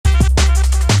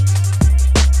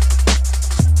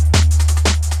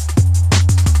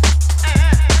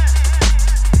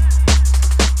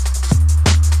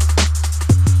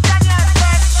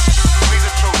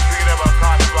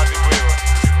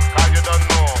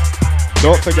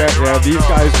Don't forget, yeah, these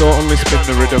guys don't only spin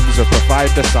the rhythms, they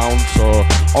provide the sound. So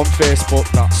on Facebook,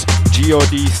 that's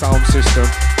G.O.D Sound System.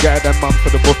 Get them man for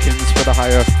the bookings, for the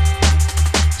hire.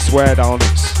 Swear down,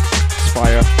 it's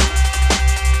fire.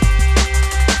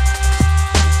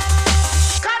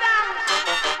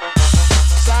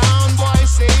 Sound boy,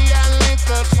 say a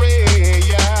little prayer.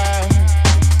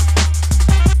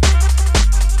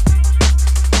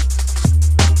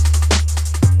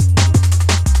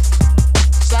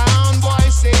 Sound boy,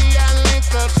 say a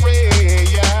little prayer.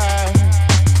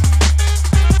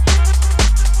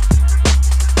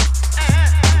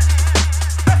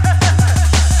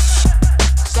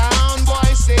 Sound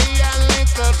boy, say a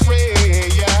little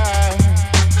prayer.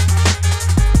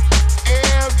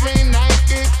 Every night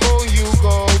before you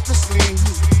go to sleep,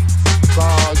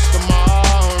 'cause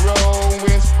tomorrow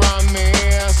is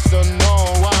promised to no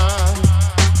one.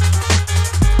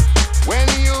 When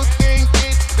you think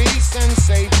it's peace and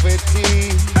safety,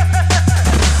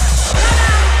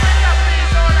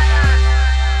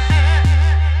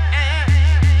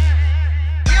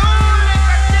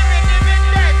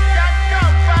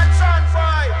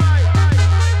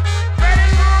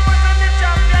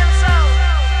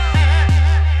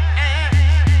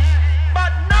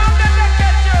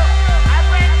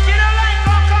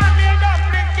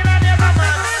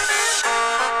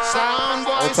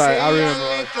 I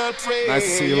remember. Nice to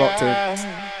see you locked in.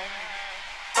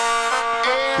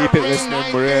 Keep it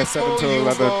listening. We're here 7 till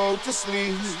 11.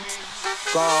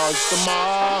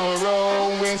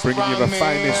 Bringing you the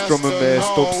finest drum and bass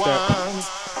dubstep.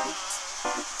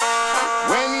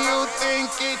 When you think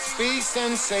it's peace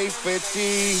and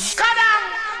safety,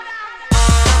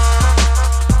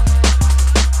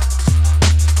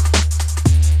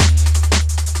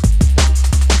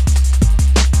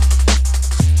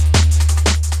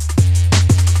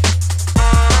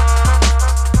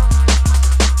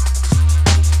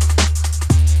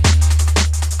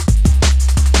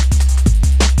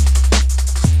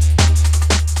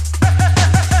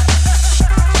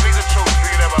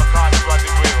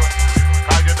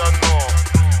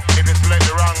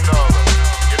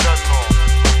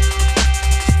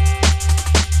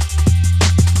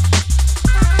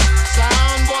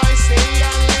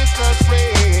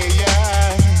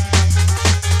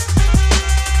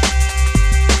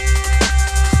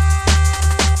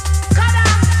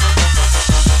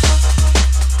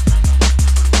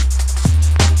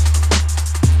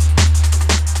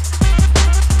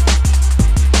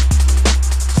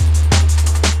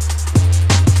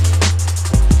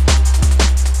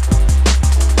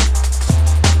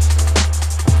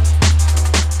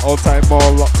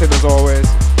 More locked in as always.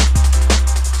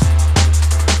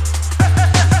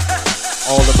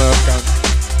 All the Murph gang.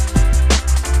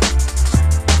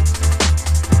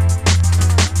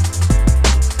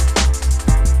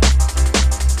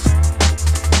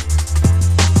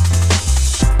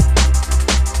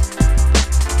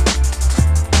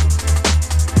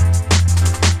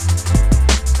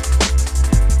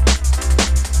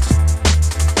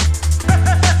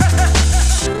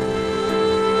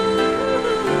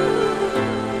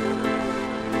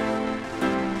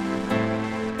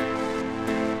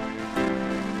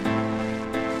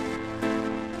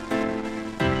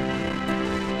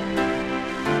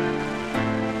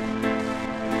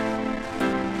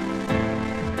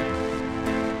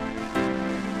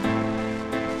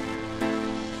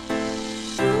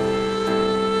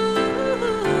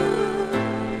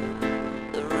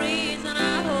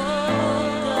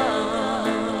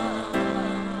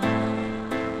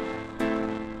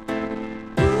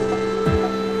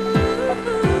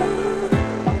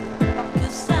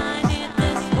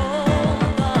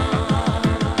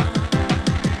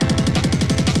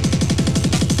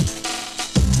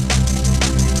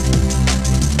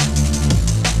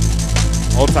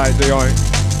 Tight the joint,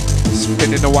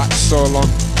 spinning the wax so long,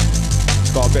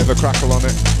 it's got a bit of a crackle on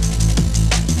it.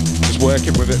 Just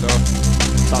working with it though.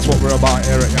 That's what we're about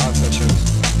here at Yard Sessions.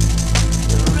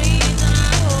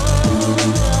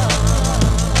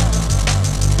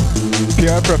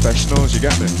 Pure professionals, you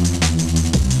get me?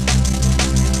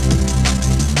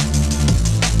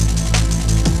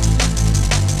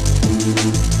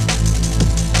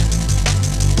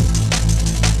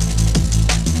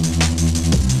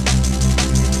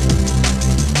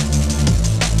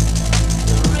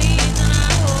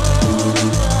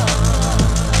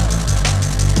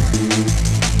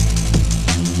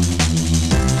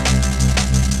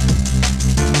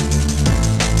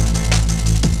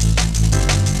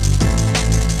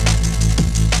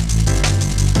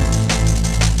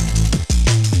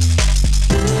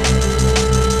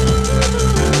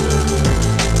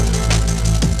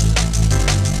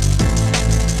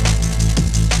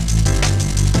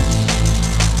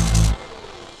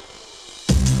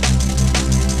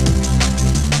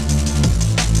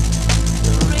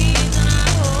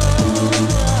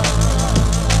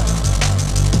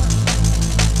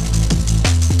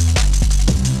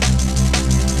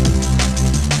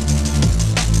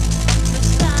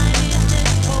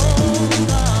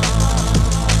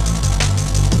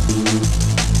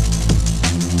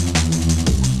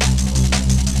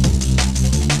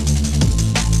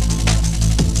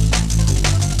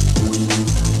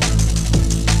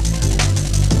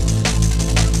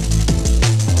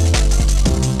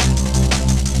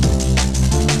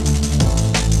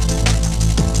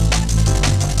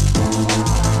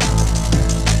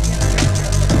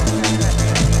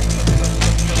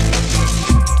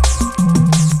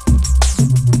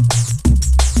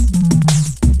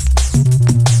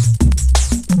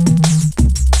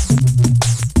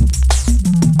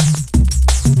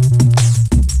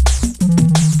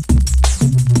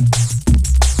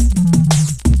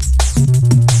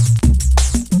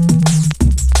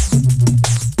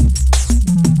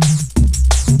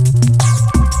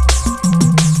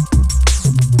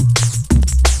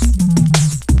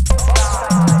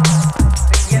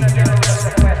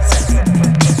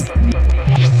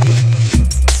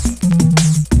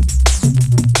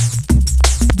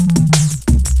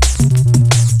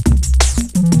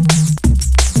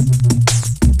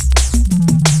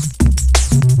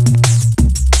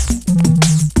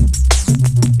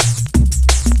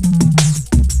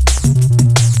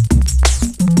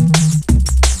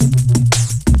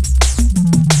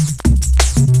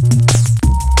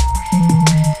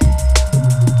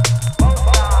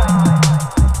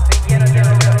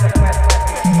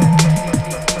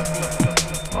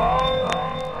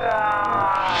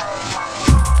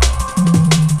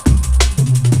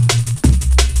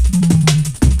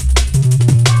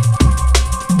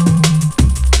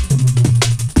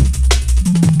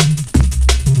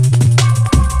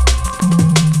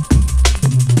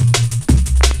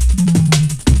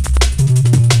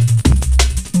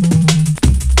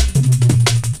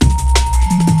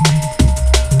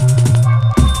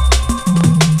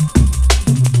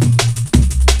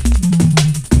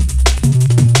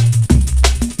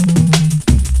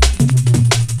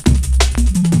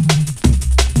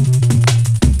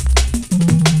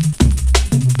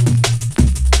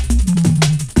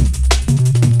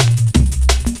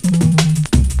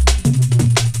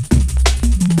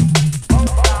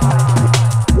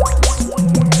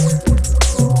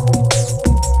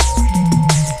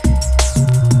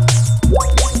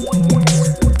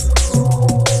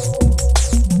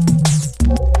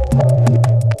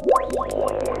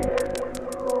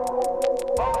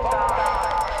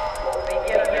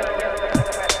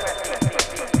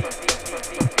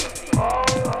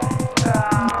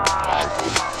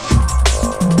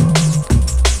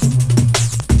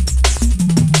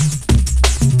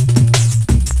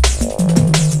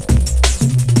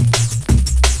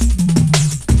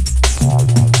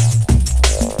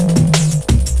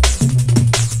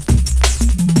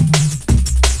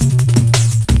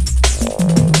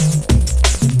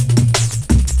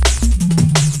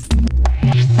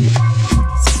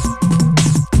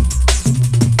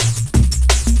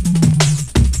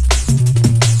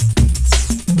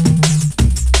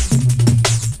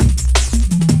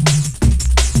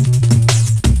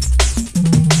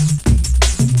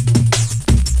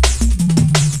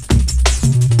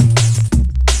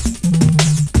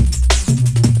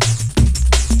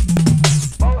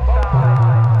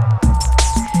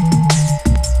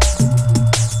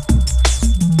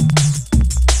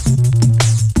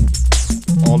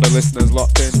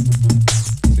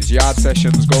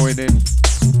 sessions going in.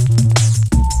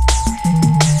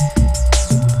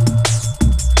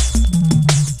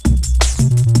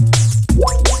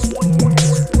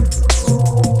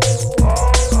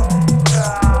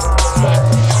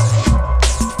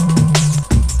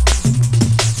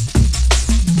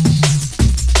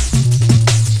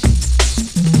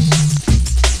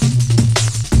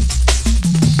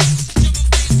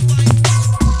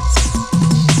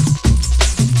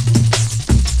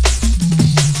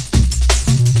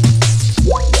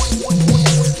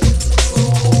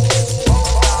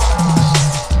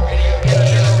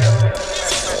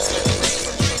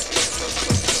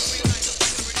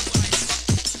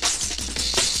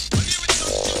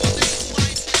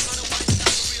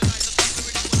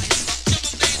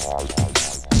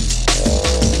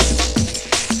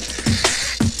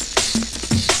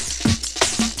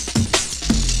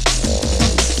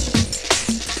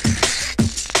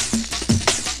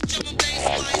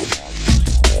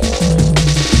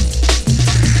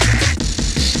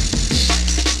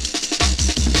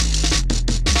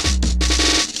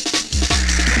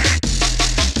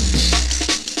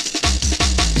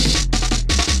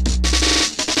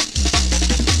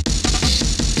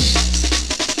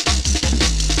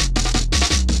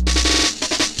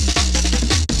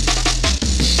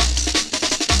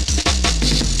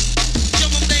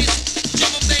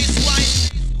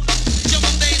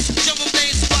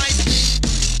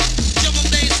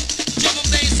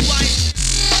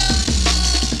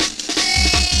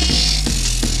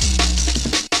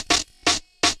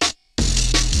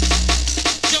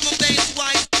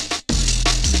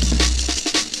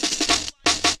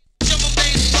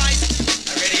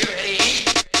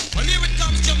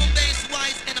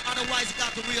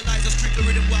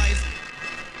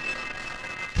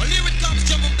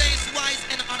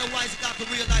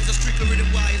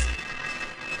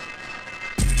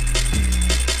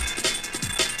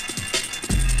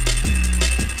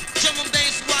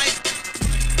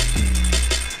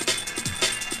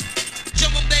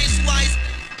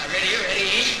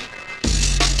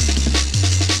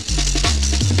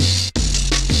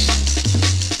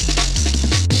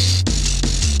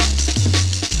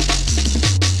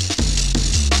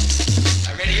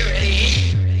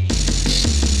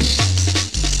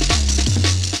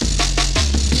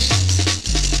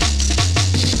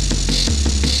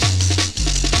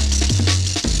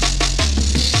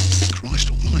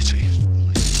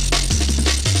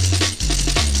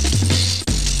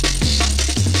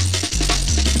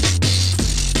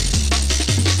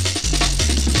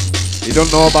 You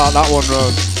don't know about that one,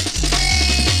 Rose.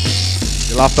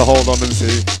 You'll have to hold on and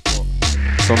see.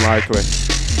 It's unlikely.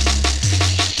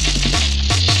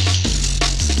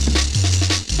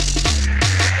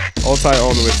 Hold tight,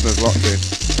 all the listeners locked in.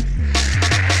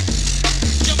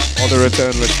 All the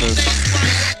return listeners.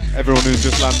 Everyone who's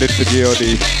just landed for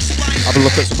G.O.D. Have a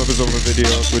look at some of his other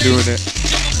videos. We're doing it.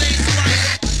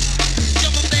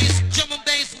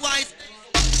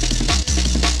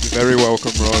 You're very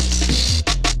welcome, Rose.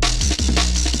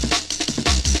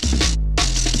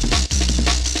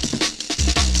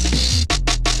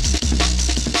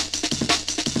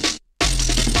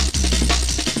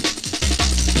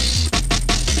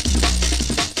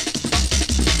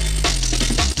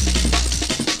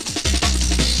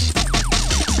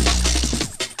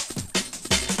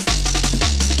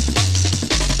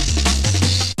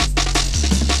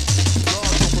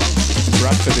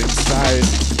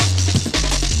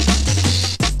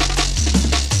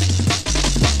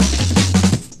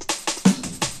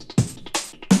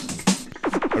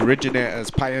 Originators,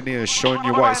 pioneers, showing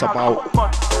you what it's about.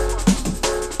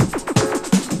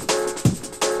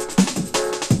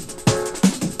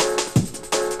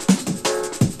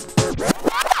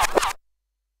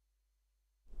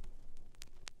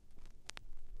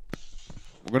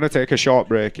 We're gonna take a short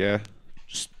break, yeah.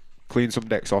 Just clean some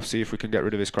decks off, see if we can get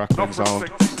rid of this crackling sound.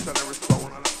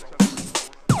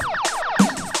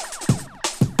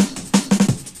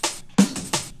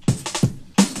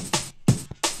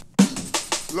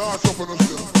 Last up on the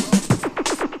show.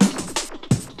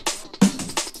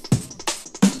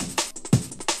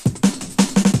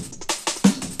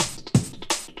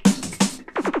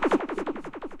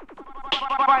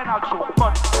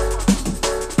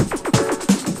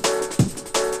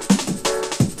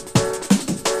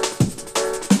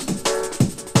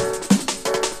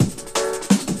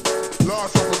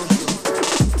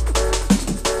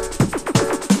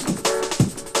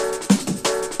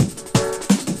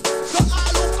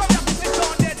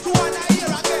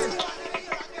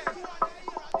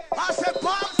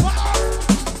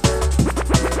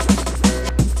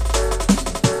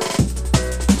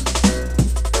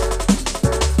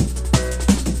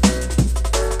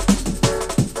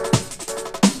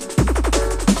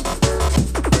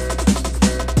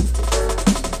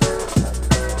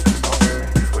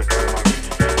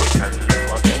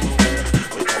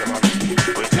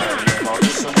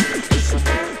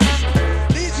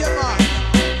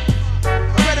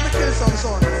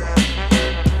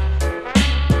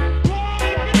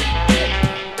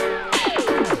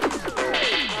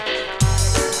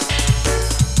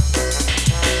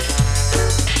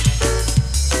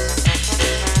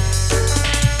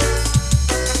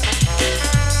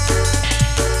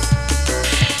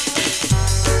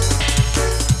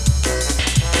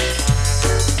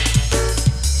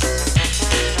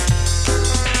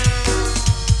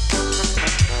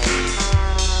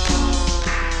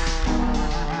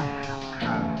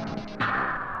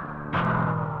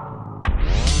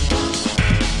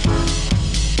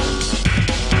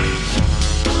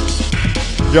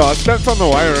 Yo, I stepped on the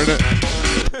wire,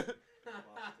 innit?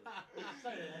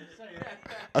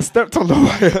 I stepped on the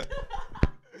wire.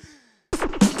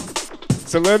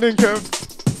 It's a learning curve.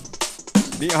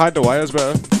 Need to hide the wires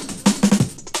better.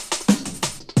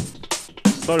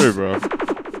 Sorry, bro.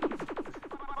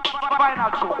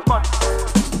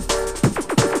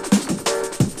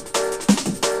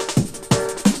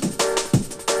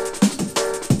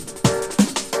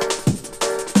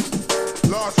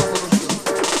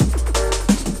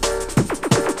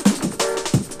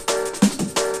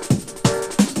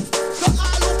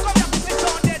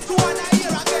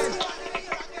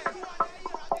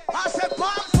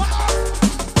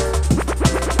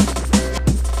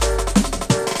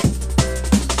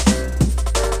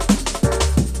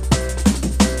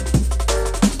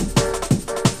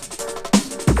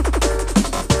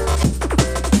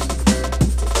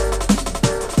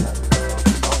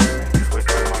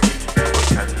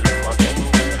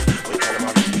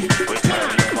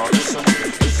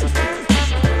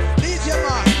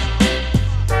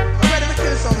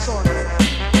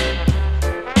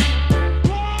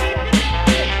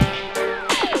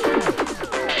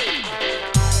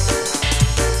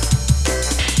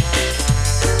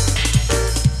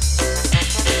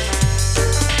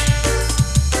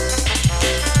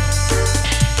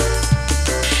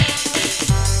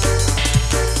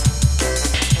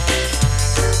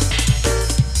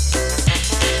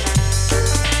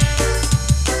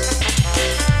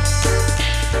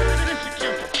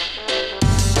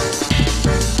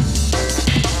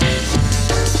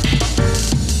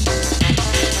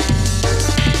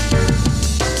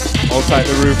 Like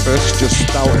the RUFUS, just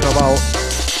spouting about.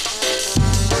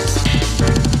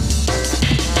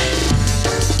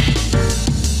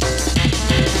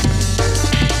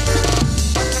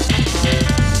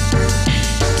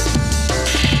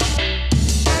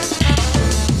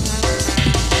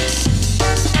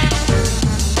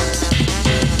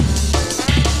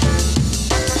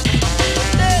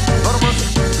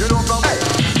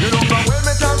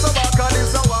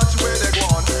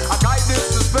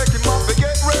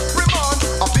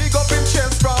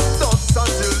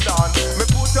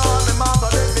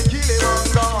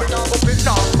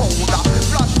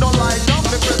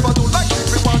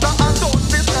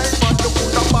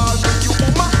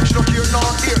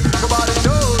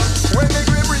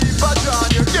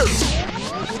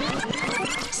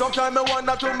 Sometimes I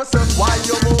wonder to myself why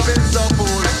you're moving so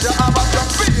foolish. You have a strong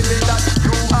feeling that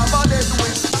you have a dead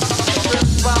wish.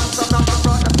 Fast, I'm not the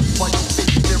brother. Why you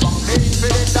think the wrong hate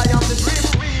feeling? I am the dream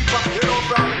reaper. You know,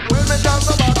 from when me dance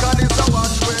a back and it's a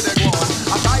watch where they go on.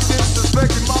 And I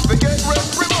disrespect him up and get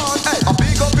reprimand. Hey, I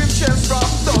pick up him chest from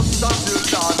dusk until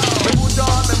dawn. Me put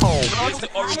on the mouth. It's the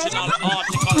original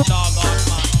article dog on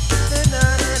man.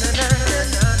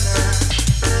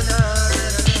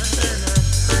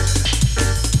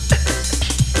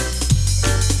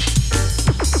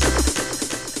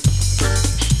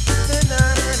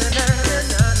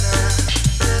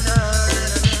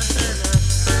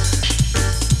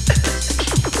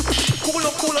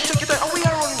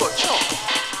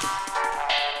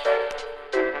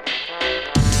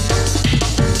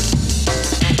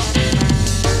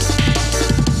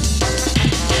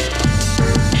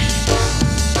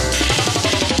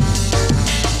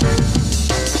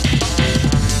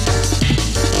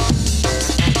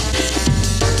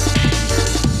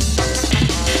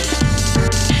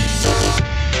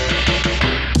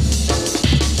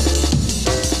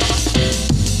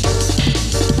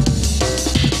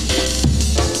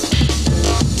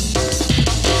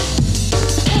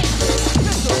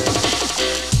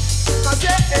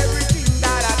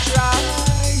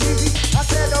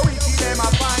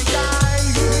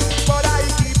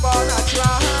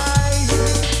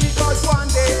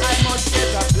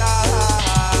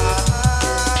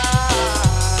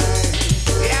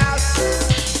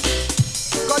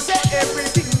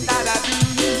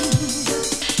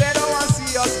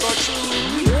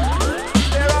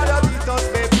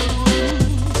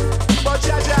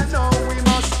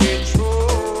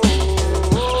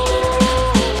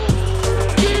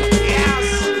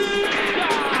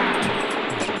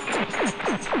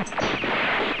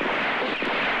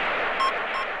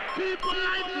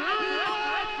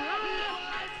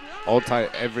 Hold tight,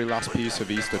 every last piece of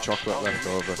Easter chocolate left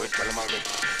over.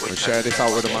 We'll share this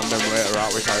out with them and then later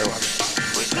out with Kyle.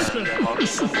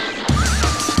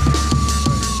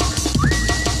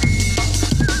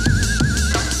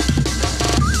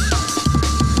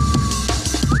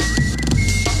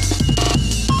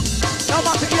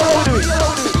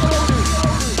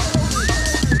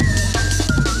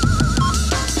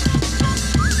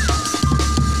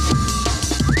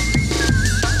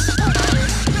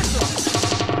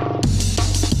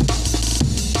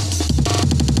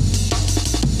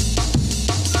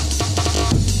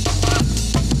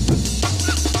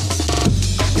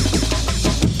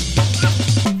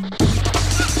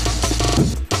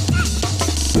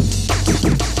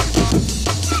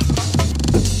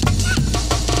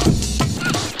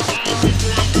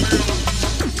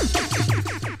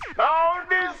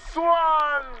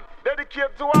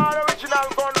 dedicate to all original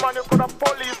gunman. You could have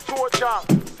police, soldier,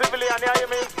 civilian. Yeah, you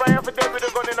may inspire every day with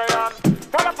a gun in a hand.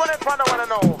 Pull up on it, man, I wanna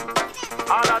know.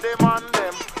 All of them and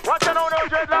them. What you know now,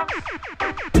 dreadlocks?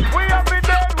 We have been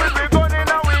dead with the gun in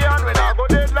our hand. We now go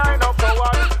deadline up for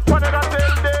one. One of them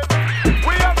tell them.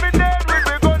 We have been dead with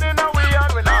the gun in our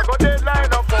hand. We now go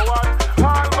deadline up for one.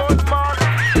 All good man.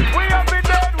 We have been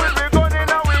dead with the gun in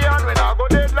our hand. We now go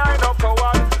deadline up for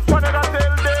one. One of them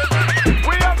tell them.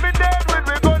 We have been dead with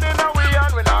the gun in our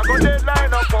hand. We now go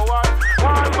deadline up for one.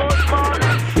 All good man.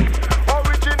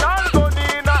 Original gun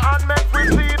in a hand make we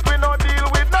see it. We no deal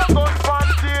with no gun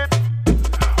fancy it.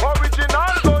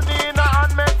 Original gun in a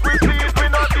hand make we see it. We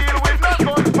no deal with no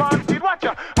gun fancy it. Watch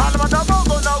ya. All my double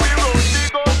gun now we run the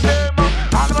gun them.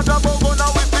 All my double gun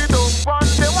now we see them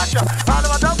fancy. Watch ya. All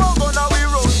my double gun now we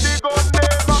run the gun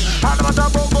them. All my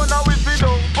double gun now we see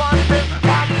them fancy.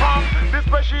 Pam pam. The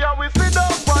special we see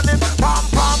them on it. Pam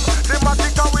pam. The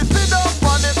Matica we see them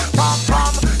on it. Pam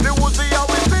pam. The Uzi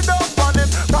we see them on it.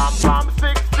 Pam pam.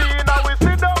 16 now we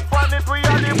see them on it. We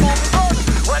are the boom gun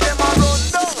where them a run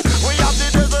down. We have the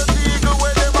Desert Eagle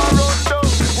where them a run down.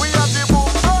 We have the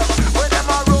boom gun where them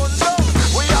a run down.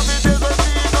 We have the Desert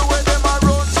Eagle where them a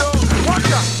run down.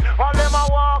 Watch out, all them a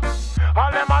walk,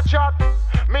 all them a chat.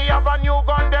 Me have a new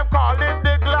gun, them call it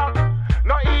the Glock.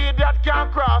 No idiot can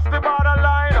cross the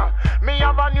borderline. Me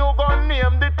have a new gun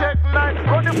named the Tech 9.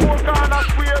 Run the four corner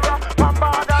square from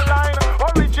borderline.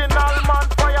 Original man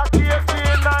fire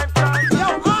KK9 times. Yo,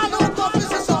 all who come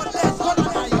this is on this gun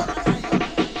on my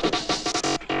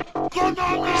gun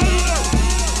on my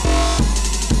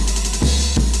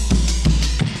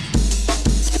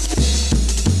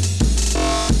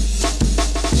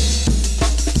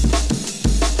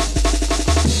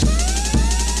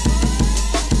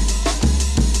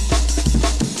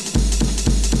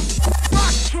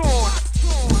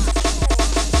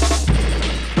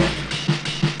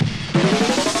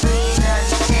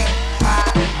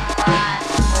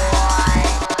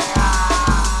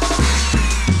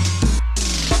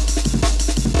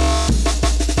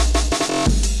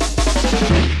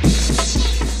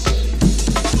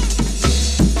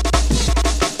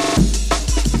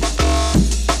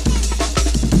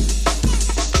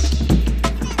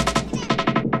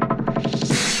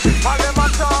All them a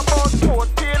talk about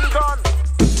 14 gun.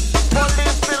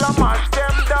 Police still a mash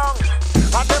them down.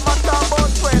 And them a talk about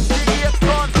 28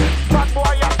 gun. Bad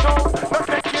boy a town, no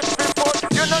take it before.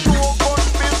 You no know gun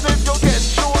business, you get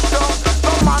shoot down.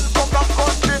 Some man from the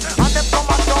country and them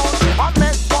come a town. And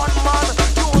make fun man,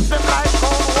 use them like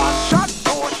gun. One shot,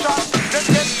 two shot, they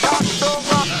get shot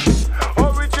down.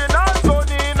 Original gun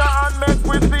in a hand make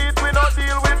we see it. We no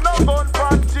deal with no gun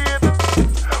fancy it.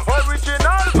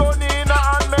 Original gun in a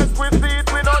hand make we see it.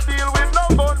 We no deal with no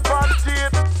gun fancy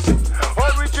it.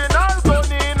 Original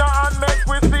gun in a hand make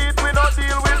we see it. We no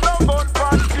deal with no gun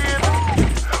fancy it.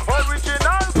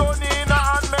 Original gun in a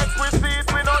hand make we see it.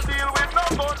 We no deal with no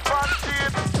gun fancy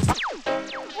it.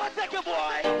 What's that, your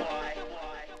boy?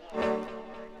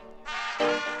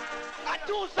 I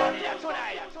do something here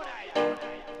tonight.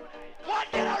 What,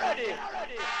 get already?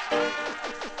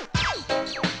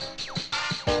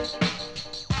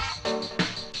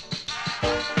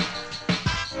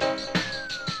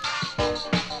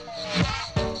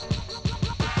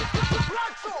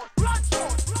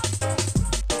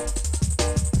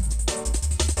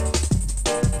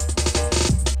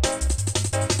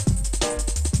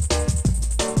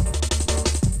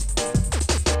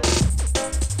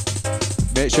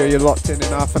 Make sure you're locked in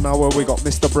half an hour. We got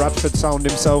Mr. Bradford Sound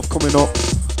himself coming up.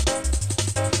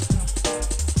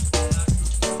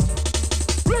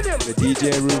 The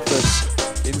DJ Rufus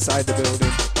inside the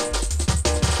building.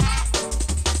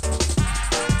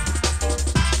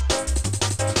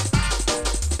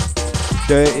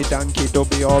 Dirty, danky,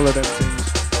 dubby, all of them things.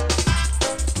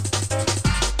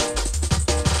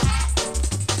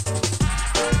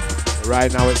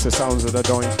 Right now it's the sounds of the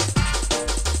doink.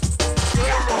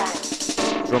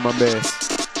 Drum and bass.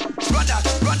 Run that,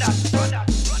 run that, run that.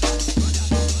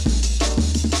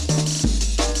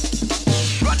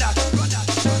 Run that, run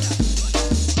that, run that.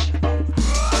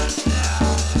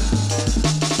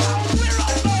 We're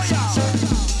on fire.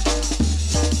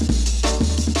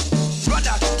 Run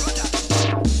that, run that.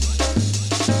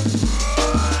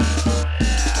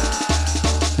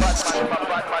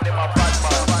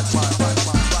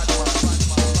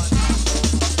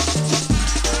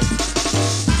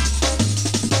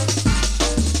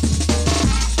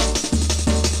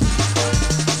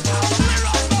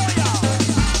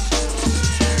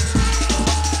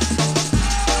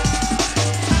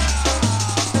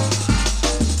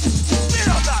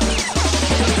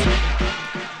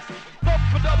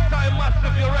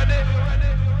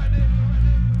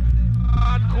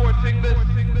 Hardcore thing this.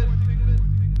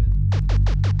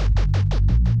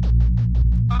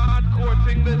 Hardcore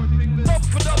thing this. Up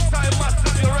for dub time,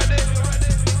 massive, you ready?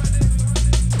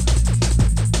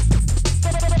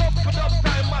 Up for dub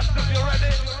time, massive, you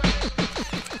ready?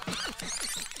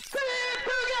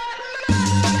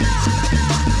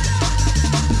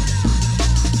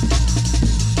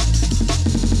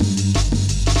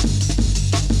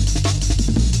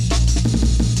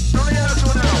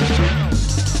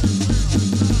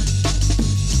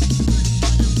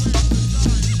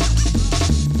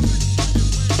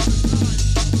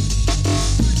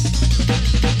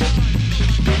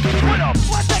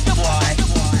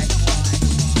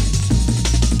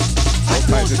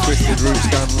 The Twisted Roots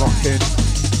down locking.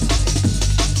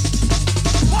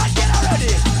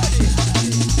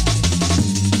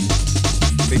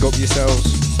 Big up yourselves.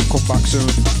 Come back soon.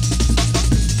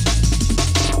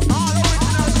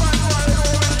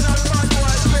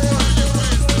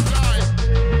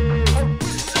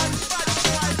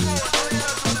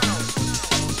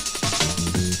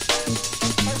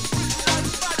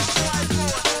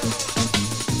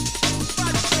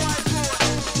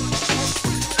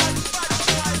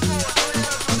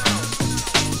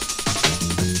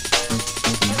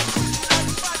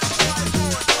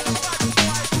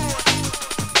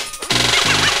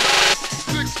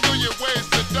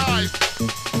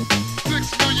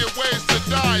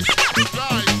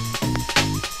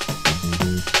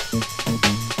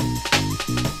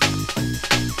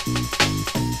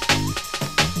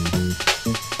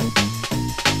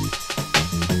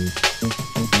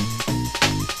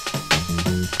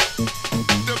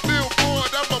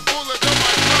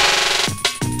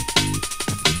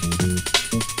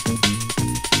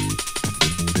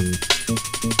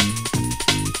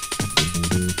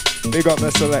 Big up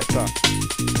the selector.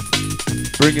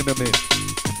 Bringing them in.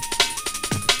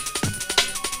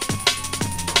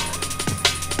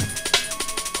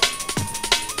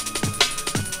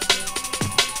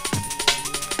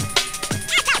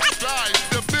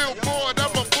 The billboard,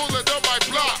 I'm a bullet on my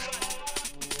block.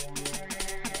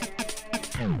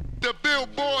 The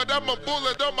billboard, I'm a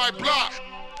bullet on my block.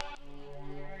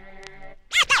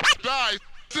 Die.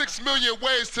 6 million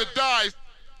ways to die.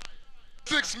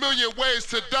 6 million ways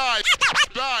to die.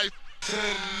 Die. 10,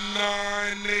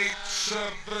 9, 8, 7.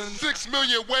 6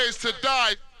 million ways to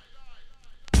die.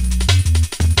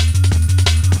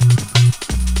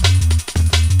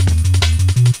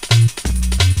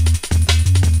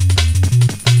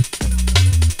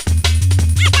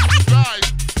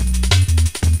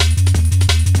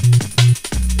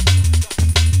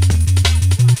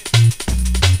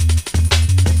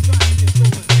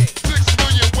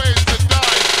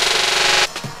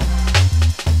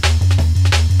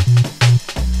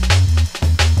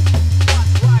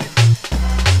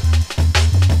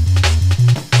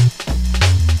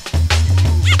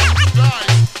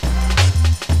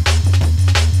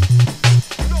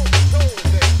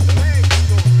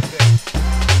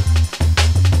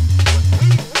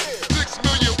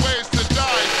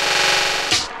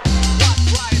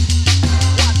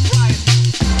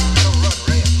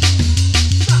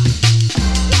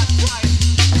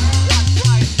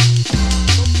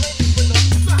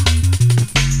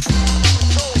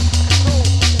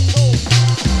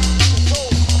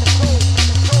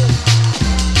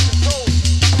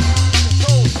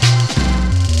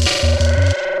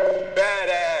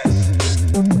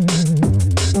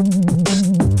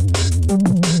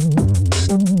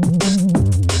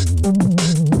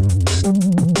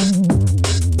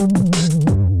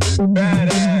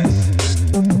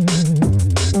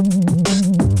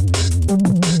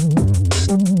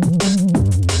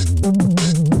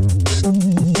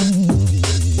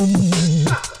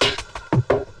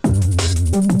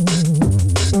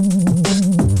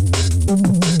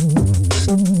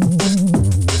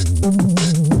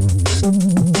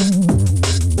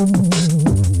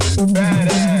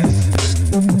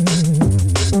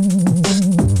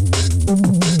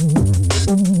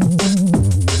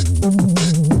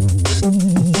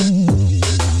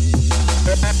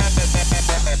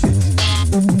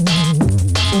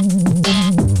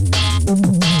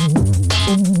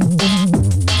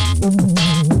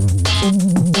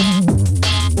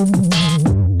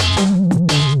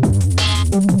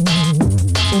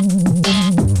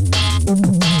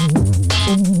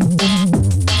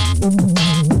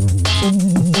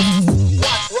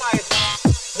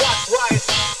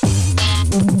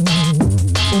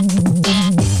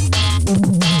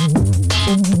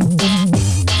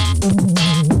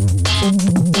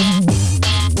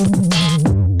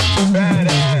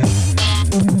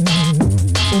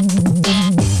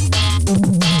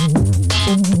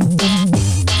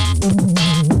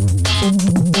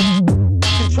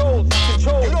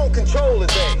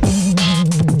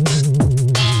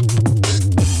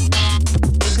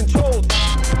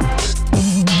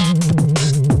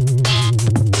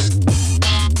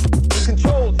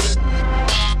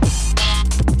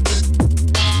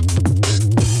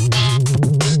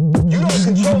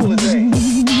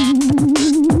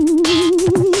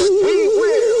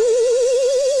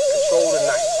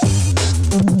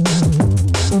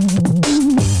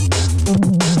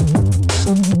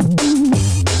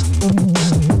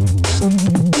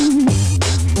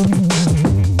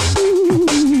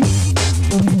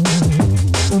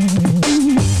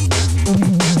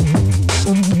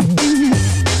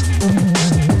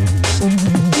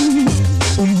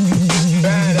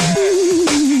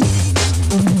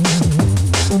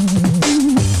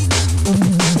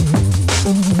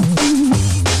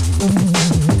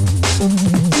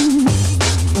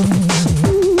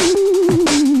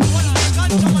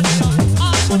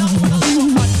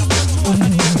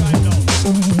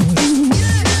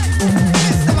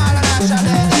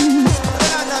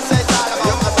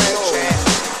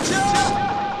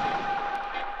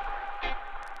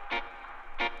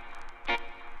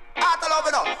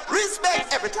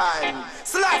 respect every time.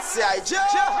 Selassie I no.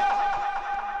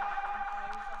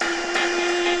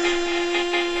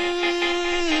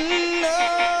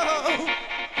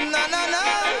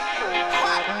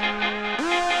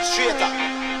 Straight up.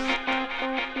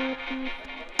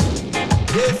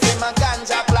 This is my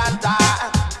ganja planter.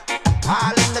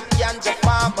 All in the ganja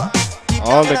farmer.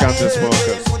 All the ganja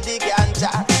smokers.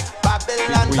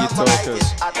 Babylon weed talkers.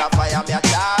 At a fire me a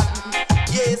chat.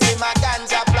 Yes, in my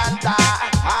ganja planter.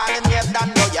 All in here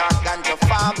done know your ganja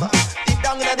farmer. Deep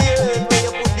down in the earth where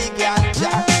you put the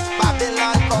ganja.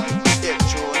 Babylon come take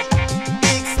tune.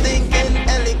 Big stinking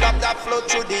helicopter float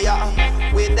through the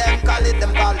air. With them call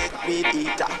it weed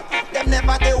eater. Them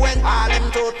never do when all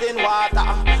them tote in water.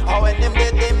 Or when them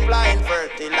get them blind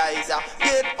fertilizer.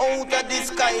 Get out of the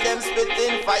sky, them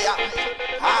spitting fire.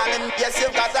 All them, yes, you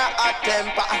got a hot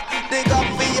temper. Dig up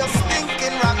for your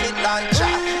stinking rocket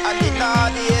launcher. And in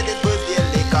all the head, it was the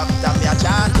helicopter, me a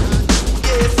chant.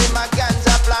 Yes, in my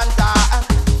ganja planter.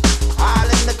 All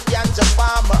in the ganja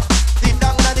farmer. Deep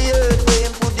down in the earth, where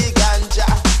him put the ganja.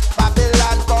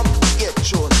 Babylon come get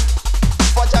shown.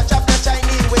 For Jaja the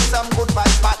Chinese with some good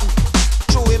vibes pattern.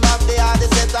 True him up the hard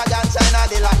set a ganja in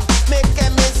the land. Make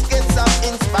chemists get some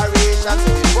inspiration. So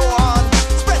we go on,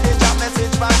 spreading your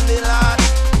message from the land.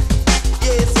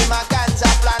 Yes, in my ganja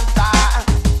planter.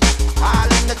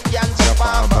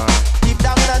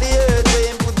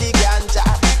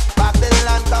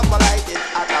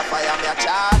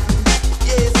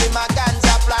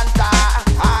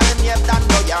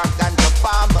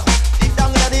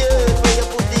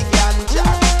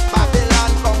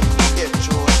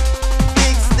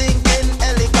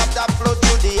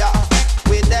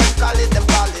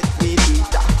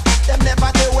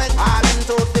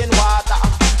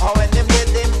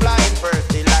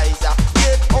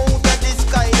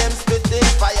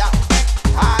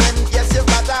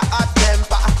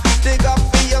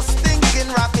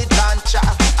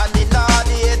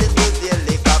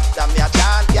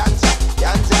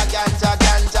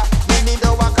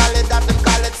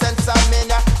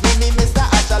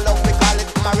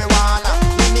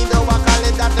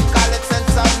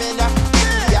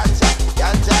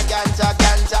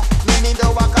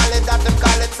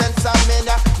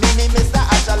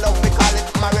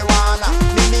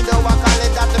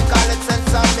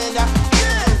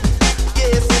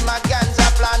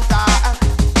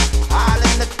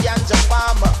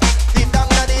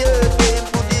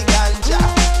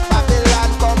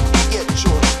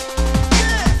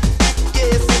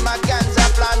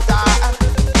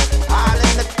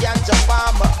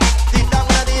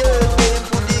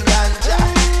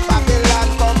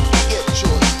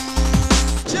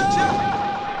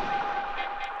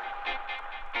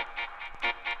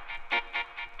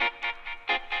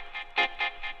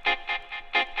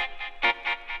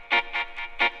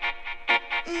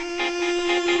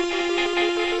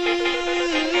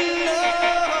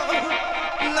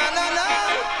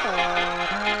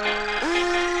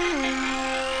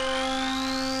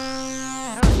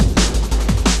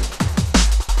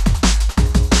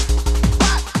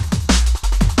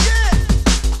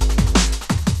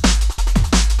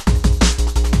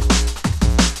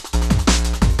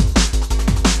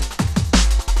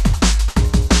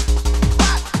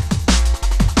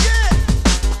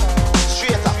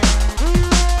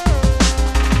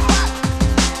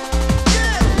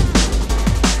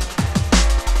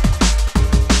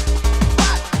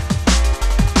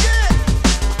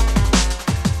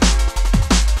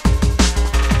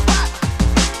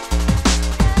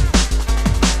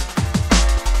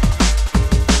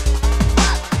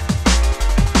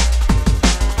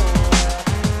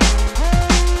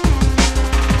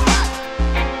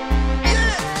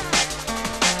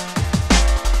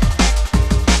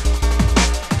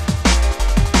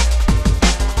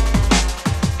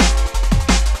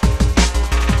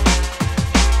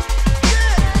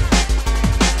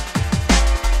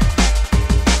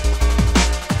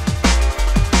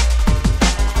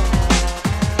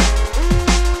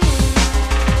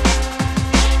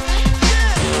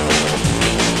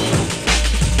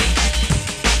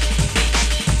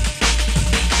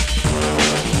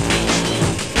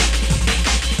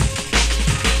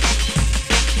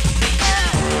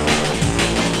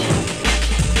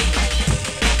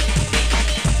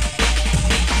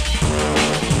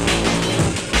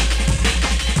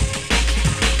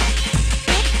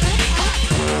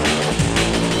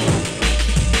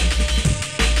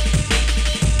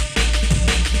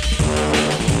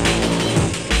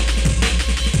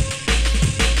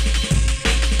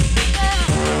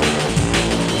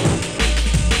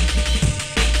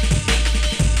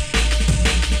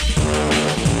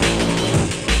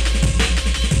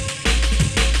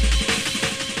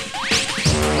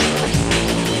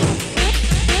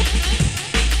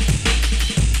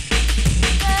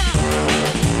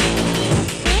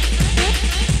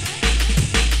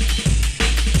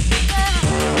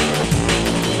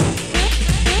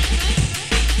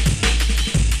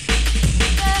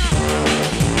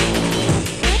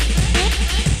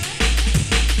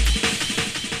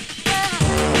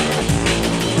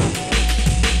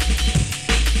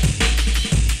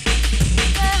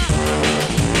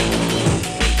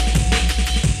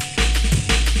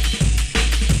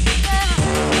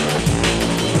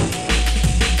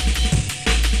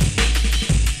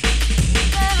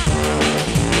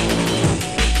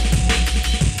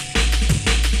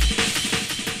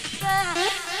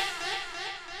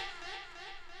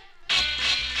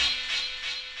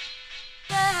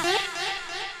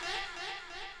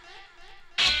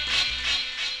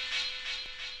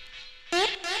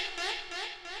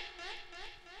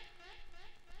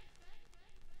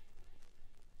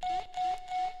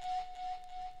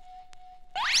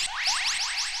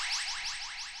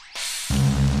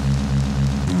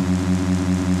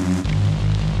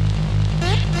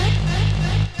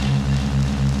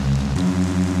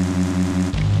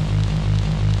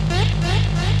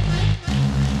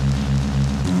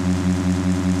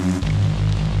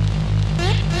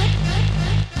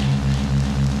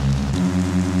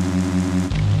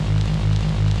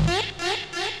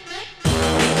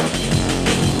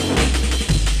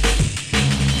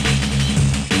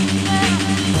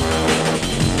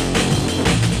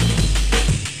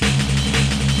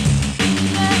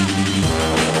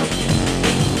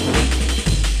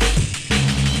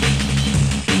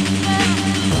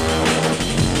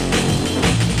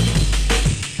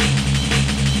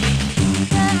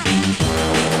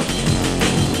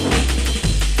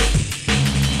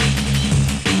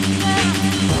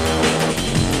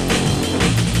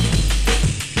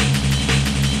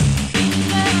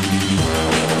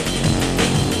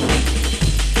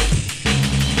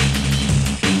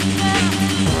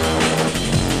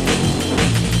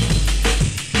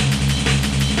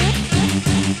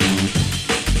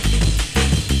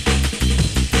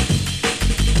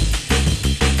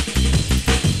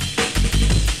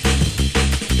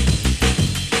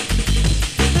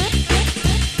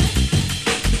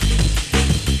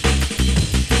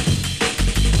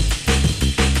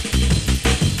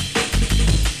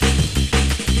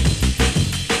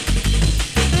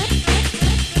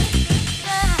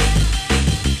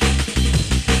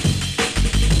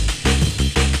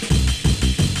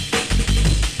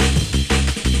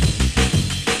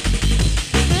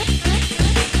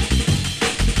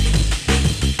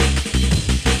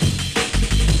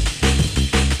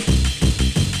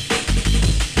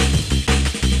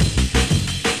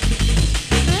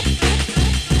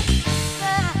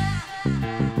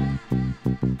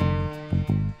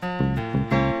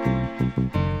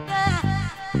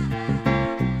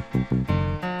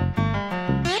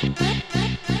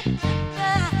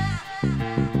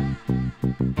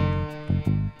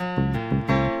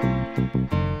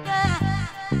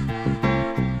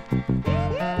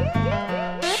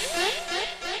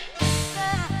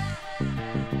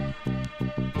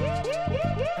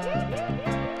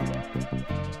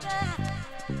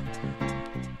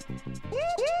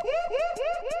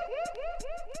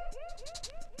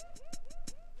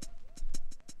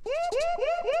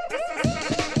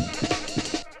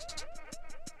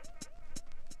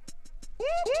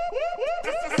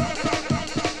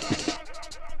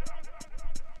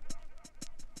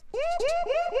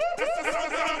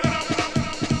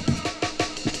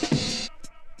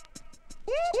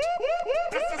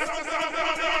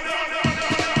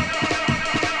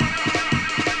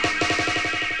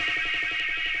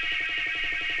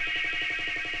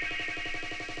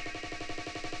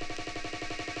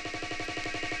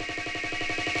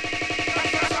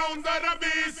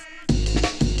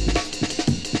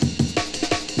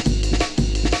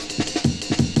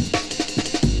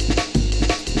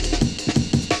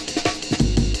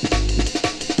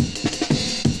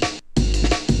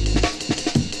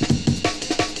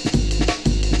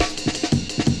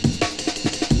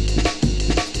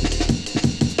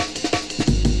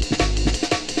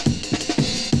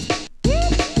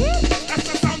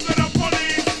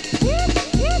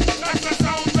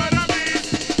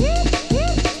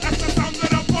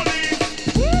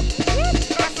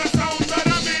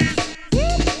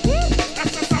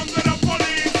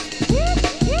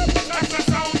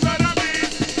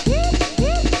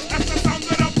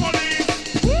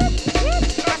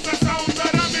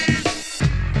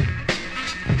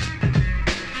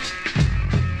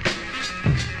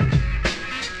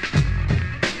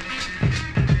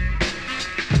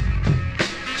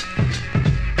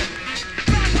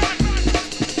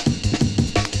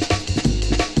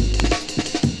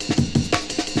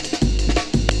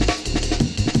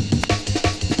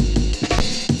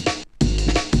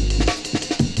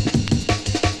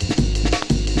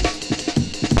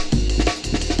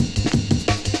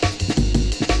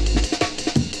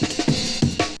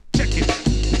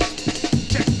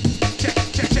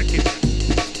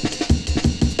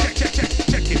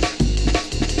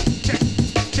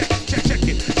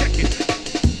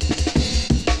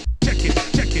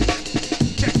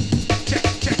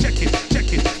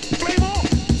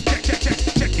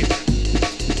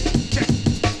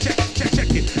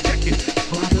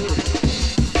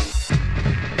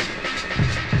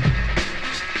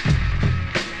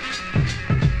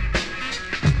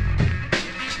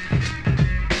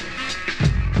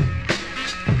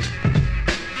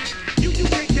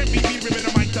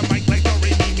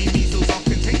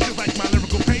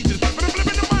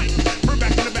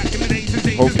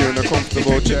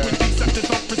 check.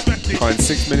 In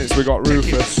 6 minutes we got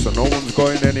Rufus, so no one's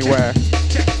going anywhere.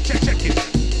 Check it. Check it.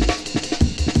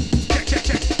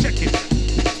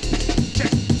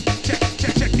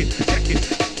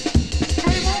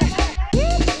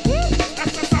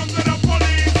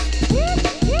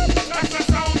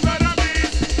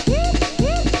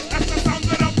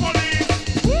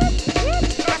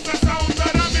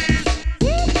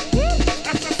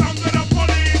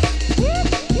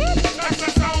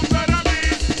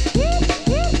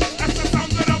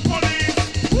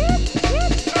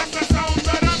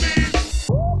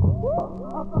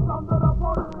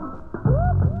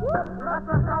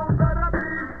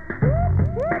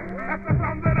 That's the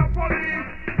sound of the police.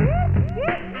 That's the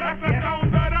sound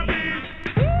of the beast.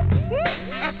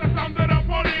 That's the sound of the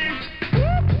police.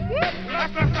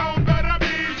 That's the sound of the beast. That's the sound of the police. That's the sound of the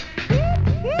beast.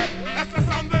 That's the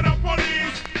sound of the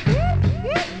police.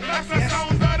 That's the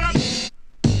sound of the beast.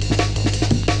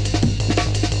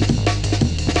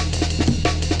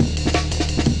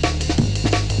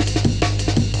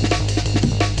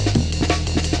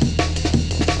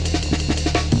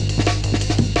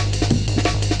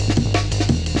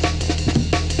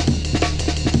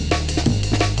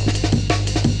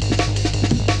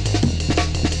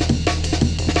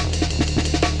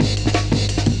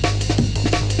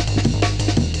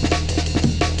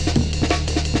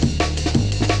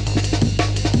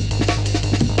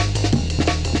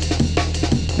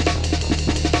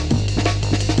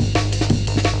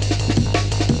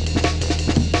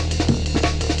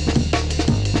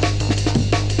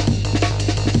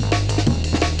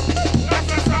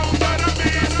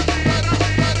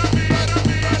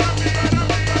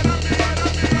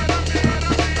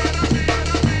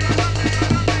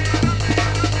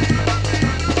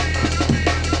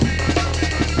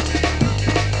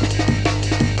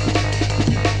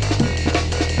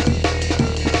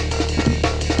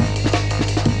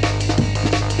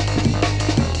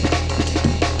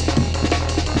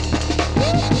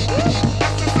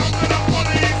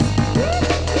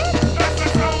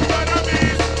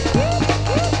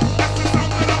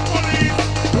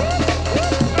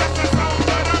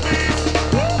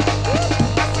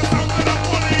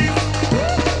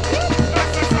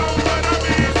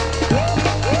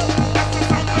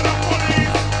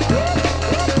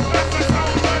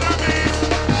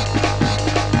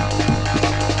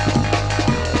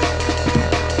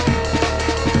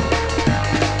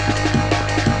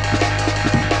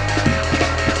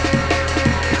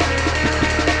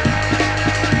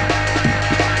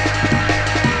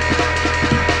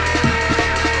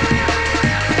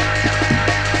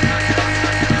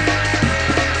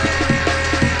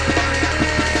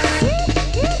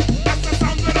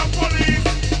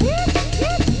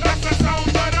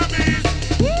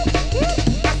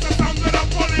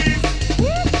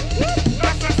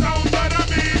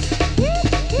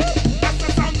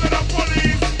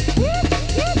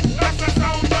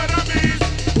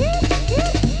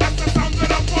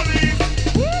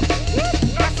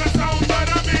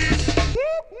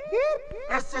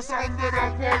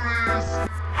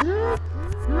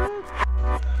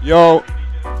 Yo.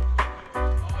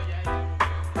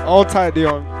 All tight,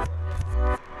 Dion.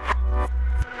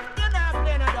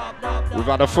 We've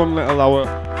had a fun little hour.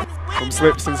 Some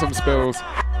slips and some spills.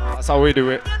 That's how we do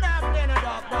it.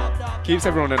 Keeps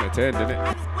everyone entertained, doesn't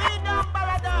it?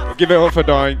 But give it up for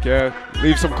Doink, yeah.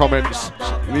 Leave some comments.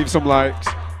 Leave some likes.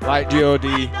 Like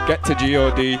G.O.D. Get to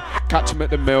G.O.D. Catch him at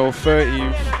the mill,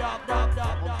 13th.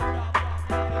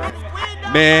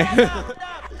 May.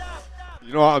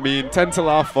 You know what I mean? 10 till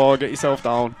half 4. Get yourself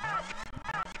down.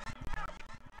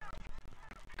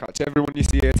 Catch everyone you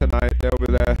see here tonight. They'll be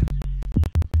there.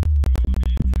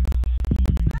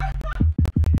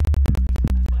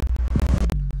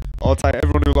 All tight,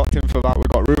 everyone who locked in for that. We've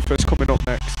got Rufus coming up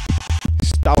next.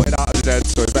 Stouted out of his head,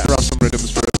 so he better have some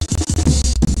rhythms for us.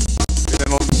 And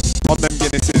then on them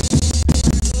Guinnesses.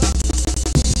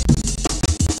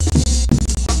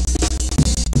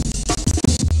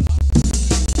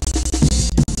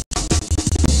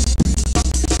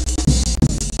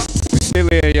 We're still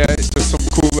here, yeah. It's just some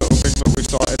cool little thing that we've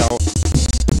sorted out.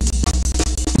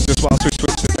 Just whilst we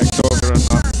switch to Takeover and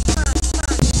that.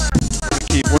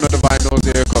 Keep one of the vinyls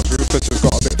here because Rufus has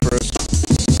got a bit for us.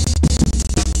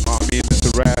 You know what I mean? It's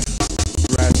a rare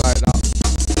like that.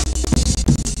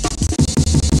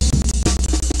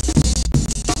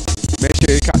 Make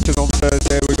sure you catch us on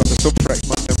Thursday. We've got the Subfrex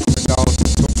Mandem coming down.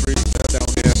 Sub 3 down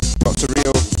here. Got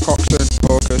Surreal, Coxon,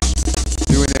 Focus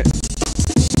doing it.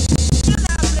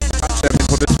 Catch them in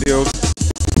Huddersfield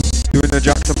doing the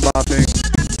Jackson Bar thing.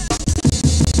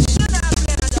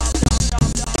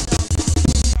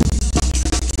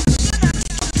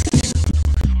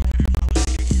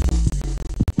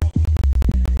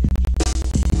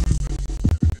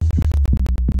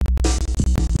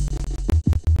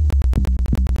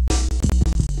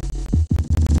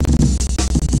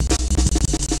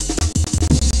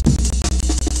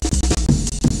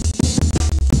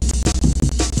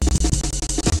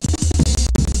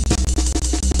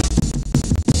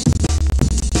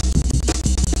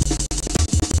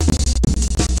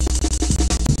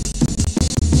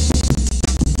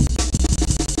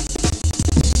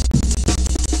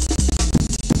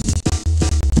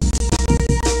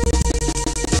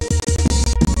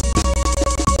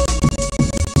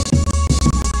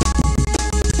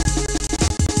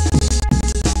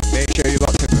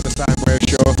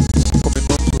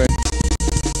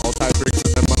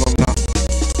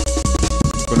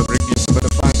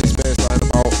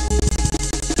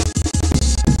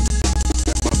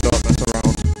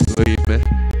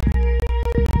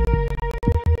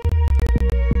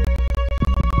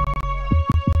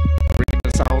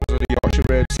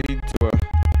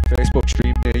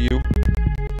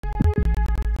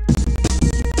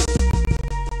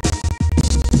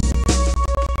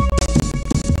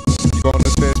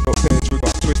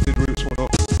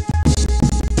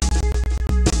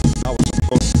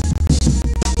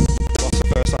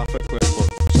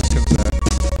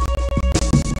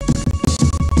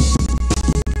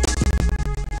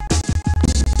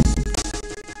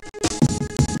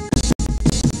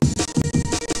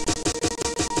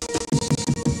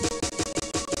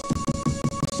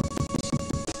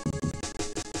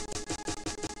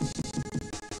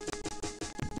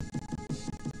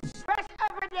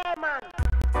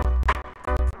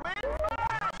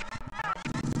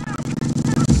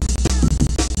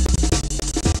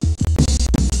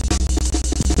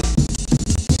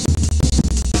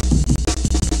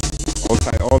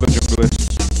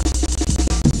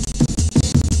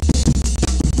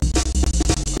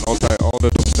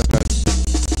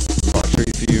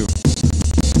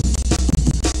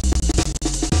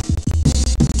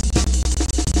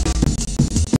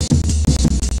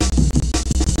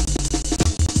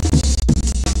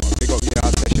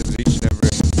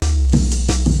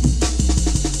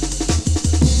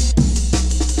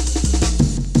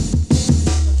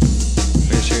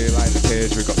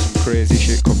 stage. We've got some crazy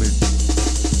shit coming.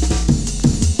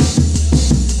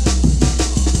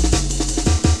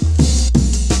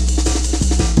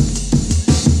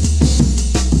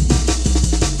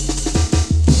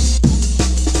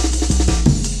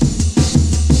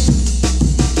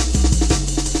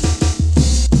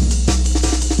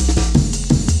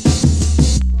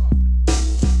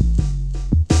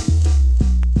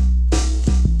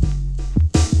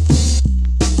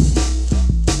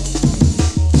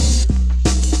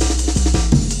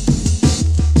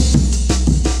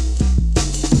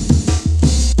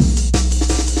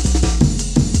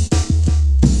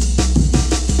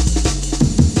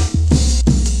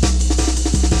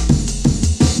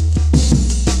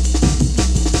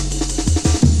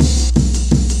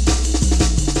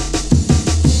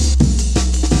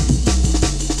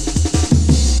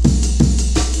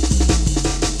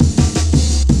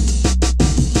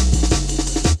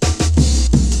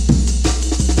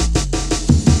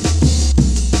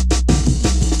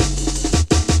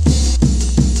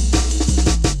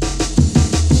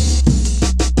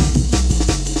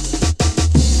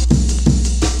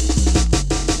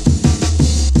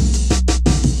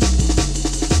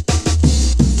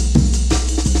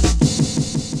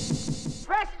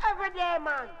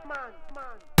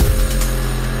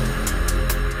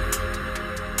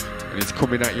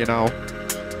 Coming at you now.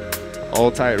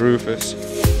 All tight Rufus.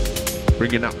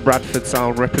 Bringing that Bradford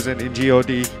sound, representing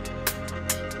G.O.D.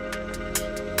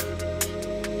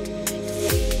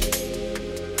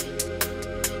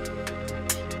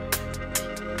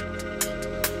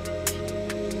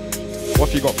 What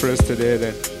have you got for us today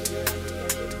then?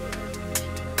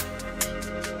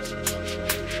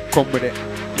 Come with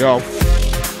it. Yo.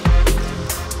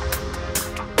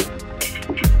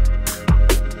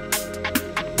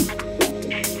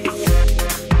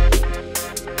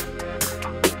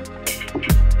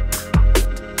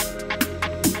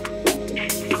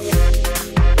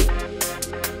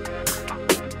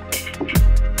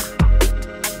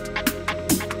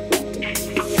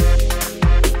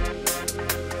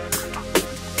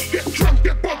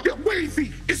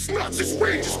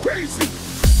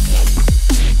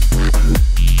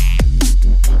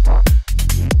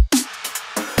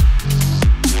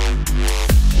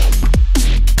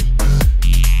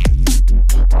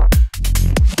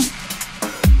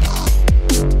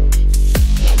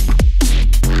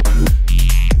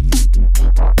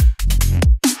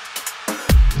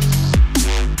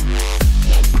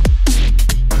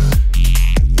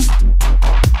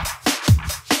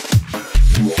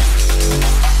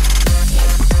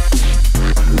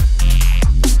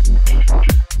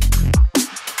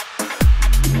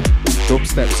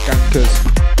 Dubstep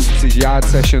Skankers. This is Yard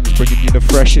Sessions, bringing you the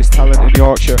freshest talent in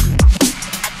Yorkshire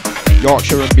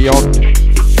and beyond.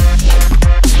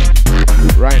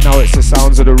 Right now it's the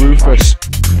sounds of the Rufus,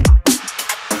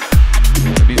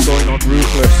 and he's going on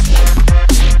Ruthless.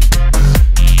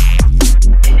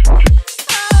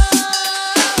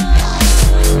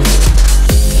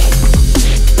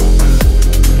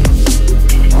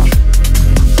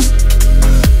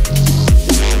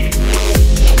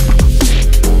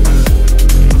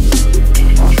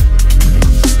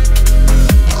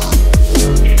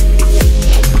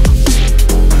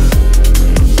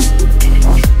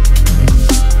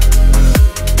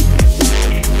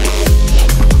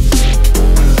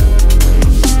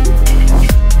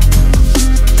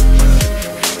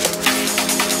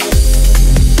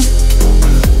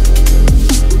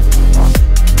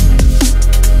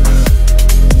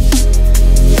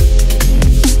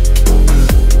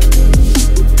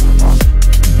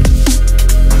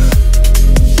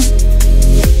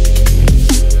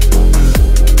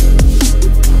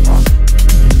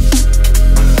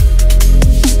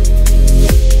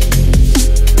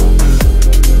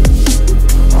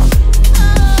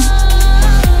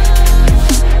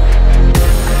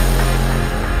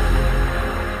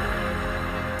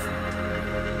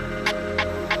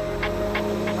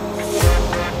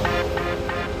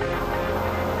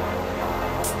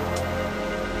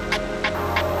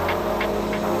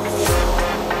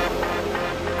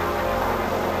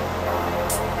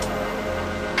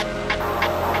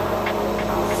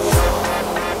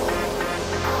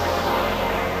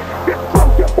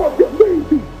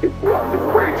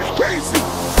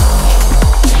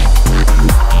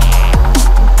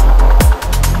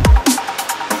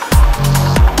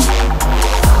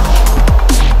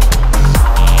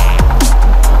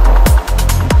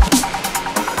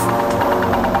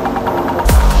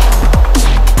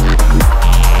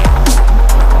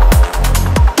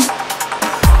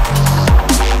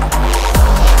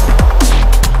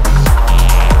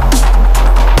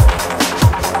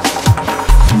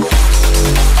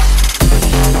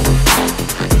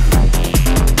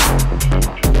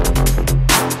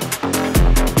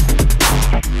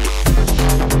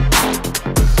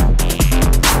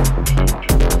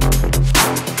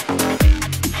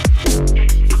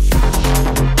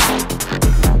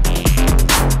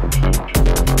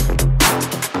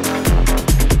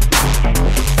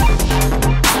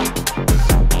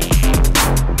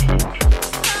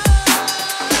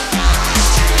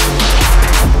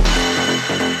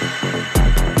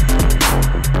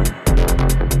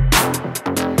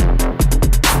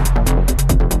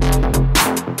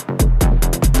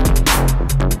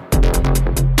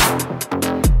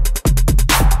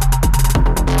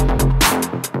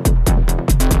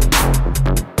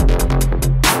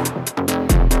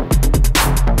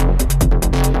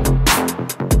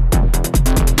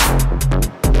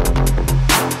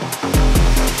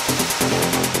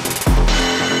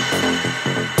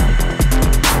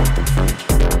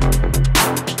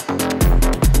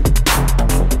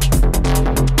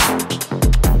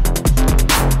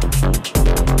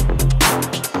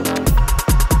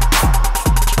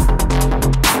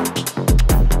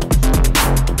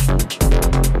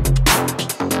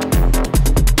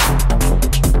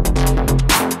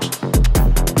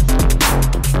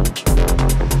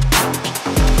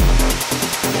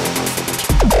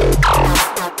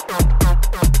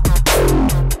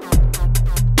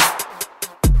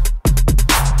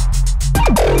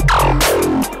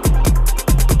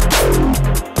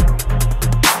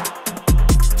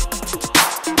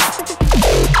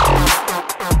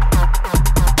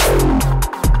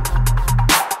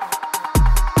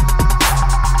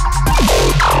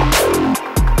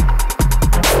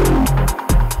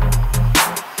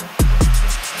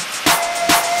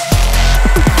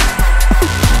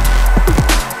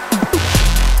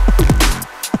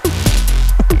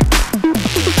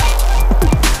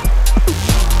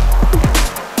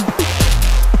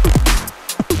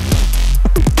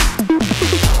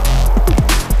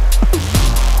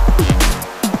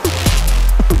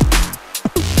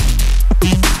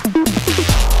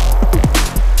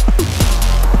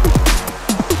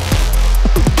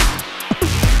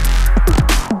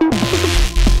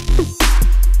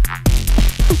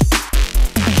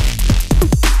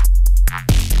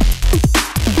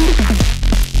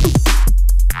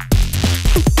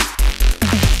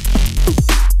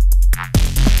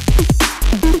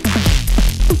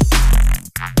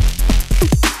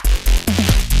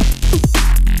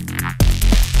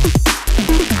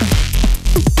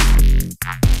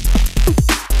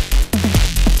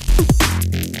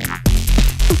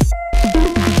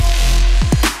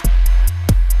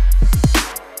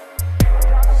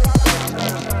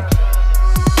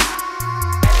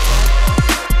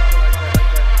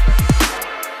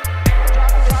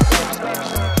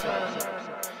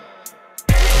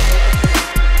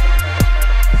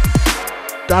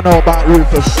 I know about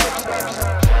Rufus.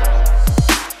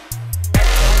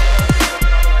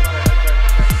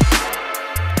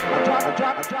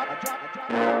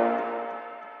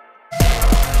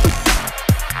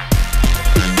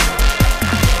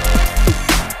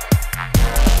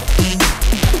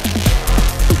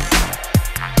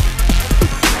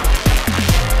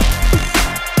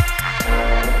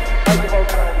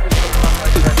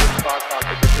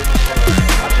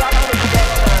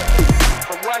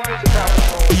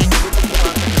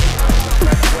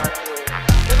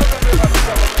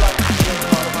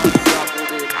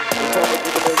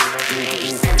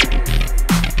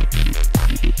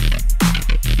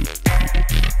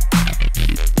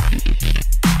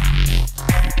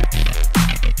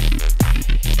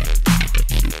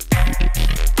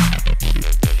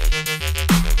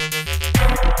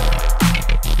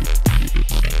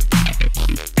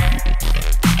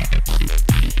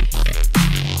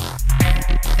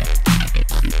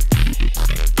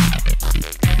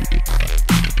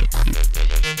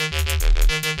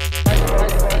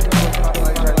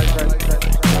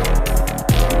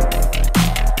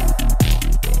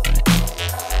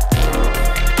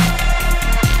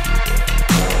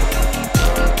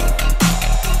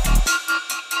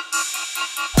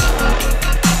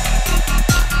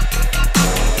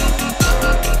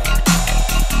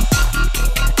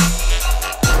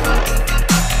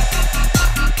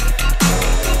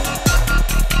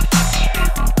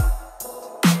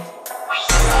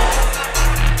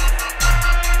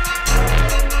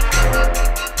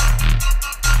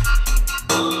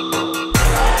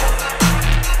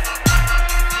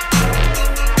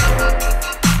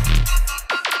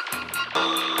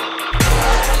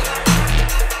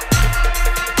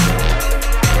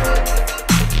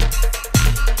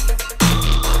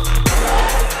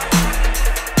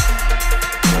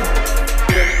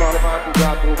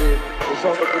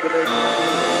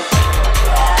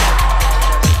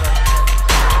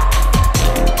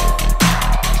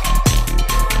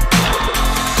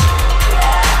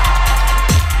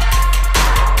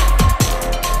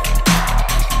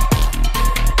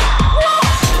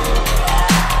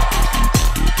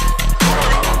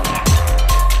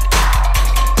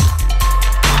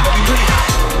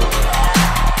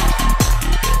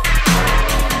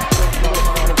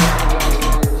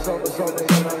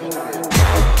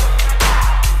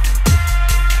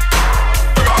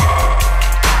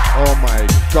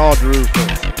 God,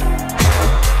 Rufus.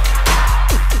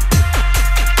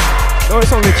 No,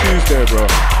 it's only Tuesday, bro.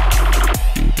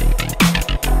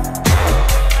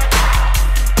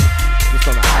 Just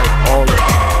on a hype all the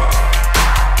time.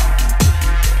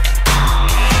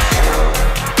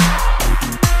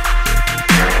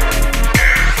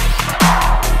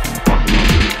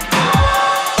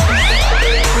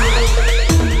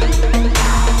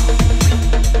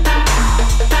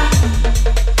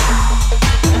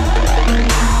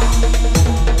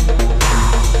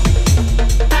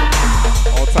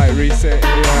 Reset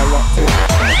here, locked in.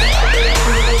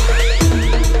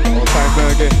 All time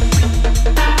Bergie.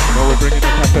 No, we're bringing the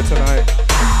pepper tonight.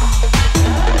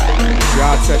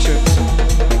 Yard sessions.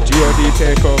 G.O.D.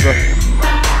 Takeover.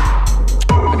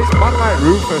 And it's man like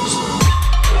Rufus.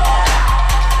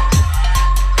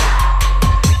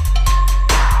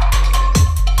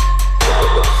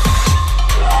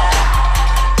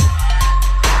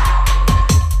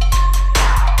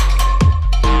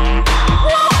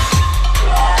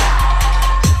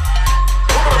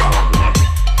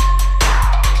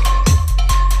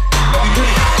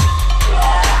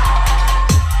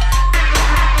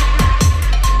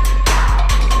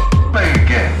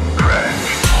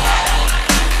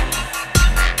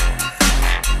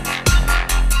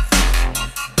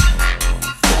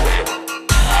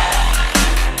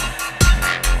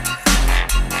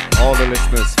 All the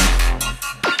listeners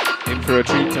in for a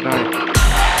treat tonight.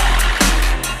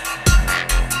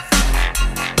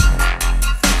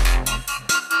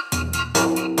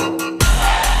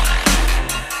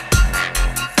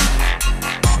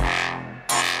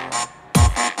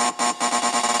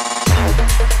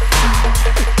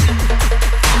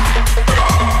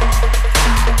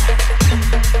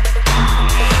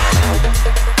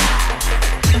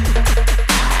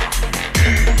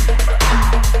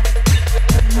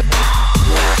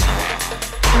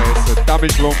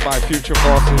 Damage run by Future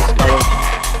Forces, Carol.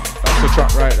 That's the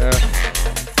track right there.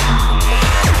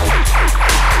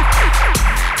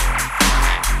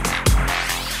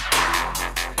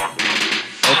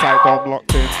 All tight, Dom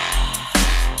locked in.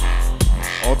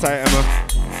 All tight, Emma.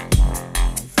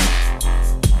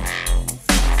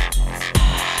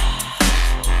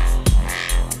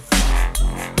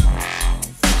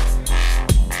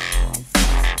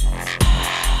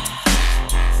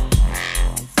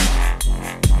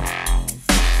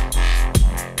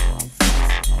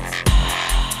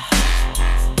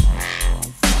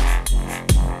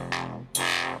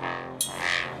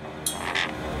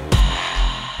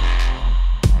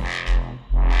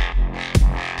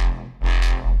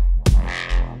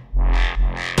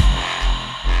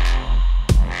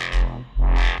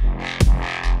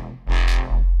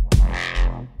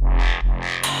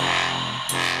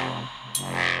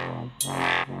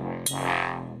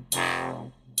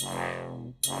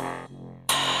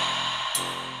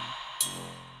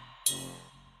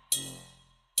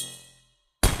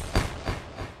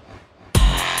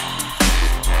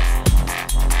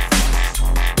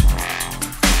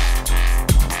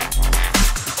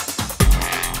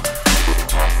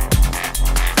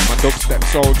 Dubstep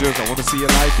soldiers, I want to see you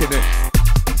liking it.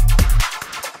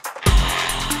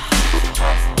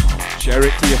 Share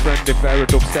it to your friend if they're a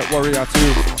dubstep warrior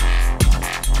too.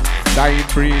 Dying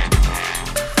breed.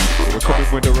 We're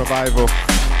coming with a revival.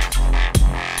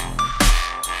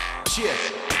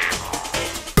 Cheers.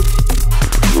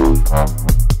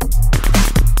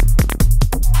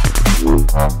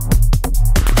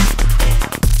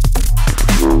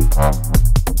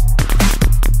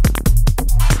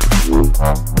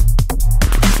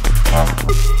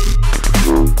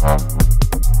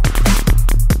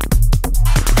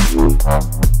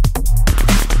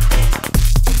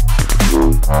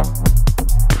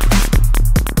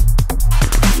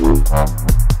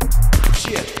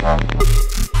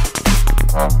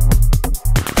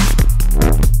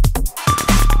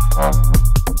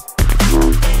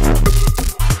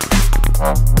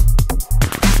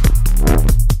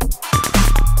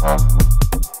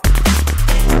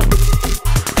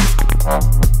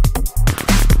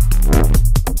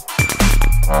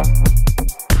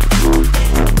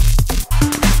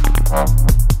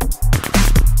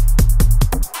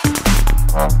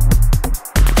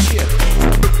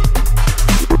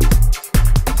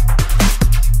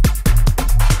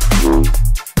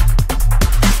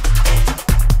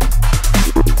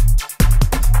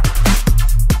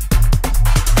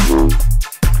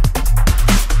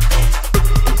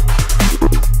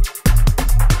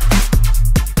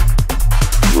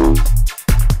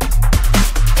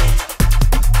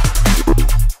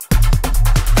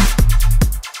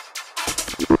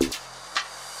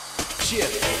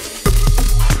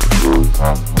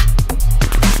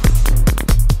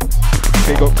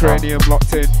 Big up Cranium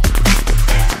locked in.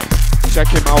 Check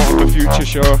him out on the future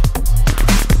show.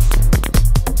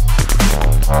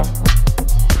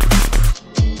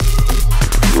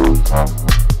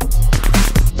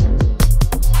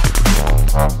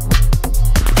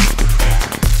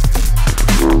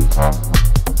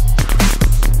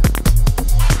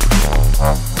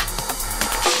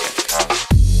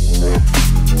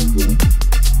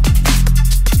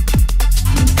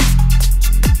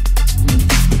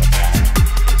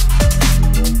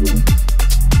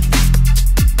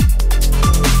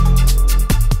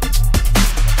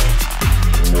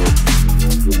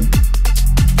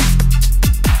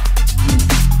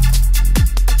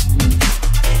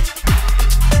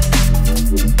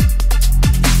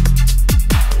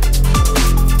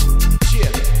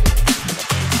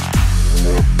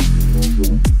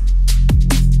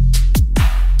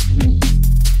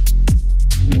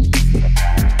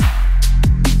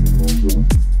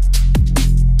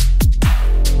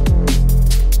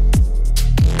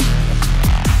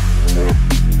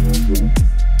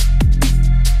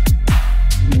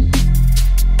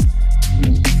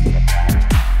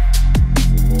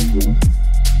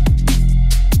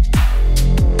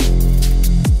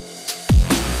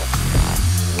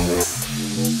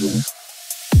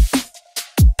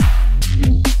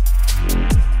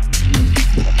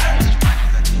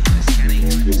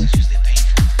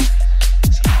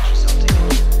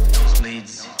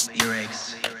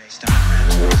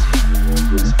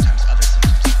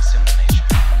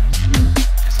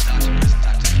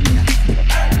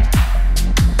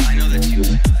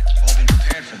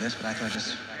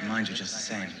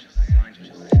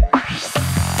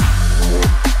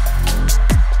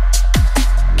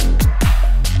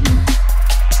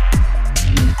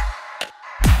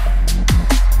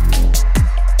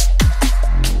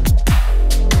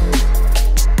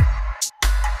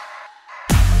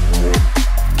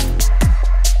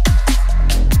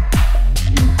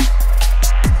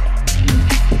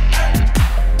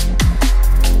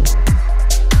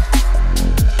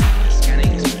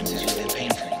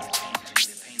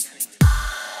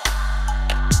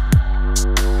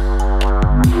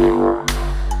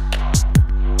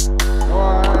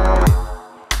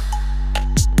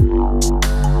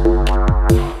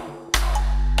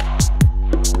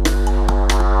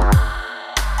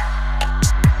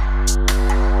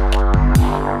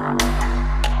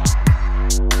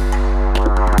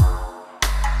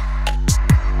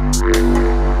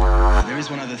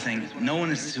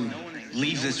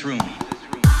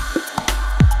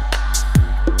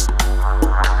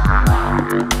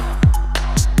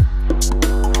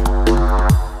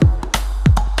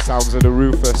 Sounds of the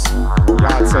RUFUS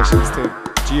Yard Sessions team.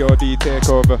 G.O.D.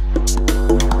 Takeover.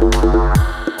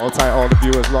 Hold tight, all the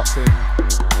viewers locked in.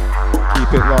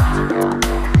 Keep it locked.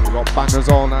 We got bangers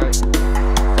all night.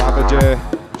 Father J,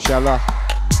 Shella.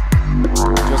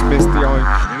 Just missed the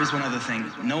oink. There is one other thing.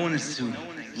 No one is to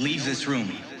leave this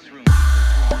room.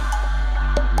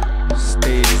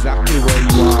 Stay exactly where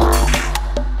you are.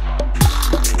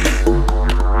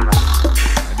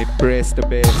 And embrace the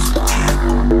bass.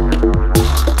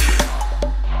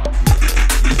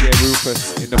 DJ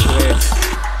Rufus in the place.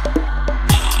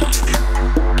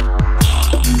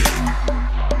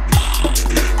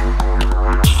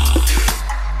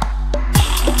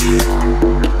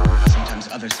 Sometimes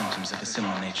other symptoms of a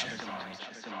similar nature.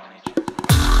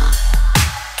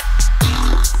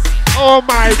 Oh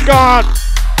my God!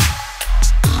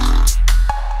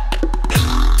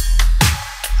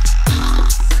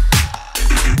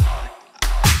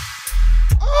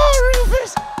 Oh,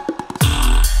 Rufus!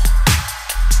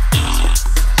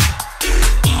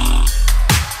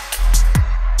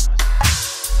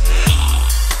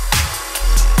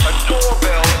 A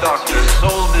doorbell doctor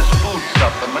sold this food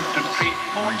supplement to treat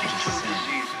 42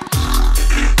 diseases.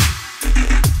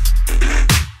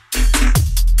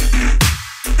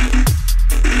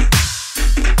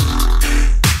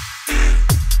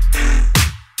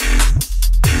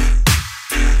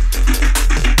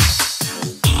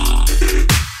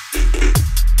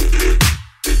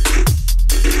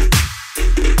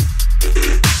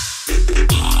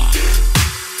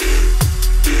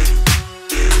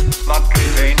 Not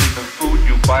contained in the food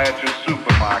you buy at your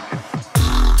supermarket.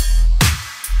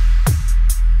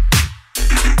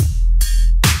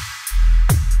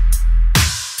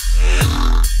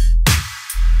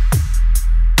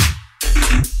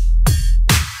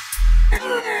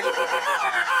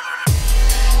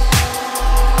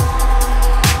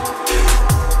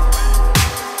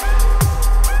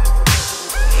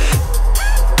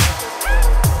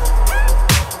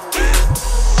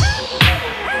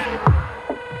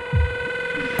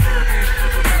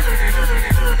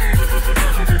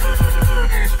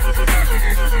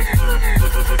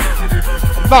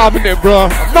 Not having it, bro.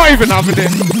 I'm not even having it.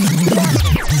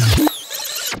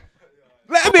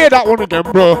 Let him hear that one again,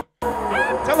 bro.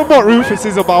 Tell him what Rufus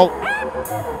is about.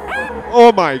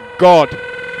 Oh my God.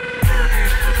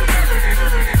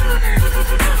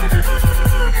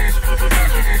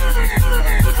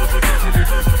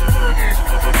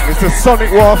 It's a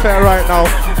sonic warfare right now.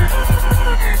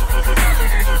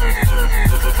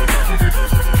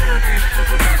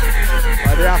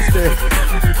 By the Asti.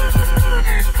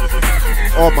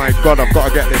 Oh my God, I've got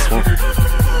to get this one.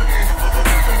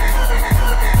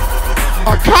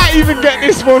 I can't even get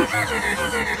this one.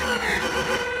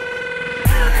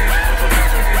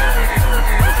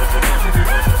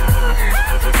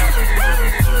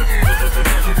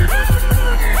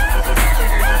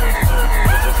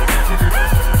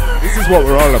 This is what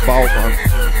we're all about, man.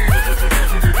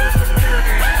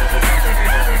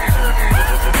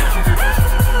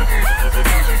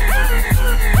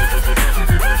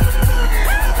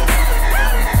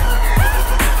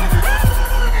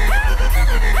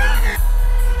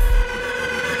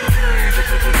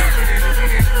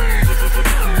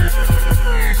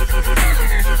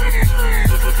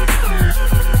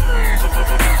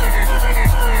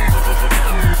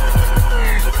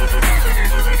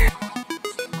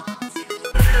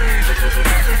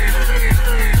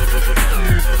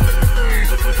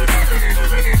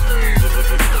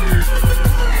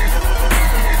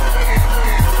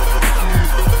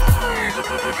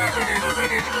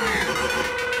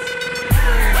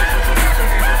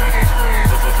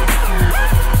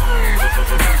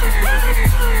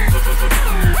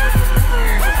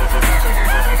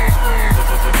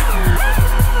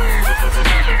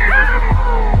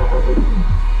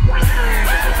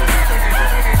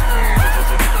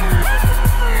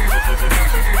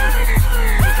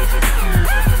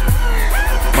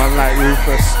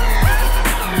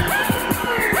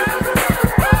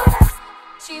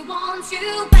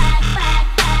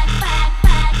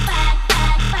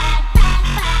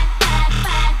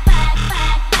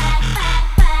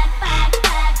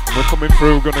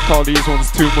 We're gonna call these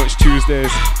ones Too Much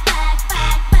Tuesdays.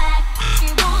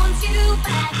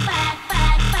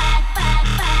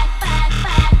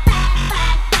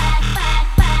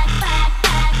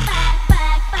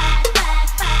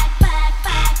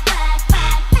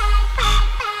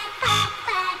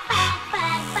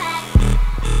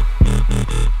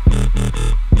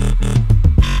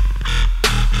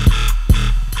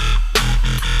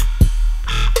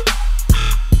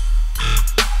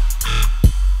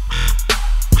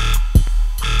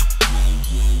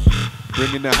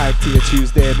 Bringing the hype to your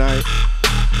Tuesday night.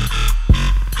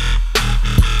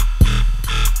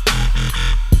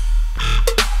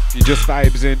 You just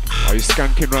vibes in, or you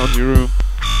skanking around your room.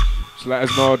 Just let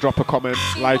us know, drop a comment,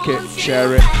 like it,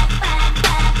 share it.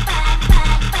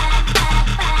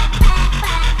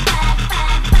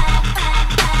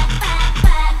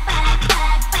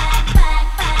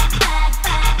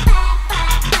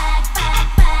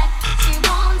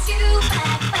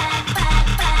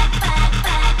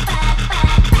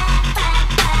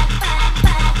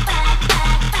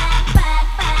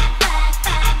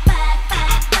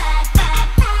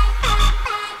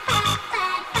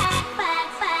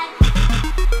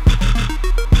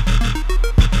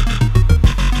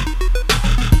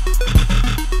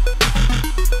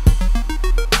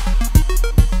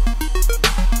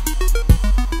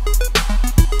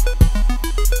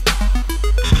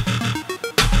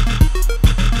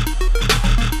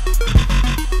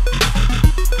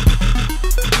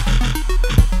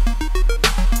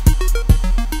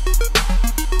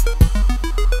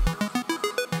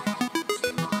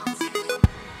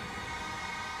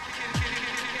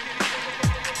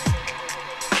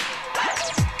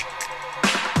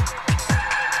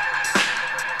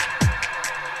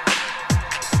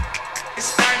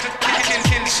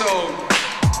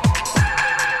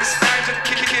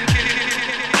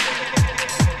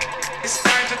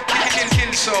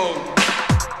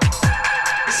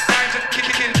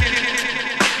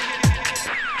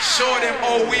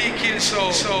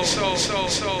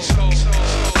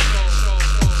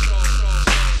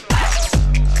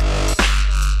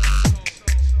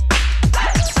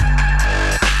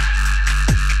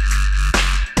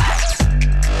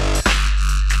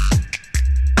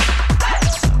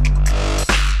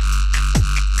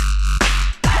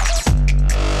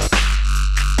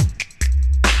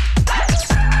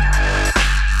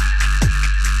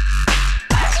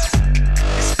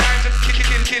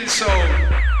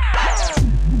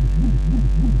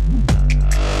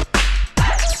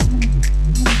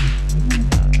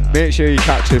 Make sure you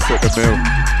catch this at the mill.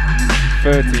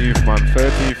 13th man,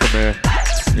 13th of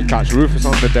May. You catch Rufus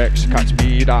on the decks, you catch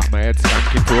me, that my head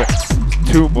skanking to it.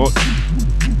 It's too much.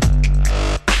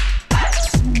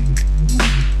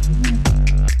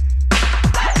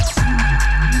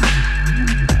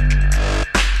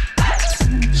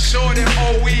 Show them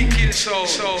all weekend so.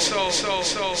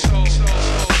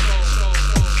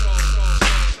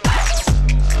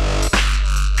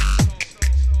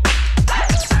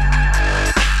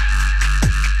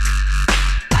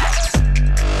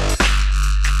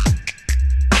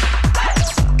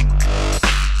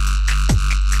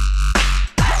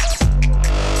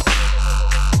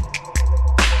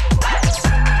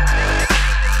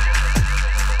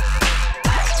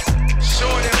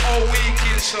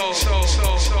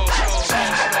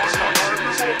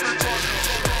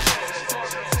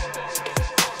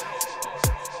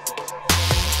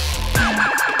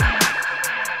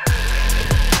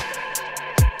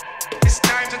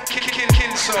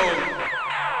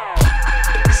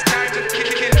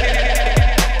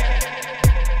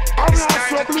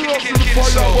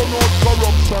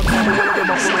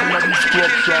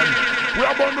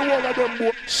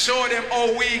 Show them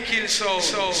all weekend so.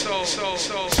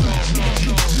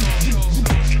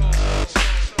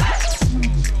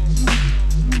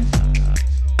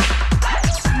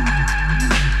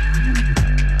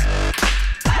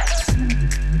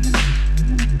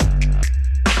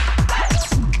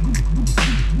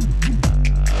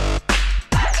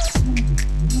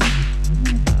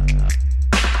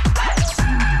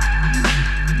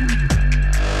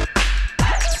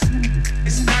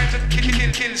 It's time to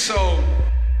kill soul.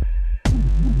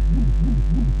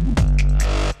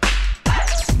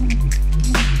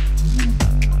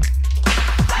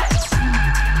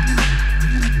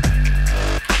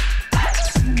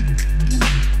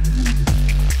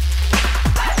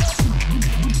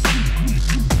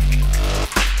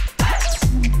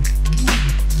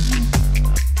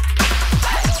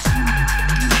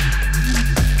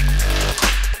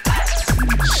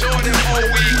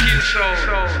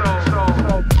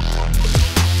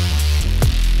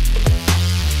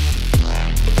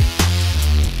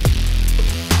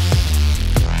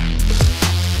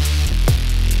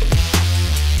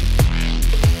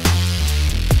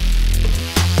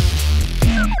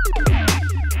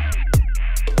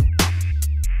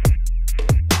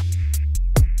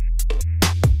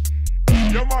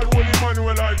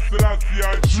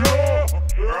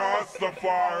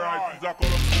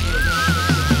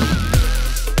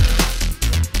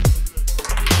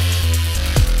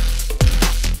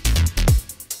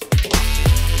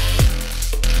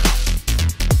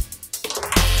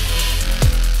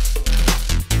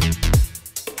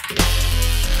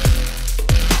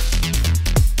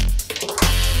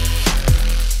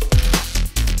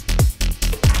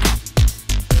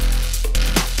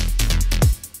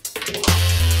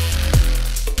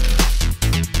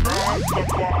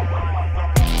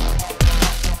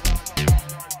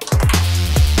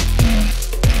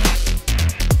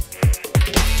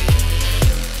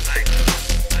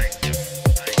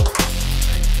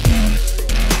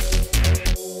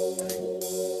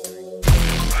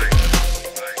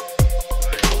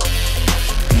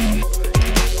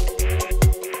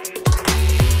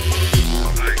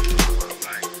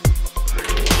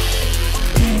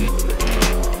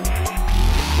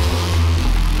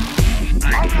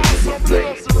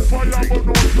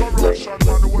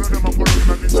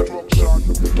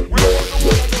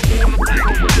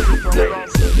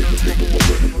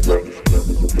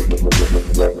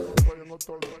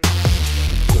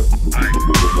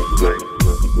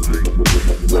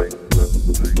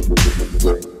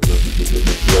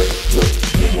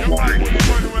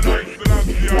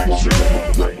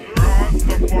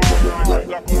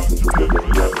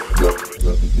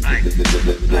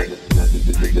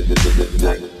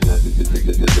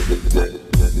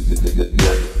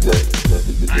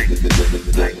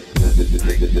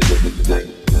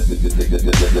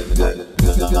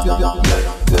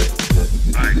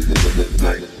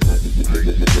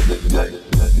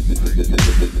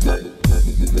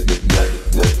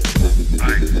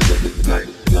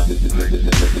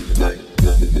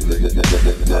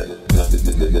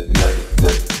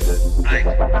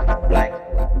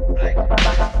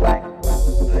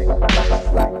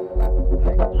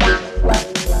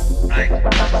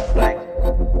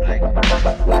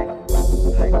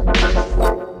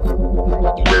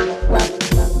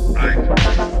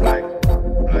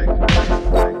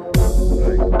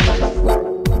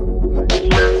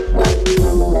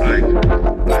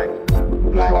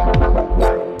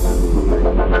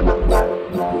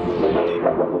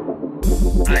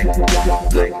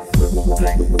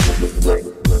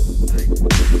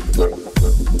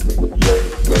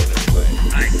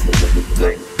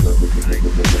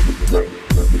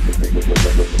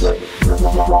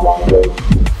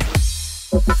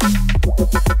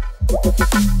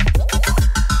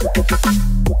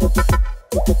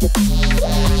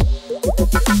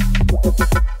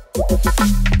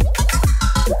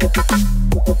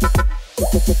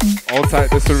 Hold tight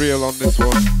the surreal on this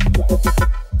one.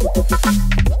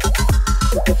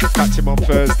 Catch him on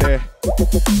Thursday.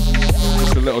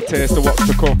 Just a little taste of what's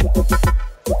to come.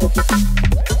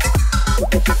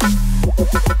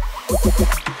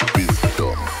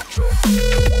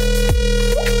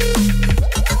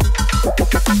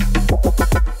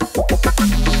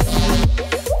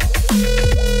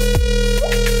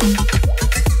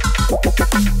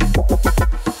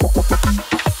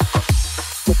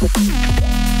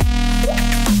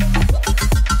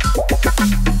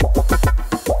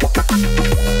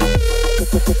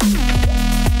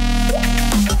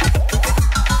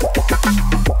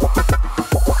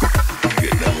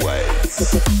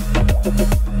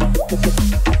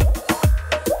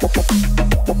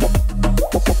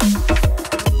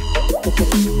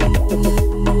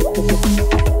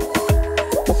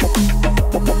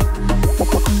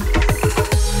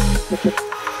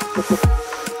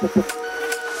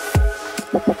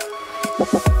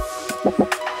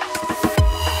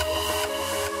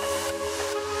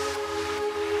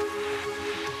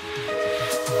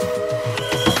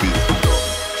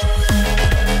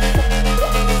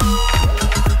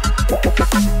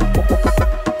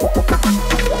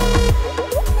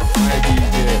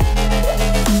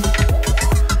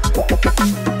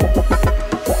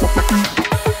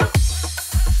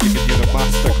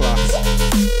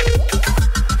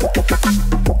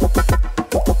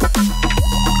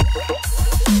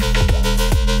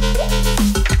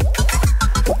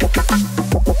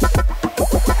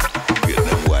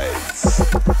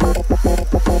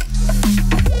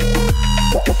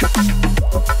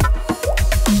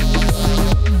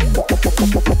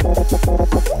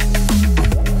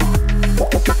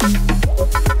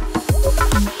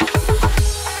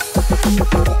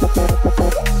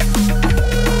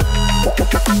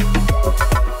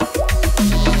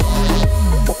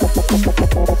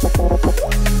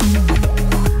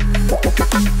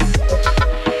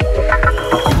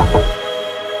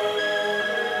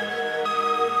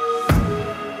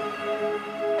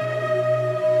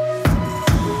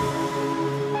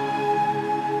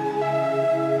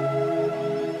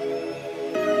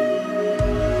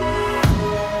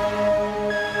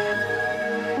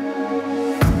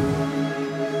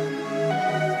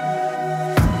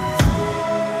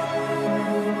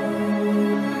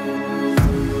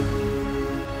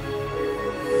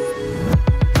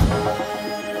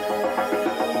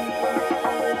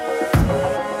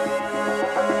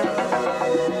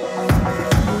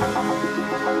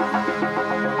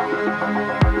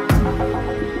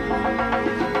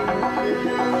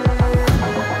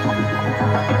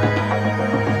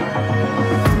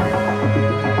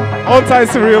 All time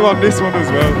surreal on this one as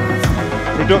well.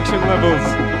 Production levels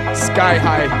sky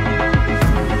high.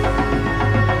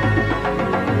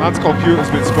 Man's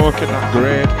computer's been smoking that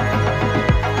grade.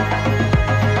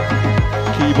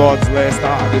 Keyboards laced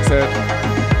out of its head.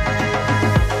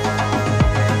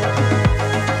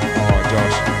 Oh,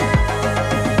 Josh.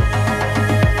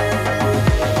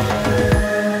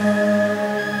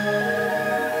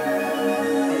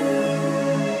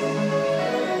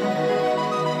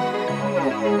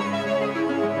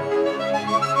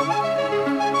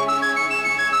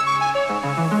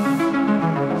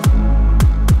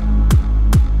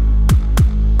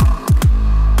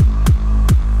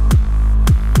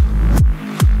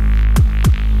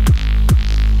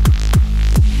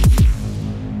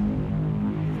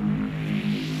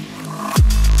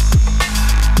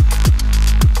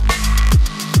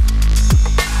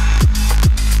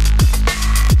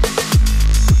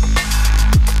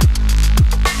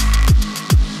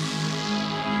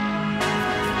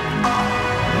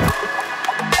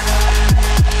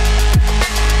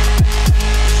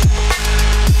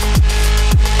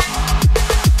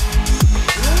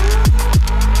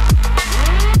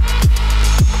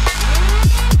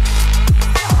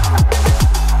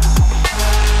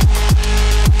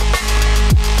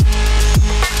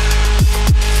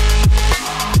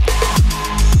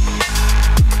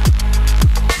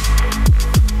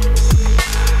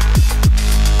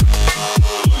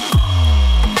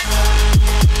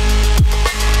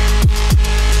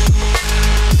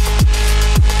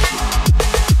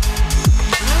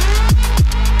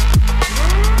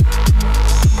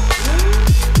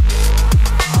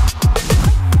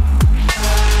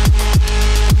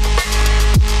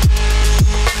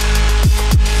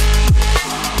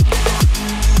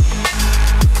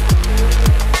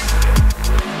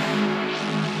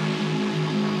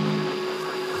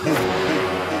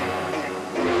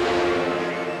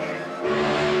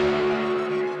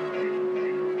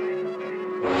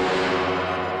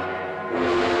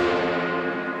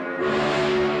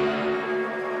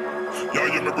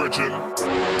 virgin.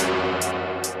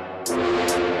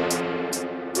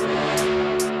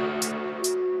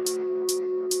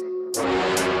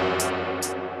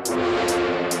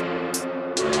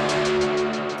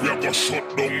 We are gonna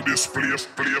shut down this place.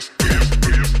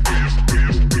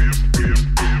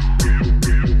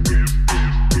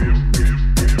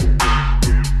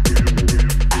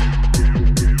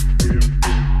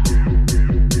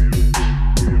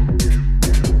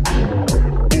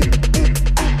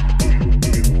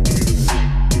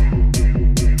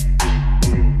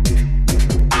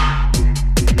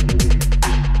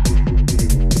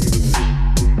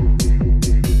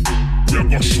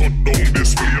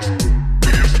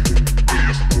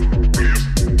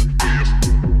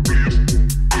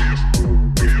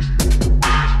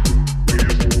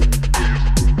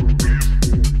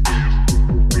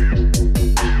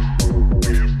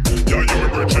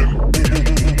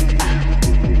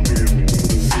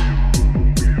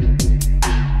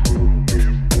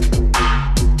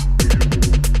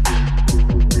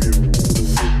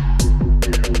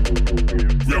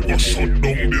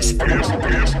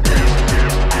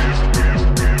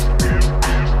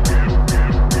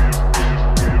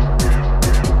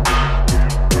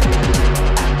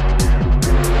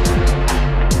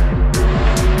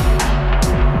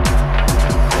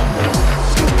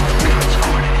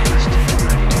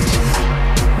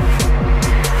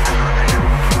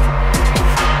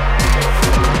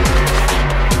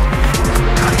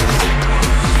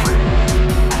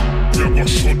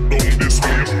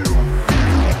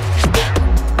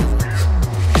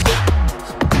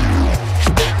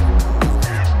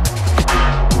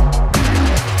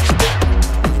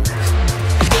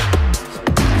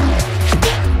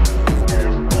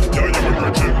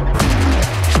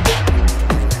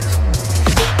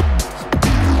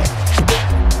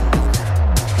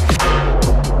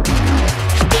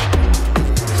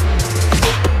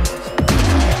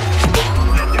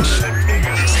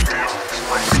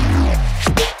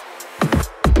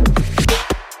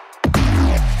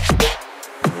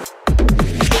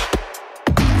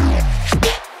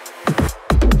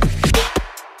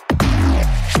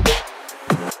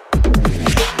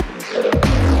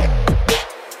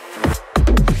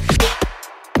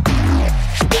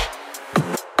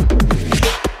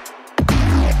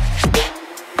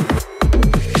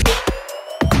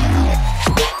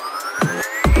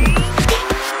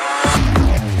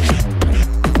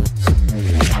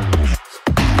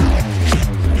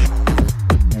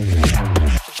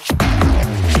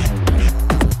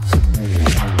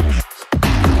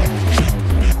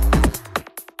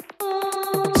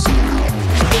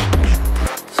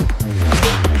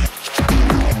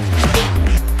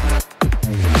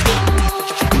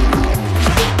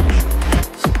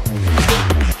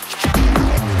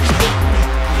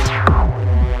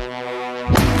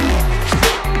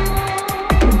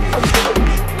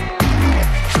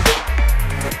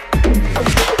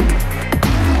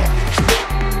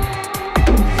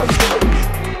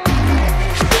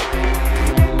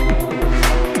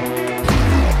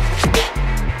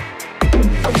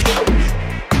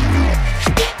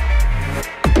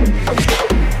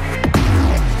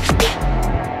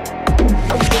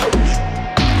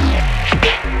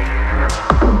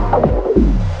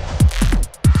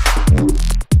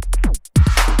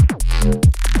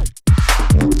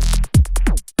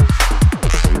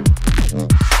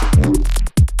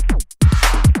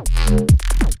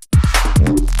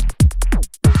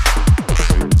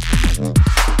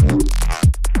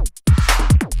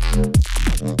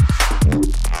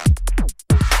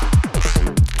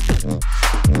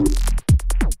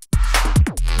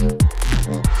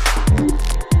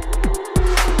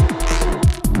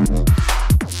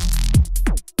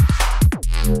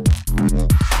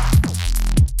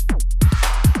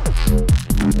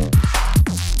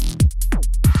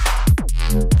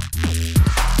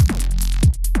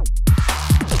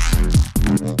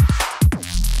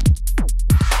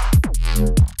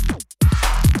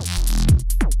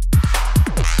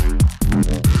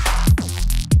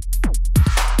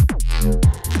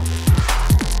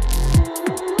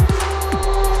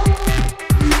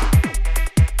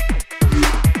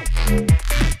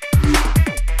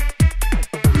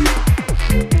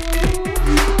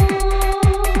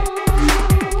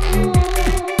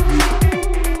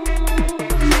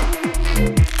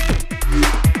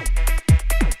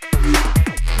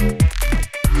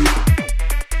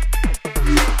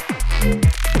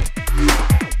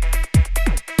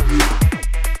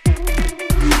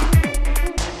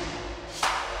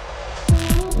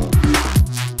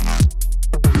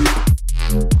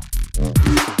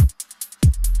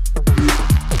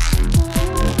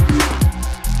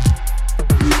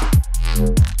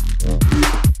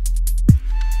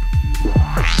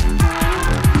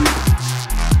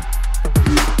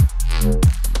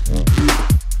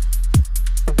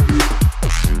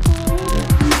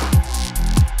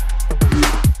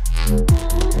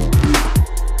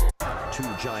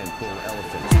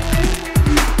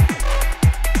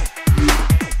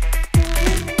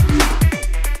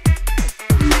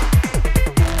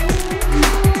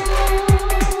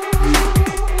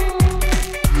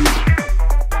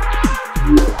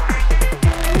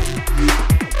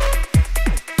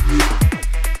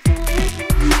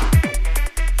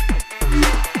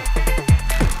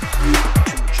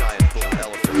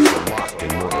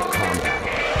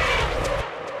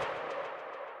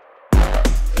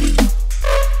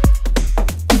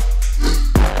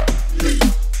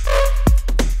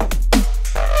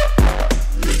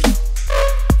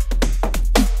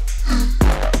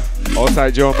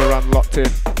 Outside Joe Moran locked in.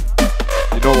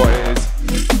 You know what it is.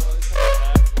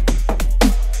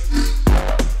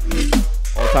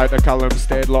 Outside the Callum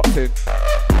stayed locked in.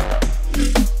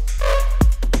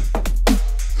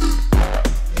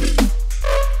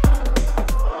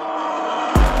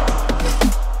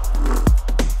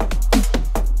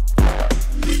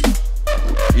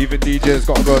 Even DJ's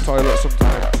got to go to the toilet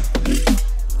sometime.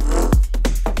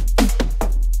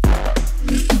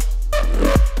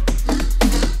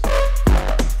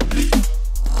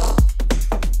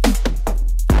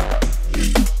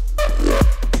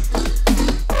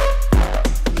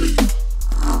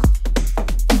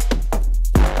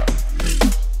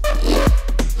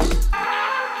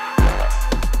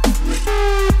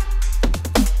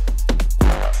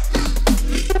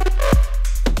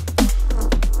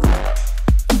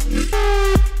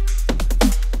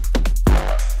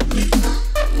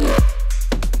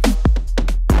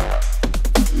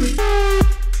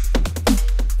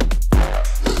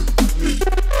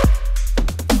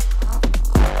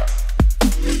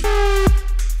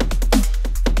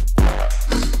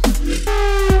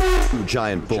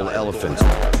 Giant bull elephants.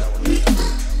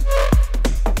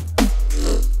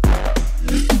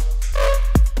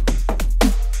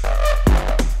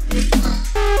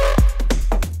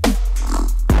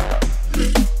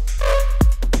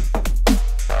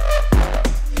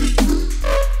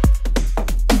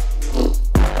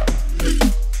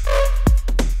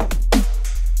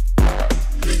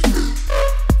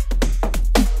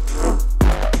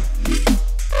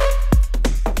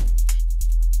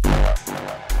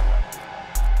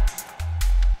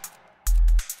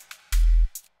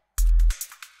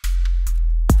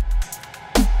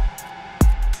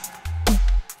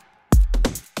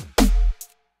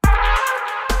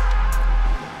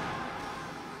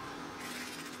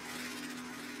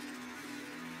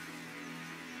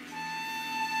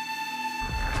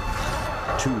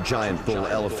 Two giant bull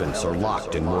elephants are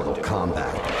locked in Mortal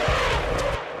Kombat.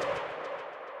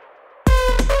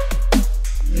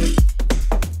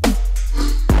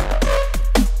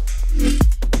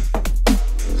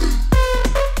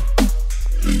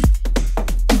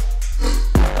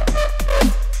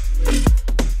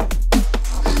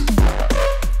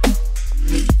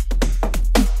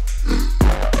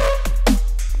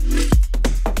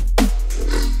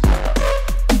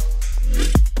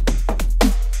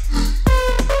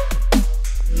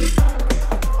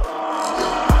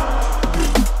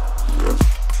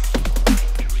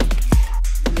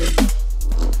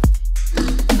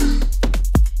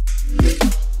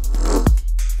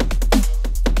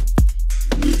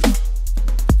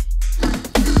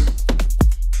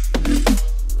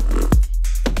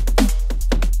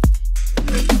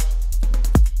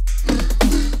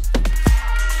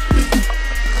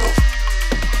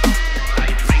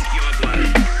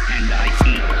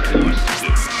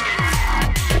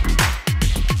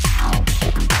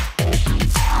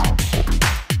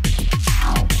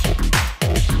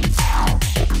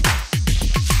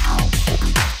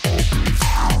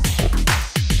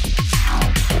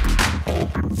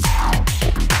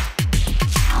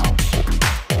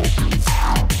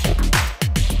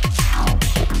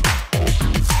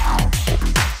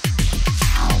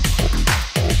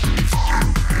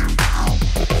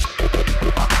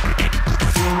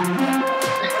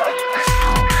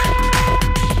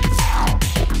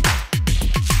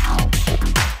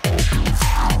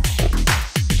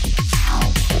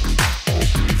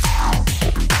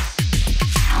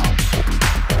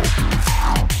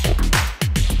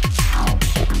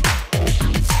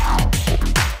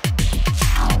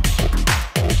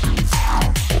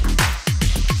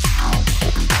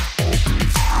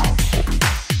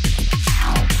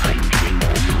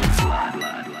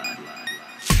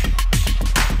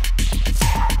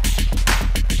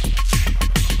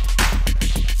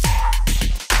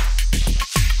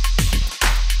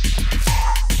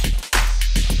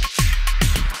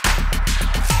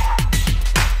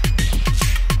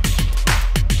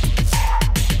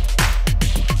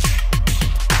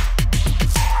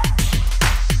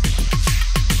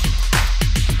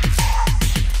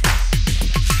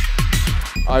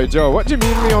 Alright Joe, what do you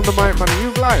mean Lee on the mic, man? Are you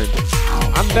blind?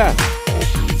 I'm deaf.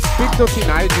 Big dirty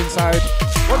knives inside.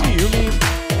 What do you mean?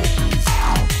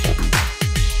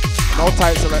 And all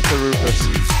tight selector Rufus.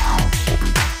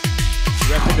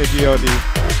 Repping the G.O.D.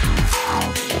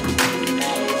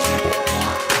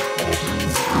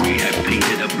 We have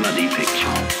painted a bloody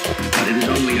picture, but it is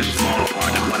only a small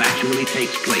part of what actually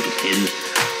takes place in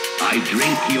I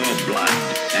drink your blood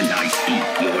and I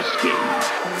eat your skin.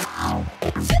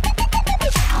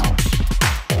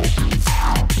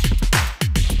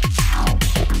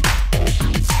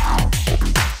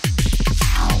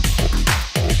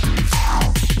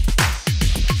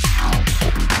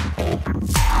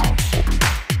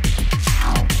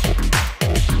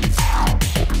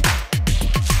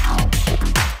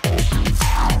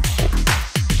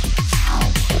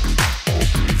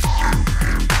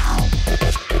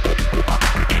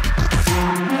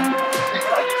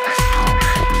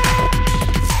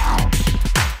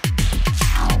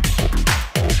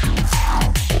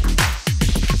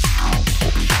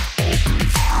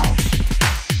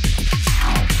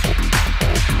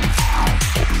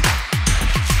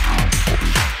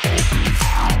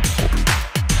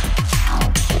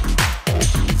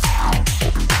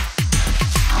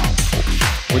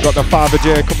 got the Father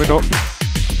J coming up.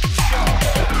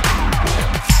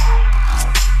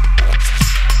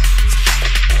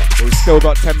 But we've still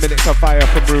got 10 minutes of fire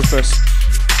from Rufus.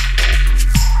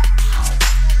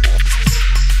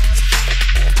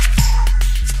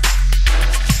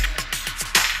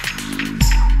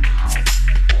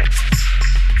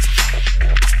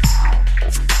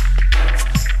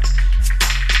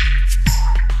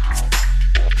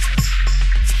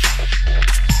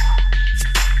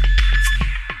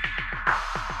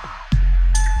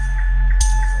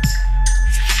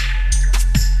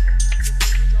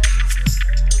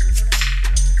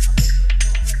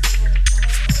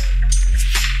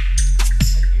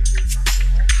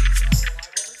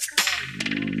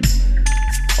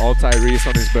 All Tyrese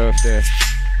on his birthday.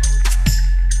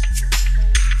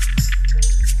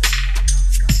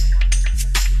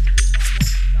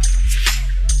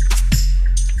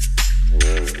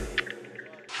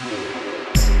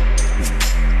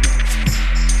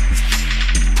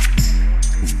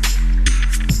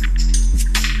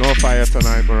 No fire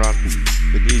tonight, Moran.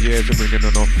 The DJs are bringing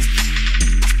enough.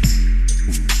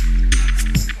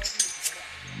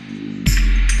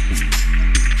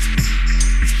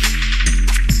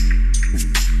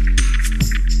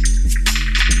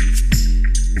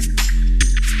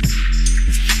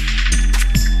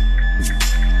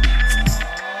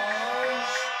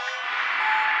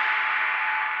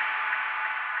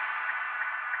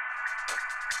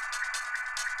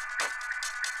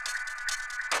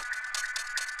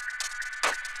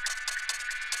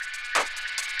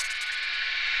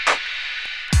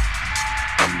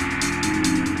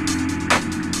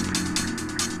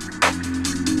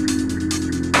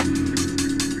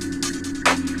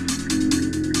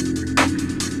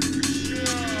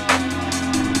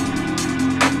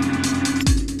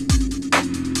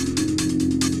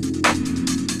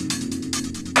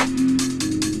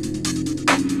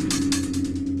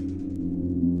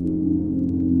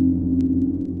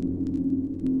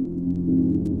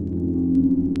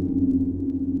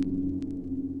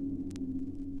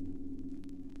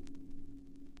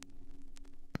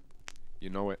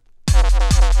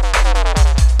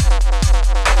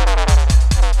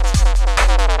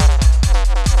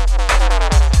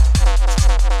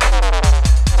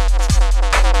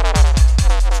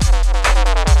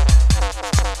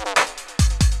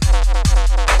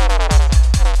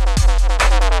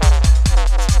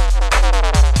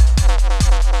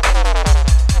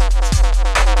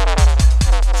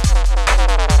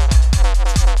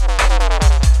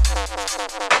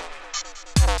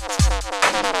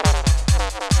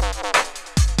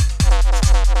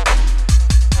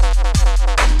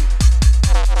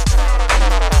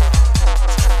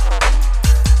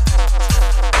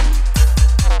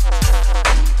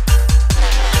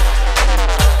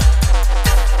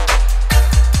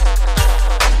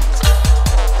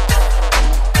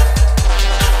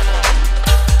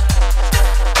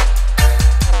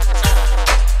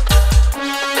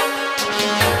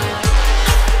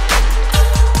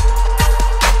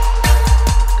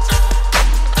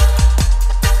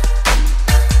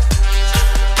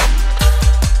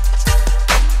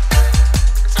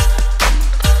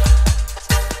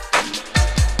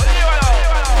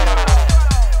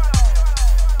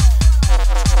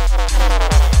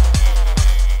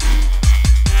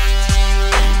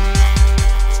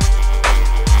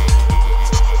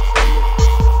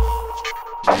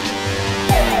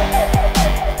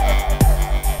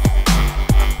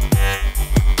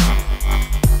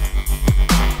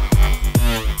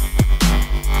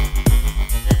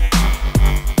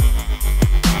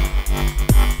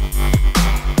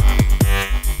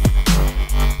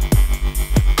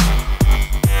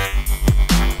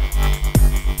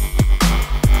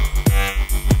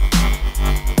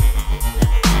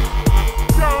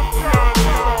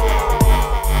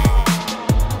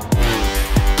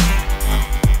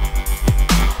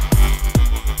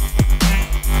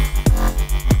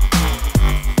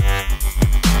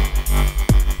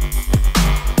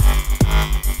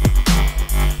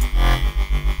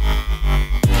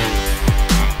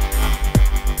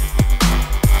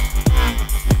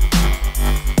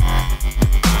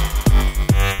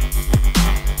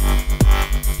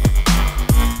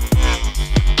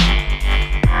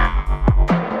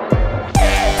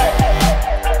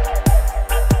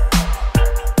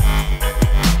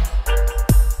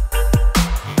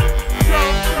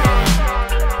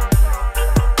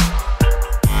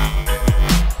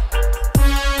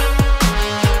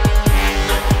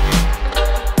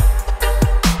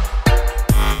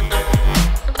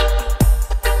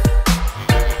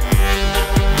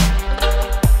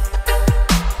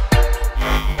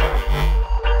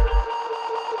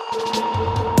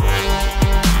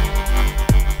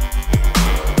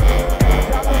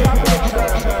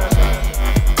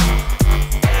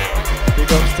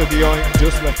 Mike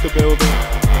just left the building.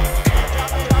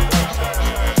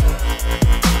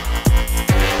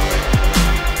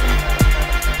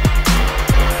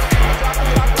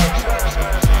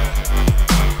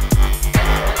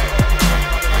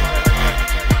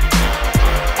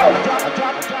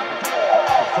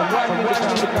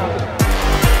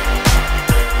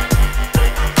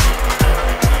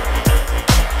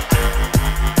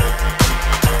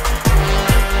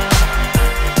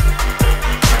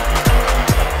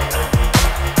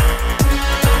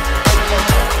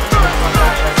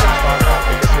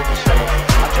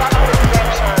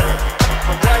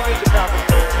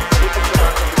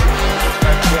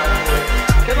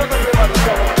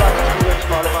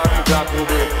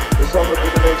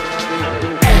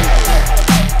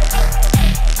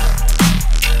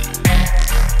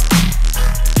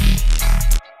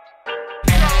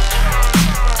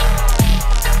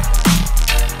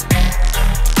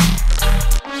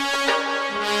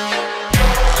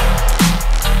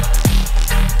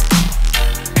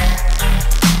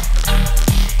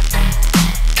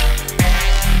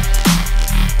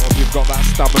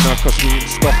 Because we ain't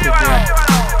stopping yet.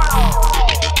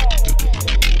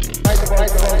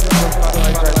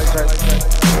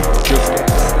 Just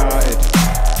getting started.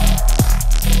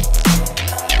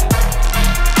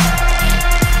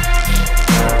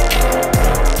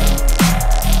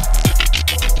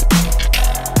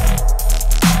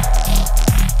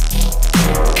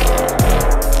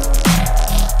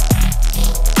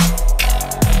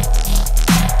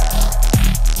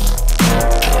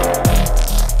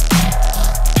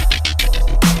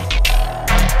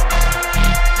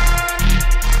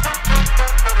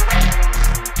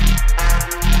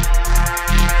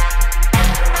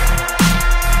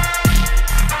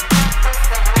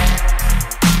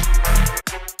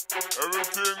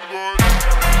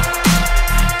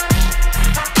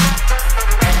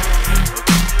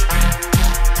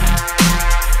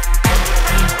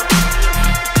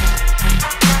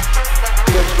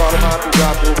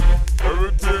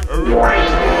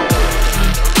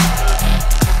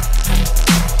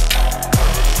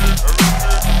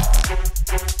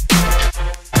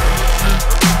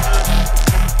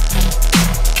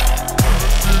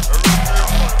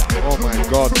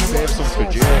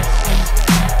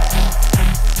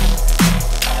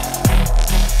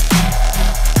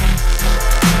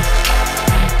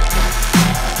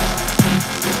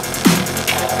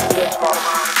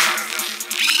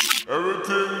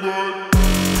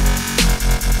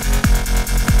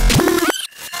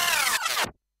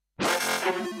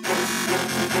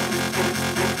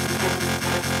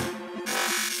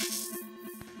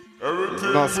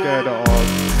 Not scared at all.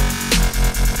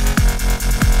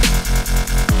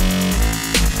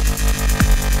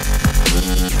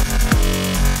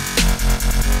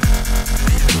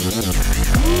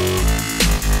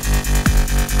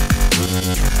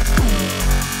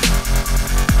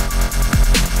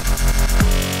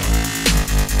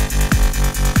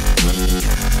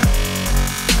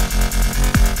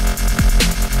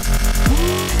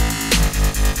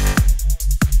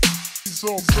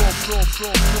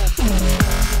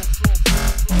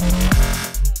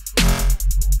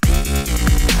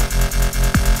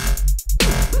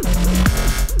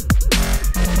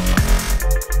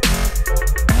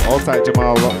 All tight,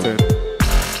 Jamal, locked in.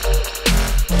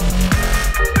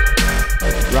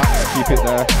 Raps, keep it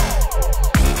there.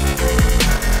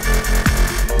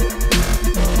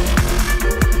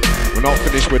 We're not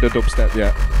finished with the dubstep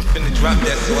yet.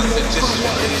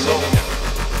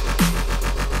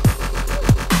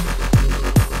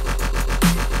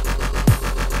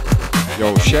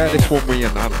 Yo, share this one with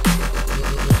your nan.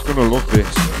 She's gonna love this.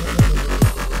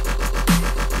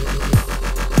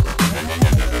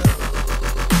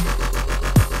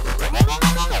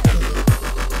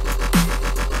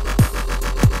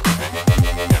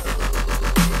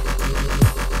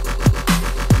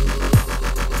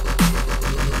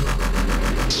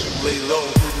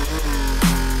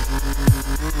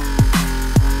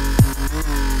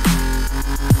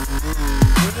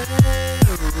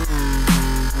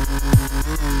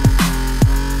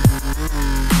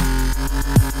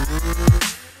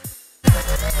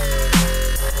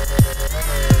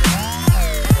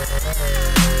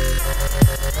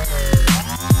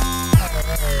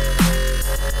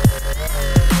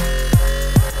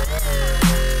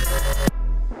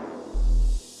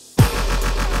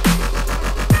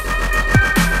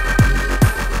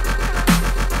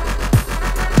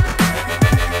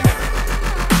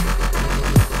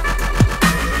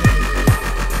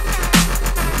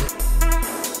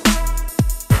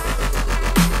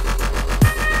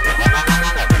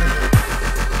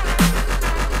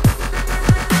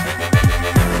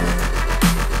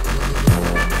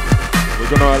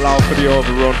 be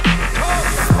overrun.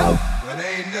 But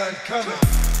ain't none coming.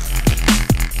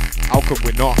 How could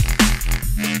we not?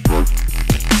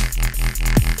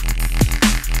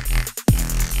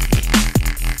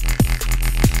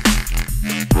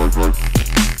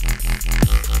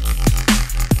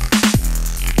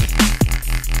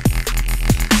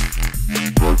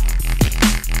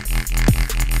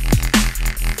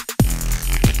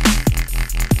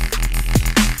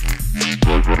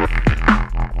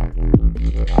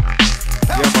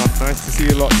 Yeah man, nice to see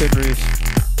you locked in, Reese.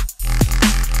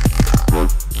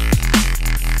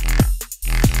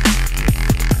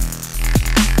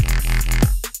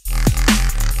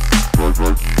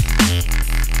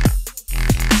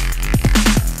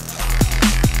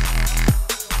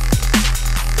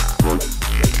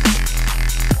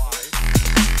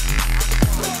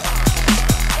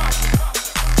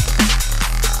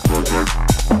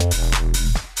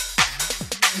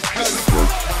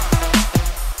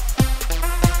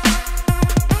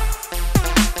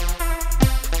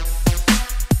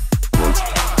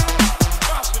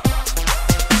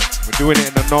 Doing it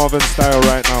in the northern style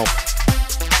right now.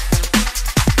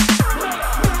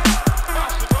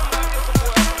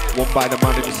 One by the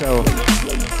man himself.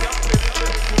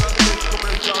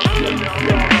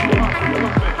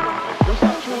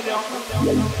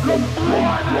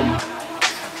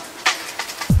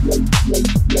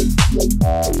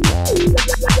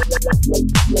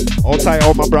 All tight,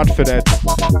 all my Bradford heads.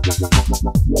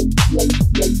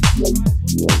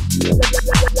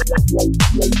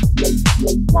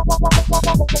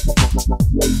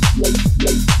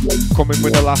 Coming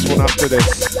with the last one after this.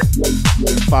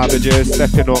 Father J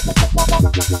stepping up.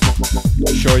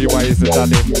 Show you why he's the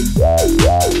daddy.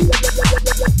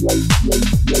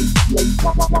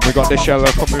 And we got the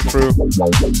Sheller coming through.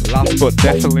 Last but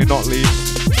definitely not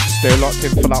least. Stay locked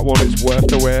in for that one, it's worth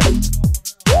the wait.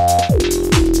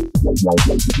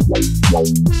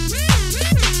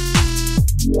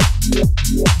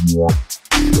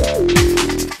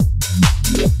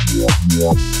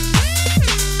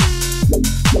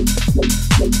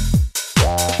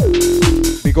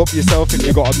 Big up yourself if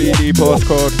you got a BD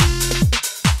postcode.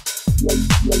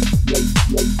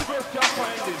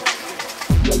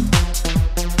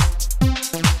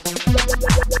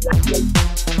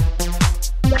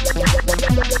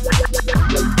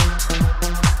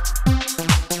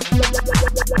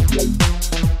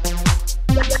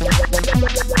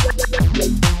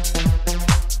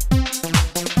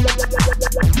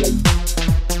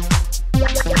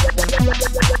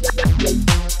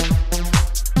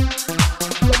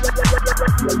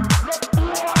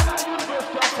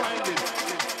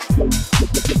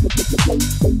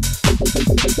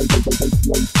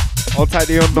 All tight,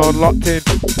 the unknown locked in.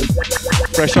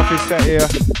 Fresh off his set here.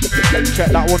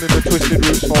 Check that one in the Twisted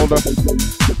Roots folder.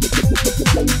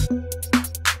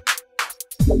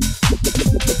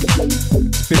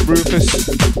 Spin Rufus.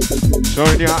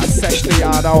 Showing you how to sesh the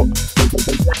yard out.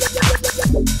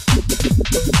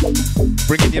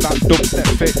 Bringing you that dubstep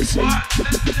fix.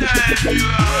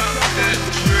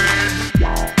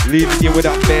 Leaving you with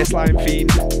that bassline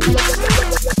fiend.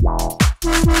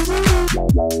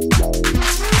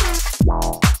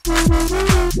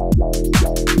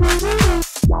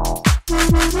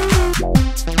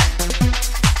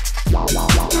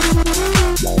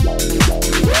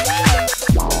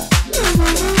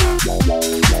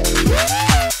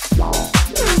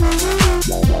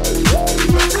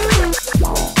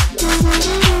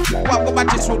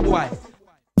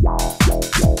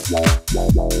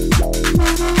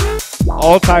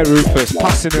 All tight, Rufus,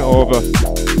 passing it over.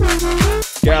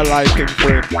 Get a liking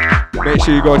for him. Make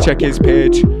sure you go check his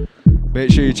page.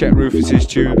 Make sure you check Rufus's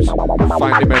tunes.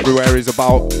 Find him everywhere he's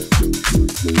about.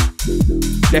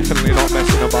 Definitely not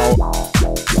messing about.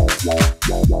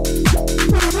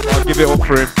 I'll give it up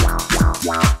for him.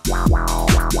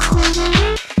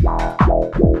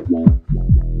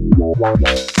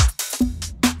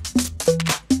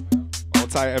 All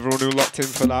tight, everyone who locked in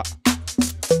for that.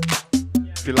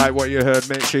 If you like what you heard,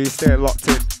 make sure you stay locked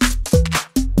in.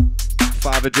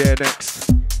 Father J next.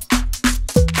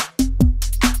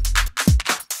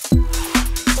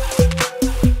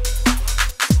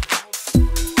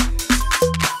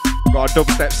 Got a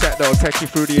dubstep set that'll take you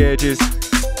through the ages.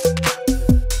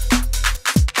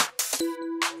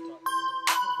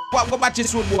 What go back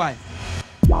this one, boy?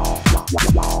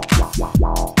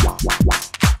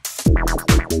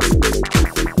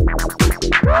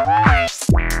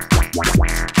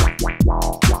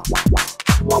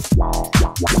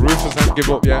 Rufus ain't give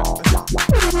up yet.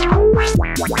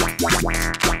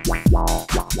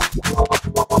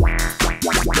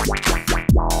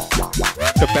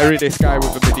 The Bury this guy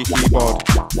with a MIDI keyboard.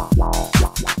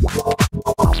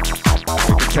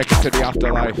 We can take it to the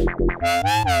afterlife.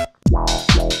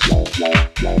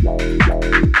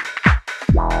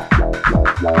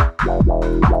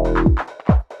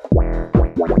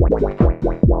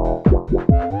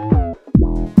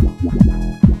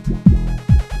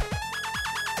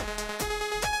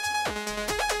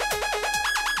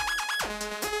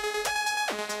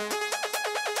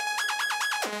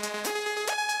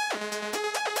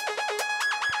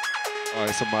 Oh,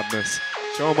 it's a madness.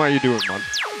 Show them how you do it, man.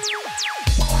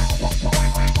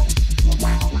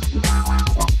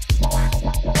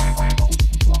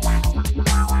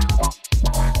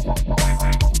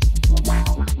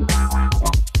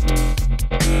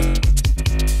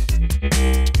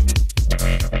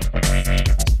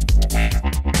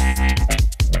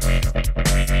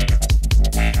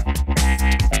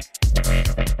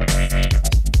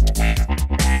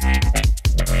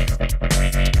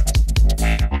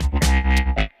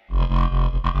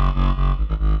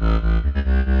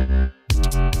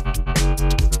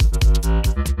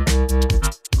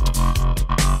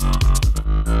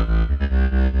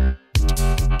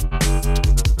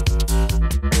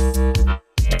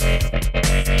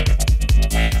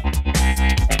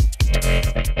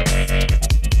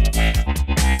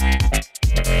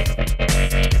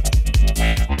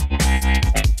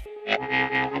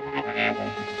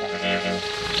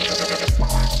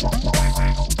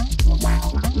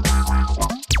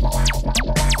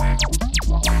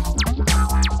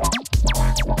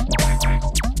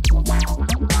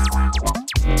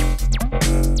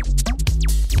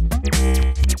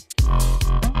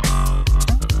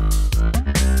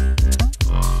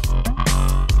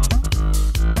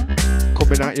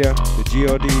 At you, the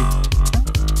G.O.D.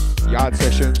 Yard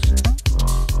Sessions.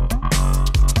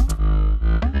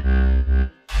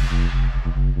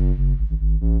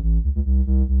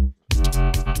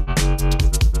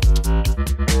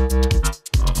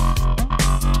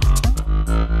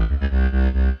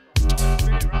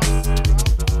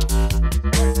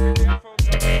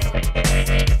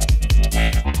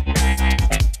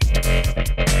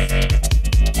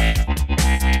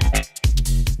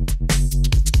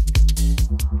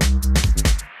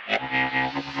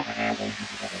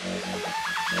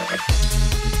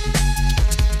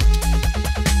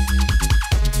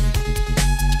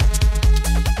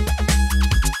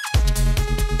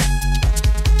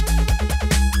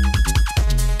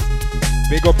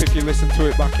 Big up if you listen to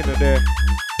it back in the day.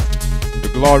 The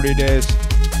glory days.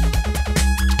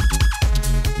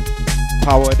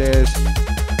 Power days.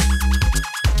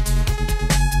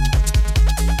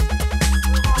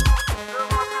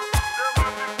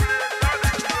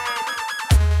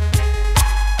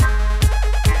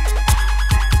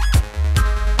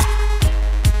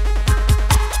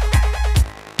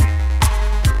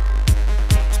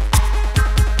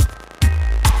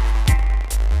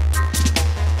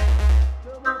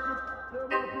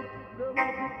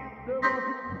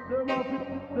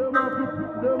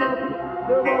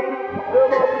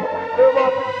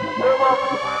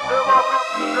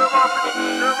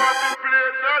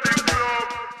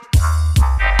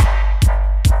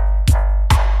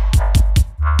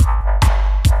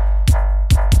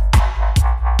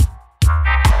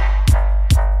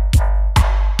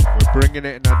 We're bringing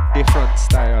it in a different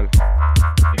style.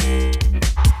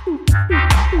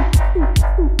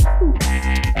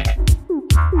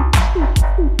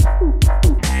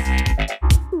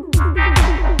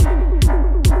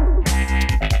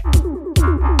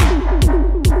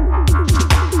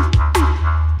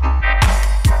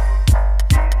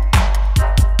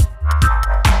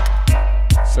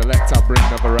 Selector, bring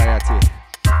the variety.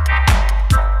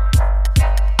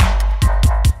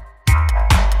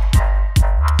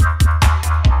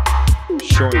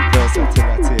 Showing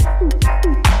versatility.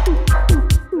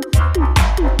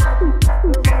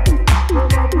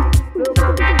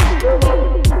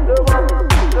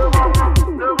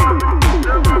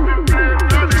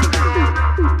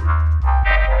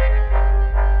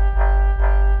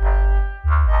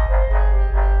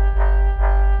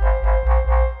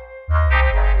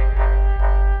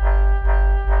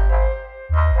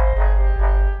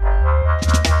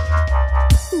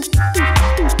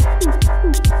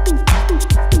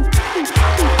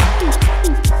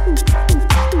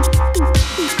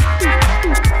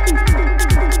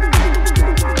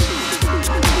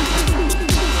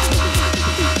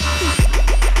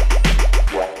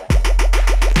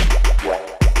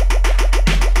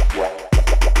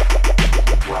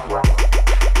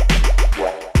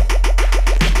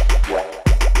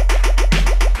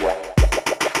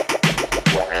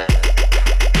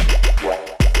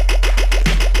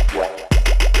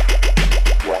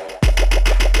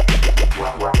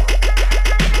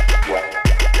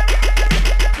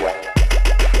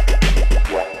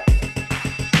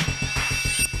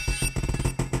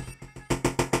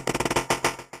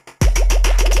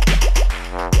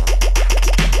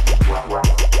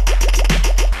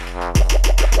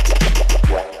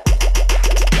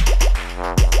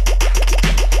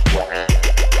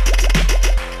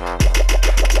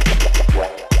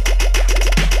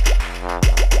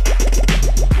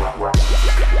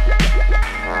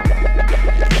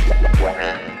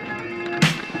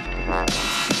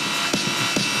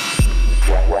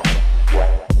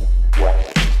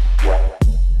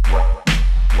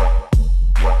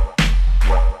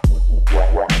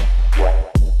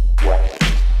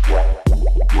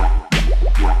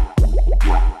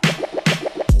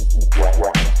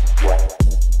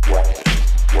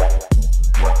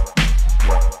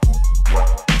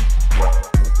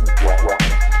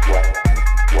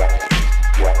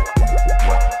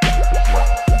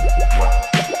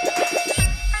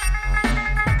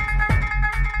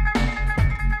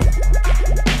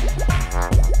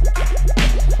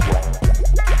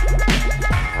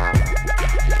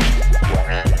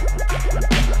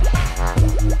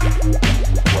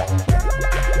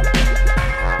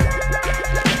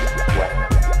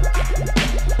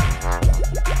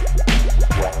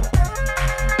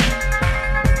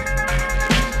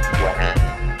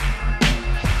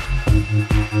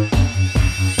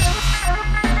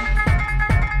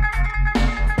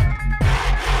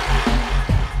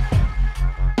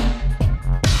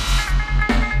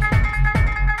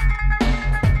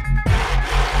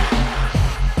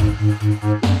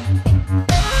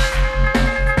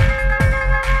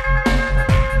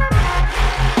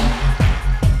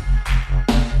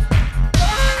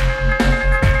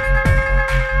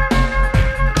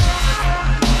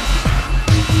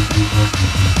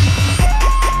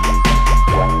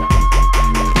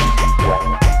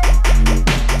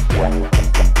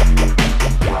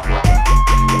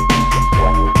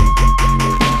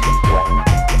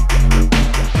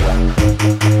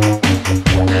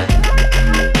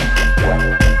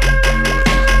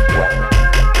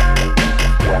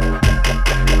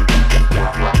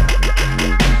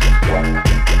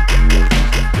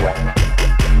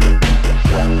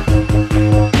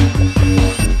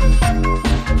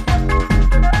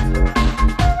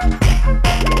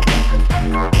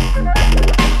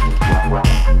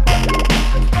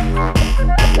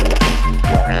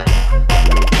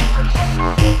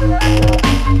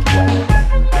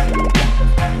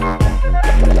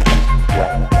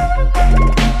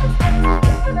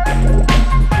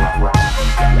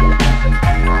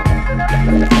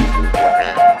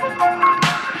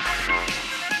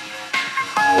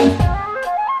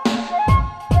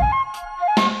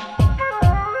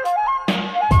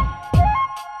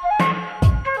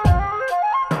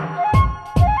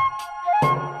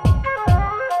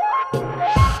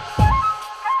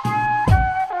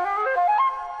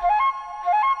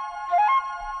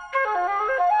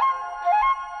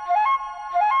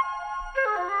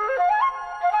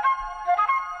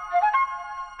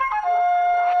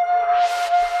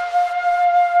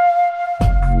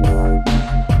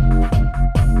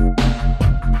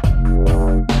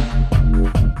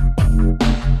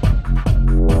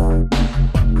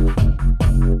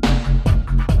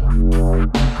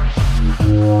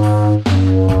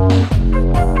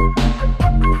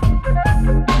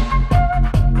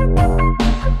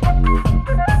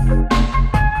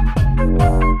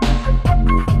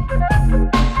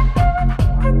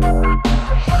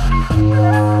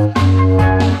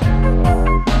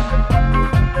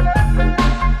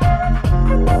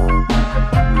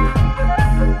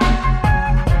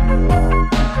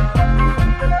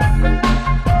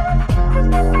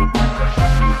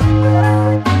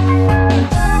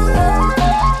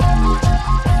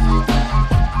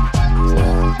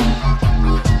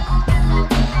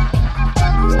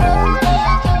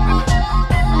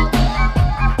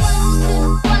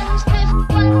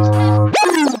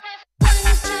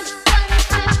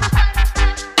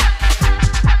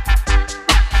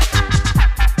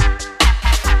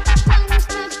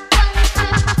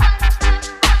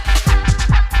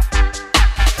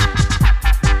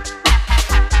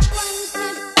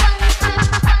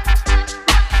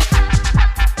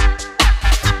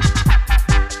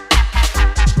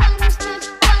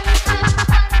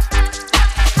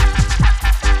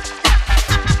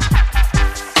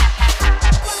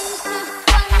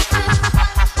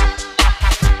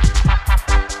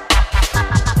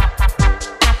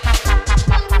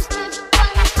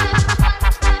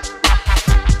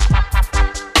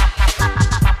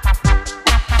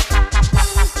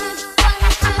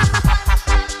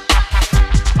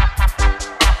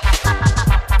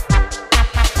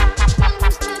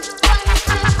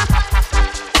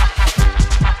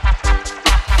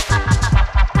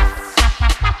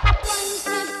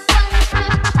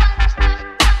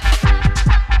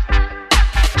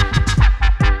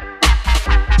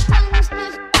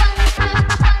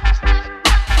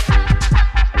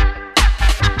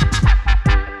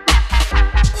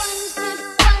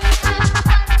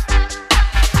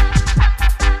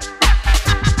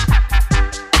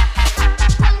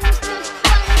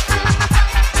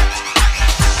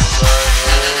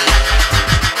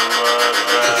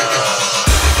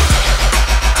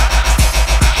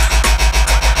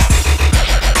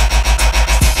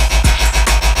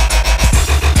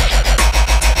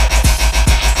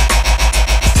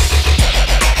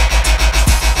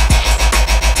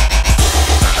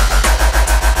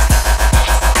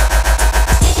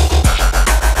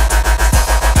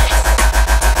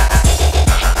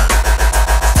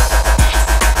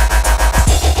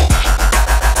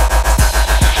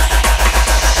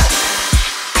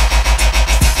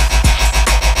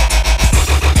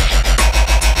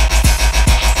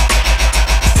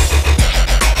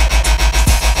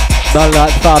 Man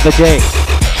like Father J.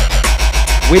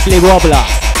 Wibbly Wobbler.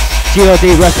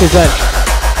 G.O.D represent.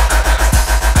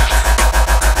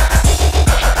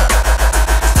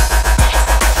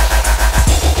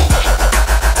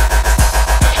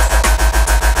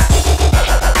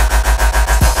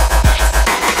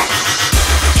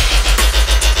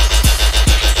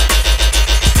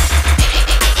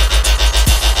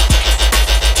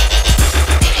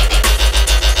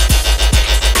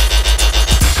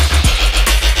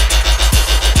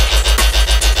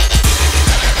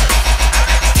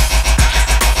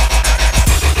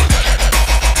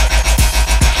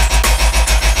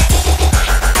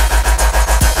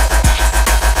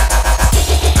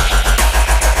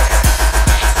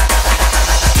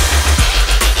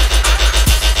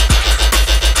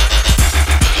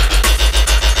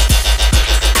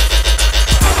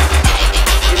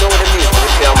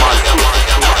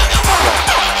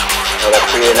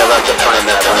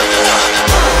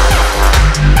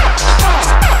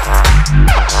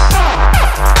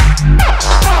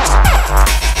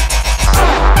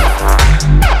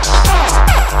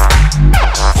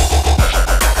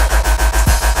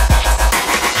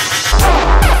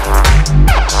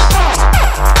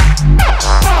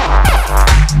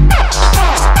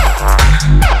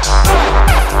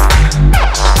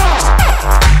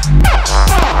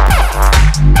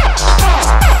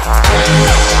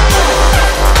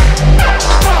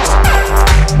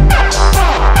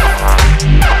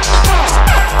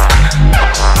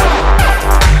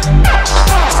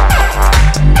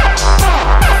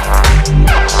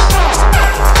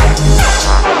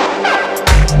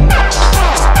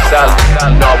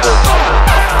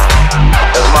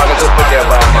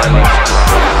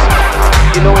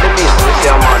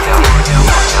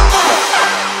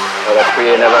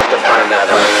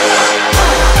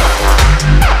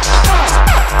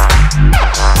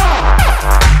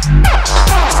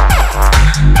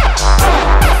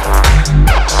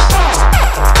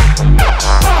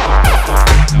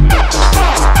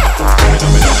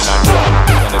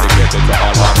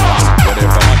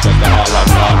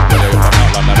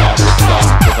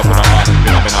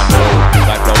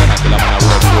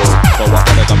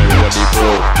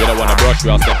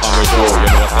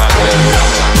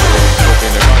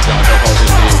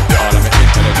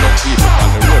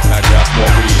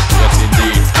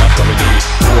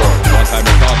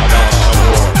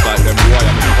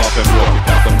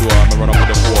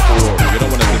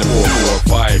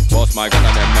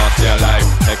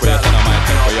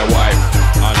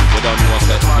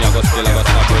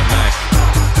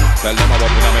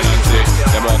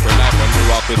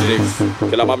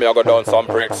 Me I go down some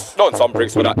bricks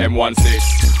with a M16.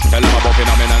 Tell them about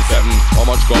phenomenon 7. How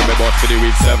much gun me bought for the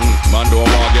week 7? Man don't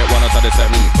want to get 1 out of the 7,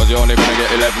 cause you only gonna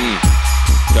get 11.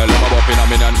 Tell them about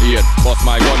phenomenon 8. Bust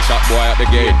my gunshot boy at the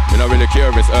gate. Me not really care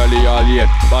if it's early or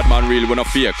late. Bad man real when I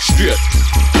fake. Straight.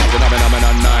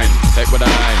 Phenomenon 9. Tech with a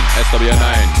 9. SW9.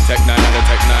 Tech 9 and the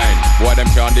Tech 9. Boy them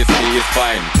can't diss me is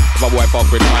fine. If a boy fuck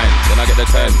with mine, then I get the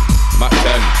 10. Mac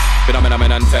 10.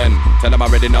 Phenomenon 10. Tell them I'm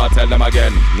ready now, tell them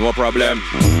again. No problem.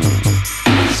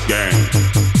 Skang.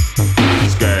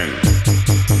 Skang.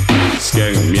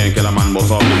 Skang. Me and Killer Man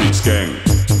boss off the big skang.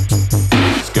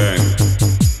 Skang.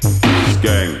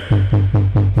 Skang.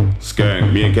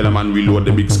 Skang. Me and Killer Man reload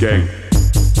the big skang.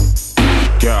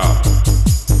 Car.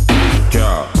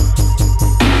 Car.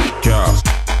 Car.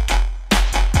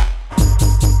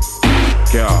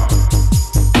 Car.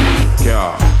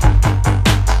 Car.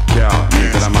 Car. Me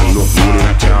and Killer Man look good in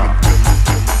a car.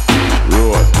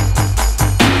 Road.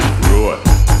 Road.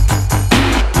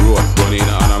 Road. Gun in a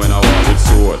hand and I walk with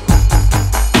sword.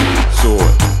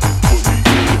 Sword.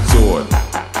 Sword.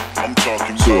 I'm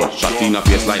talking sword. Shot in a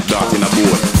face like dart in a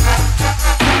boat.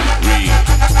 Real.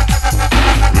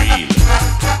 Real.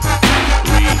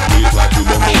 Real. Real like you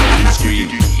bumble when you scream.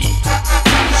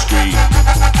 Scream.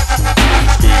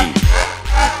 Scream.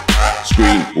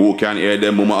 Scream. Who can hear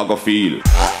them mama I go feel?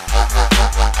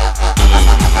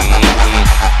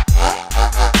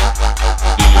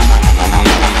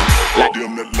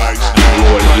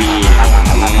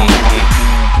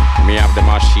 Me have the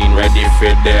machine ready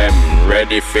for them,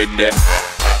 ready for them.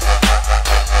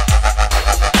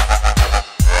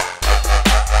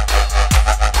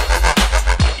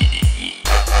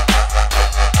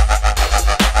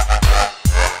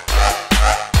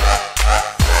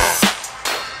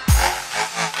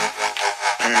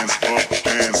 Hands up,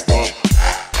 hands up.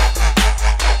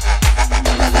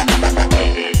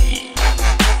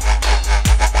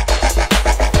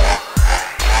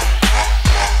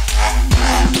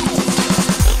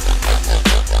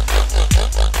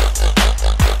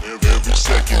 Every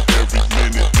second, every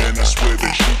minute, man, I swear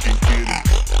that you can get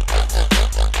it.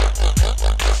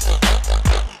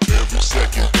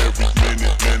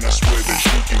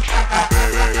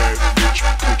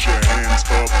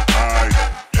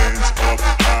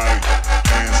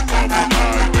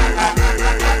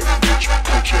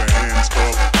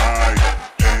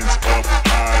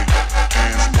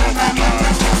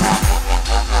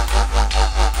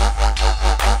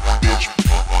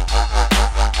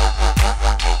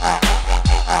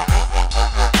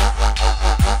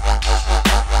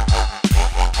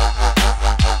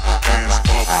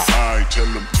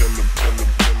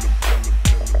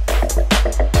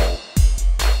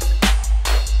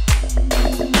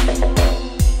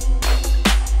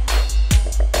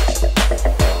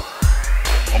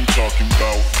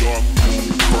 dark moon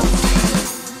purple.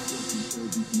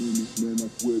 Man, I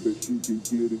swear that she can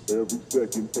get it every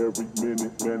second, every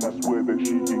minute. Man, I swear that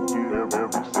she can get it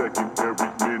every second, every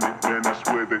minute. Man, I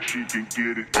swear that she can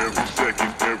get it every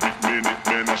second, every minute.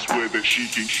 Man, I swear that she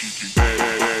can.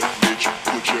 Bad bitch,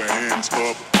 put your hands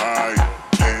up high,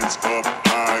 hands up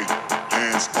high,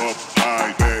 hands up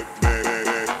high.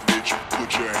 Bad bitch,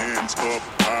 put your hands up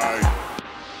high.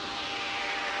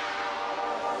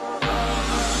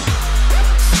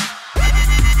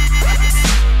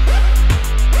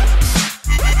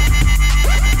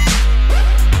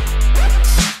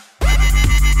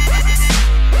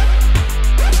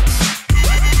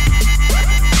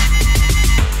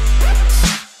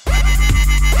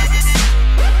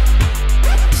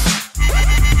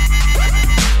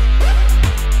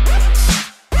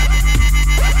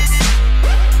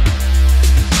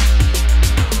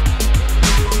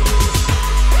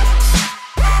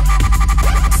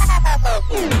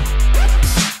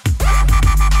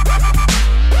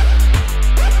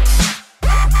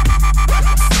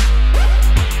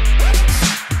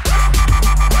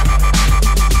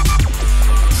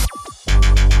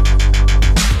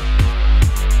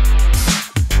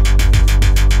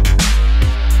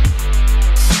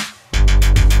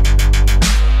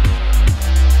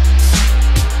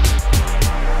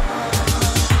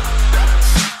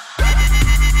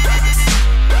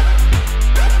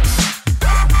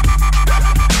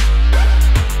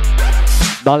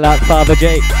 Not like Father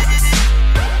J.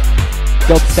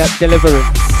 Dubstep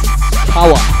Deliverance.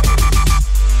 Power.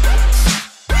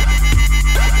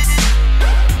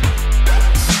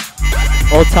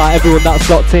 All tight, everyone that's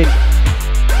locked in.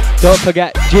 Don't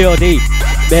forget G.O.D.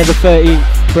 May the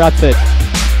 13th, Bradford.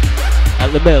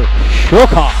 At the Mill.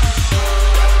 Shocker.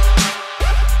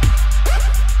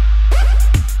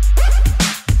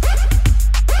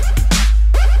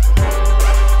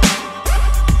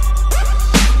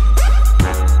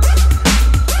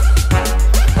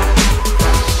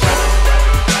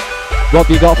 What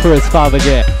have you got for us, Father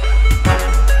J?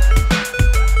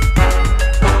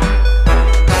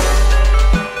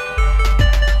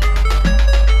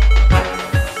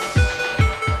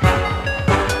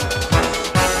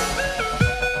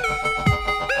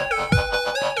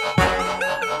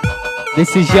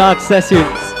 This is Yard Sessions.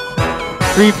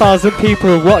 3,000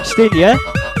 people watched in, yeah?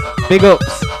 Big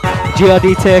ups.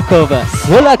 G.O.D. Takeover.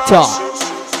 Selector.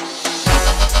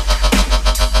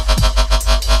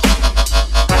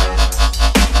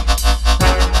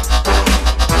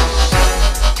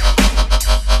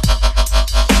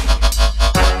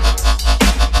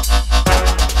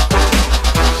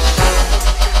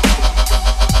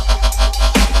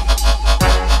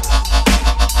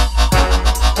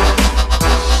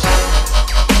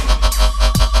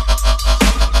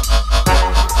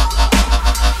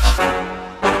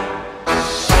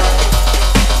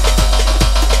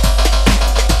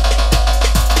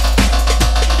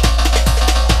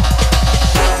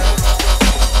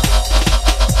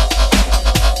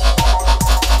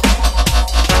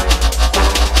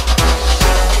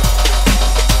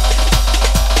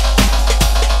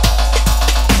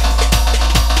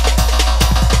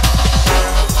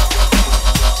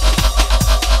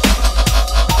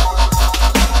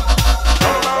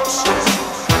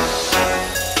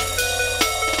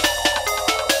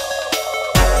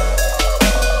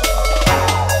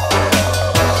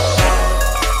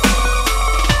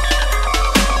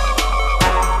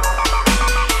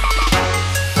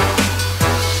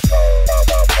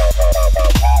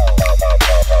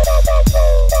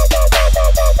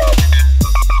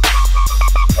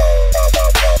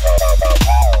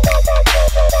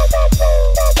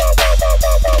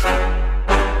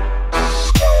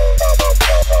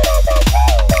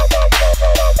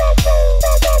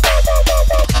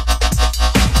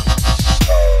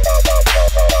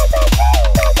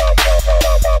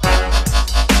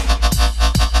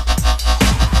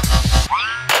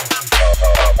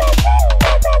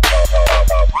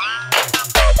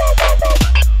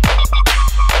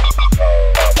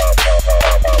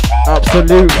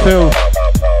 Absolute Phil,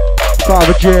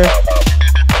 Father J,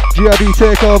 G.O.D.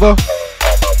 Takeover.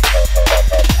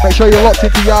 Make sure you're locked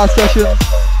into Yard Sessions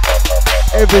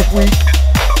every week,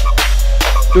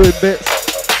 doing bits.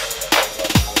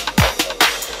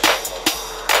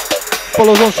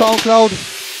 Follow us on SoundCloud,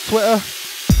 Twitter,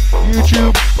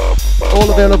 YouTube, all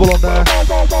available on there.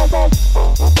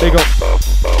 Big up.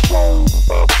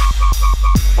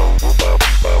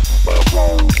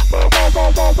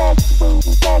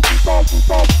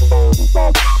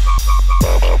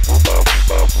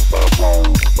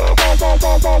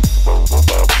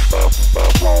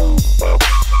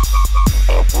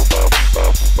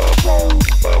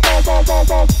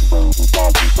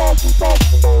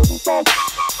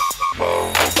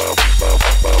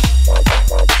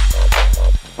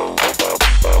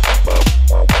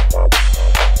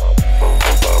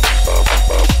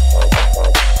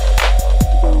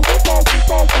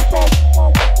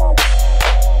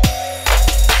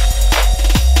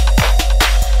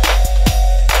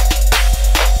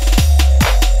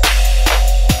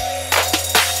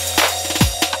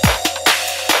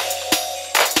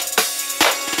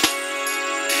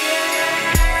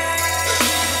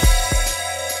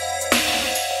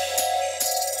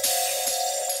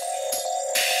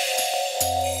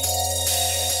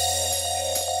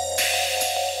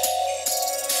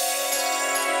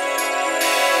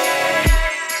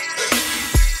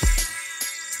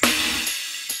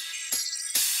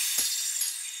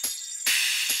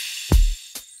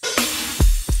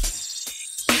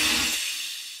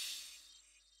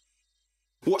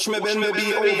 Watch me bend me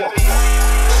be over.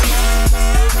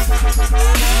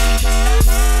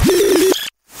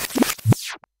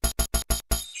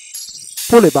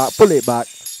 Pull it back, pull it back.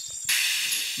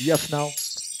 Yes, now.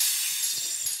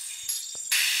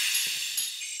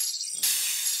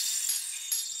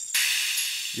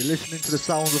 You're listening to the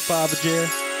sounds of Father J.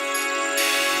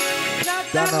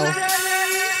 Dano.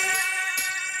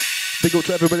 Big up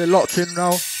to everybody locked in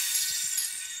now.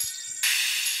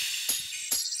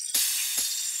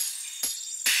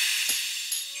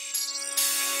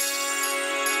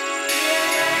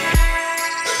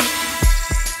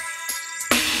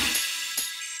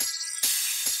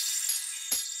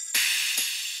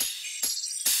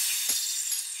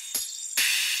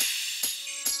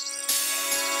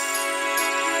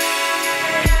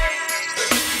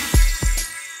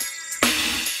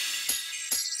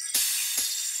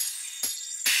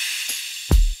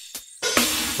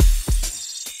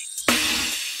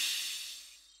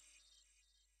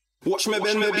 Watch me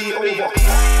bend me be over.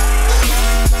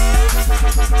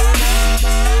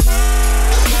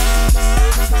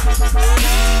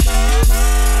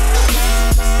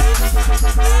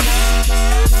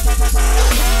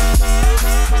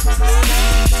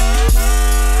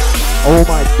 Oh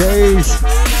my days.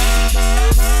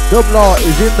 Dublaw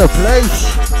is in the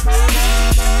place.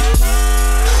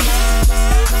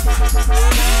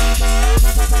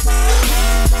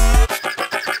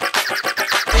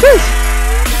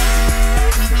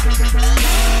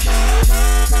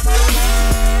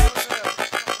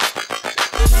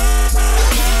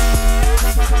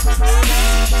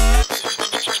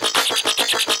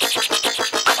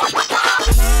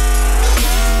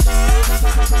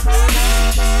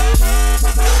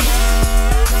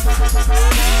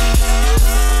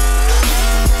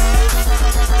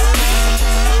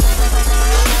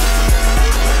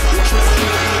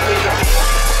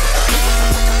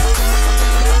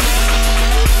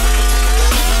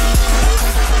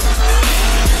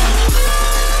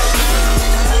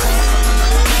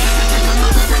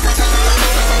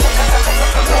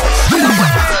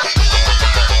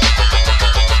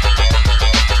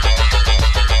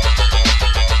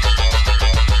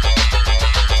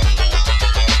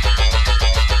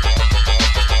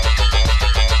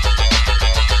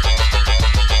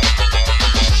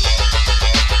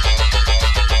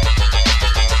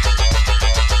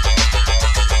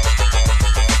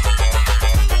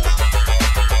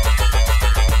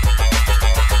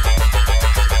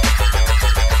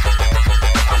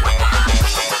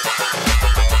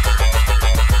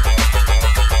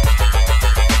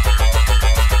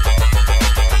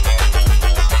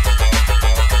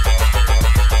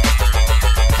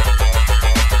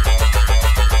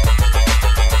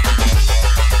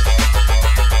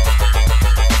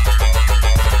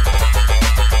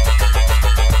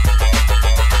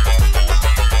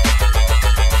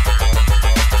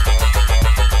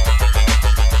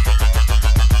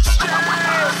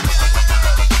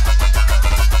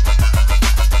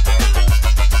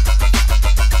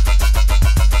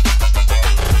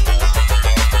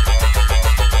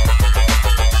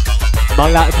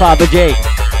 Man like Father J.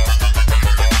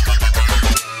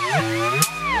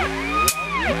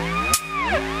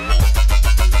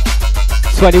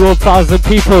 $21,000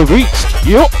 people reached.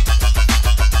 Yup.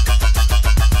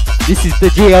 This is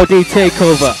the G.O.D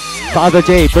Takeover. Father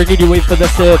J bringing you in for the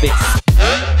service.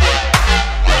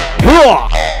 Hurrah!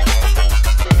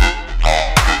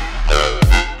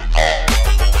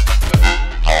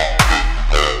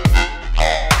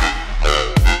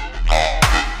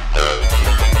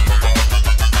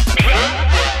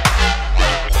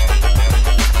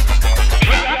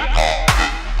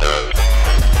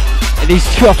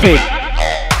 He's chopping.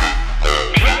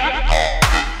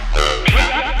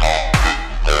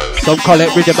 Some call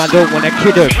it rhythm, I don't wanna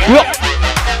kid him.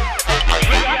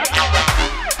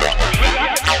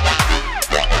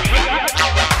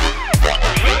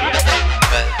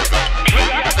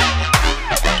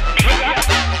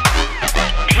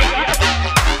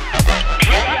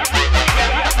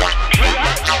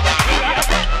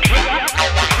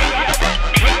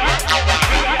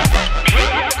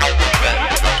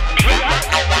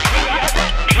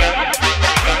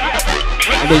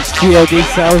 It's G.O.D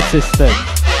Soundsystem.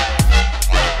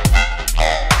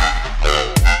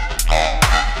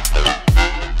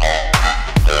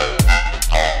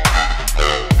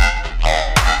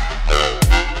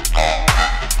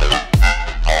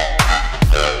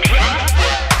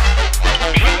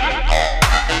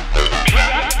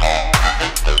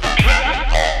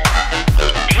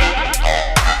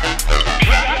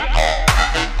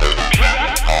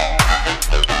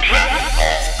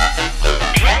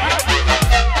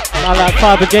 I like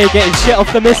Father J getting shit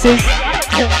off the missus.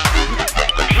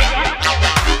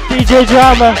 DJ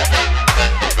Drama.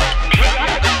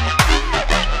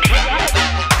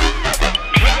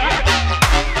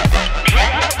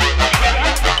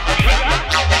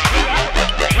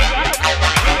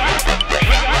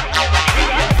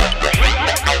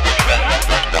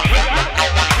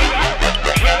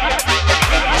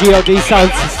 G.O.D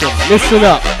sound system, listen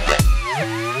up.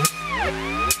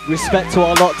 Respect to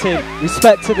our locked in.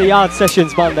 Respect to the yard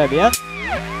sessions, man, them, yeah?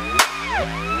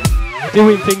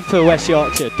 Doing things for West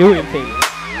Yorkshire, doing things.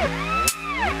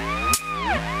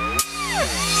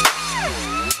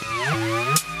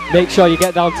 Make sure you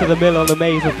get down to the mill on the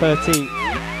May the 13th.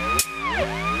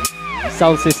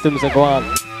 Sound systems are gone.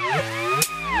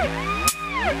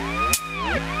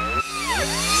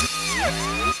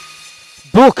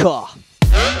 Booker.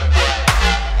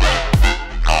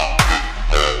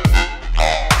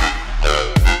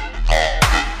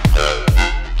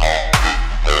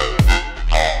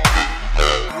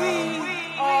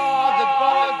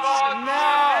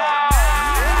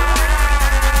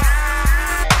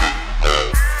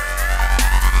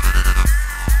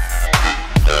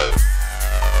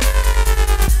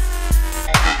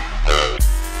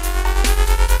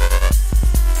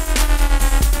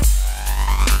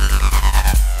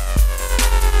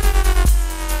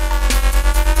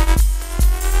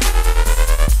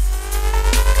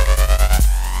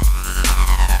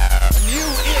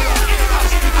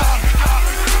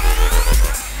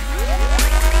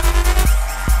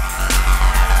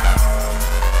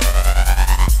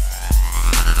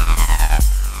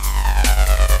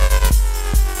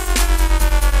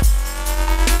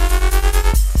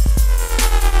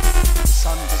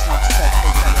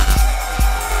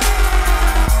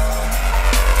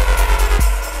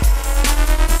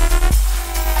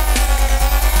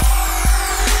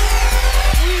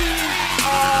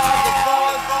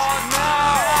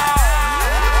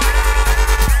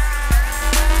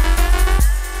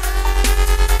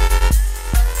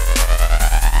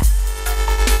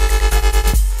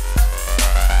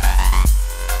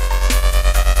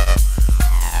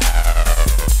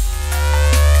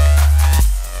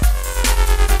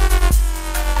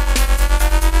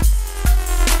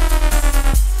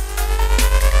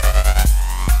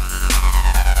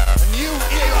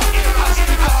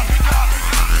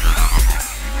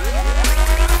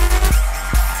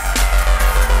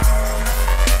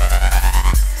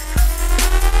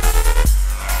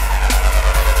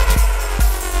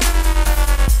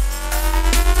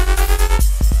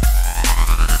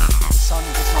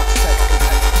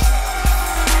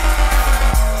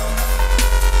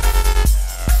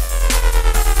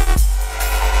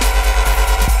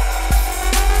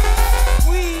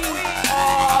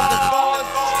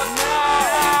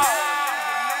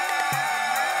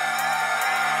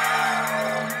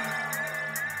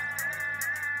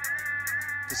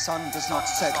 The sun does not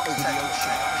set over the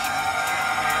ocean.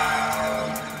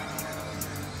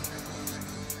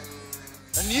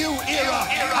 A new era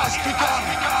has begun.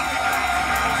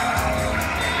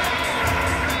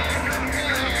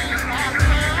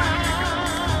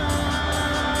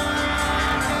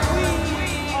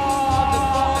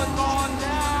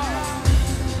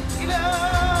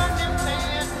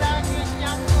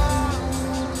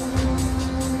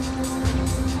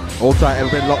 All tight,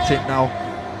 everybody locked in now.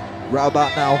 Right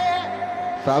about now,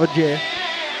 Father J,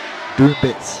 doing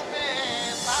bits.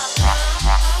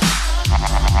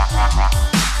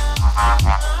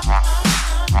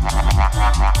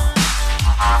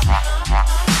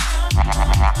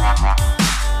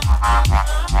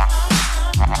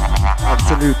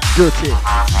 Absolute dirty.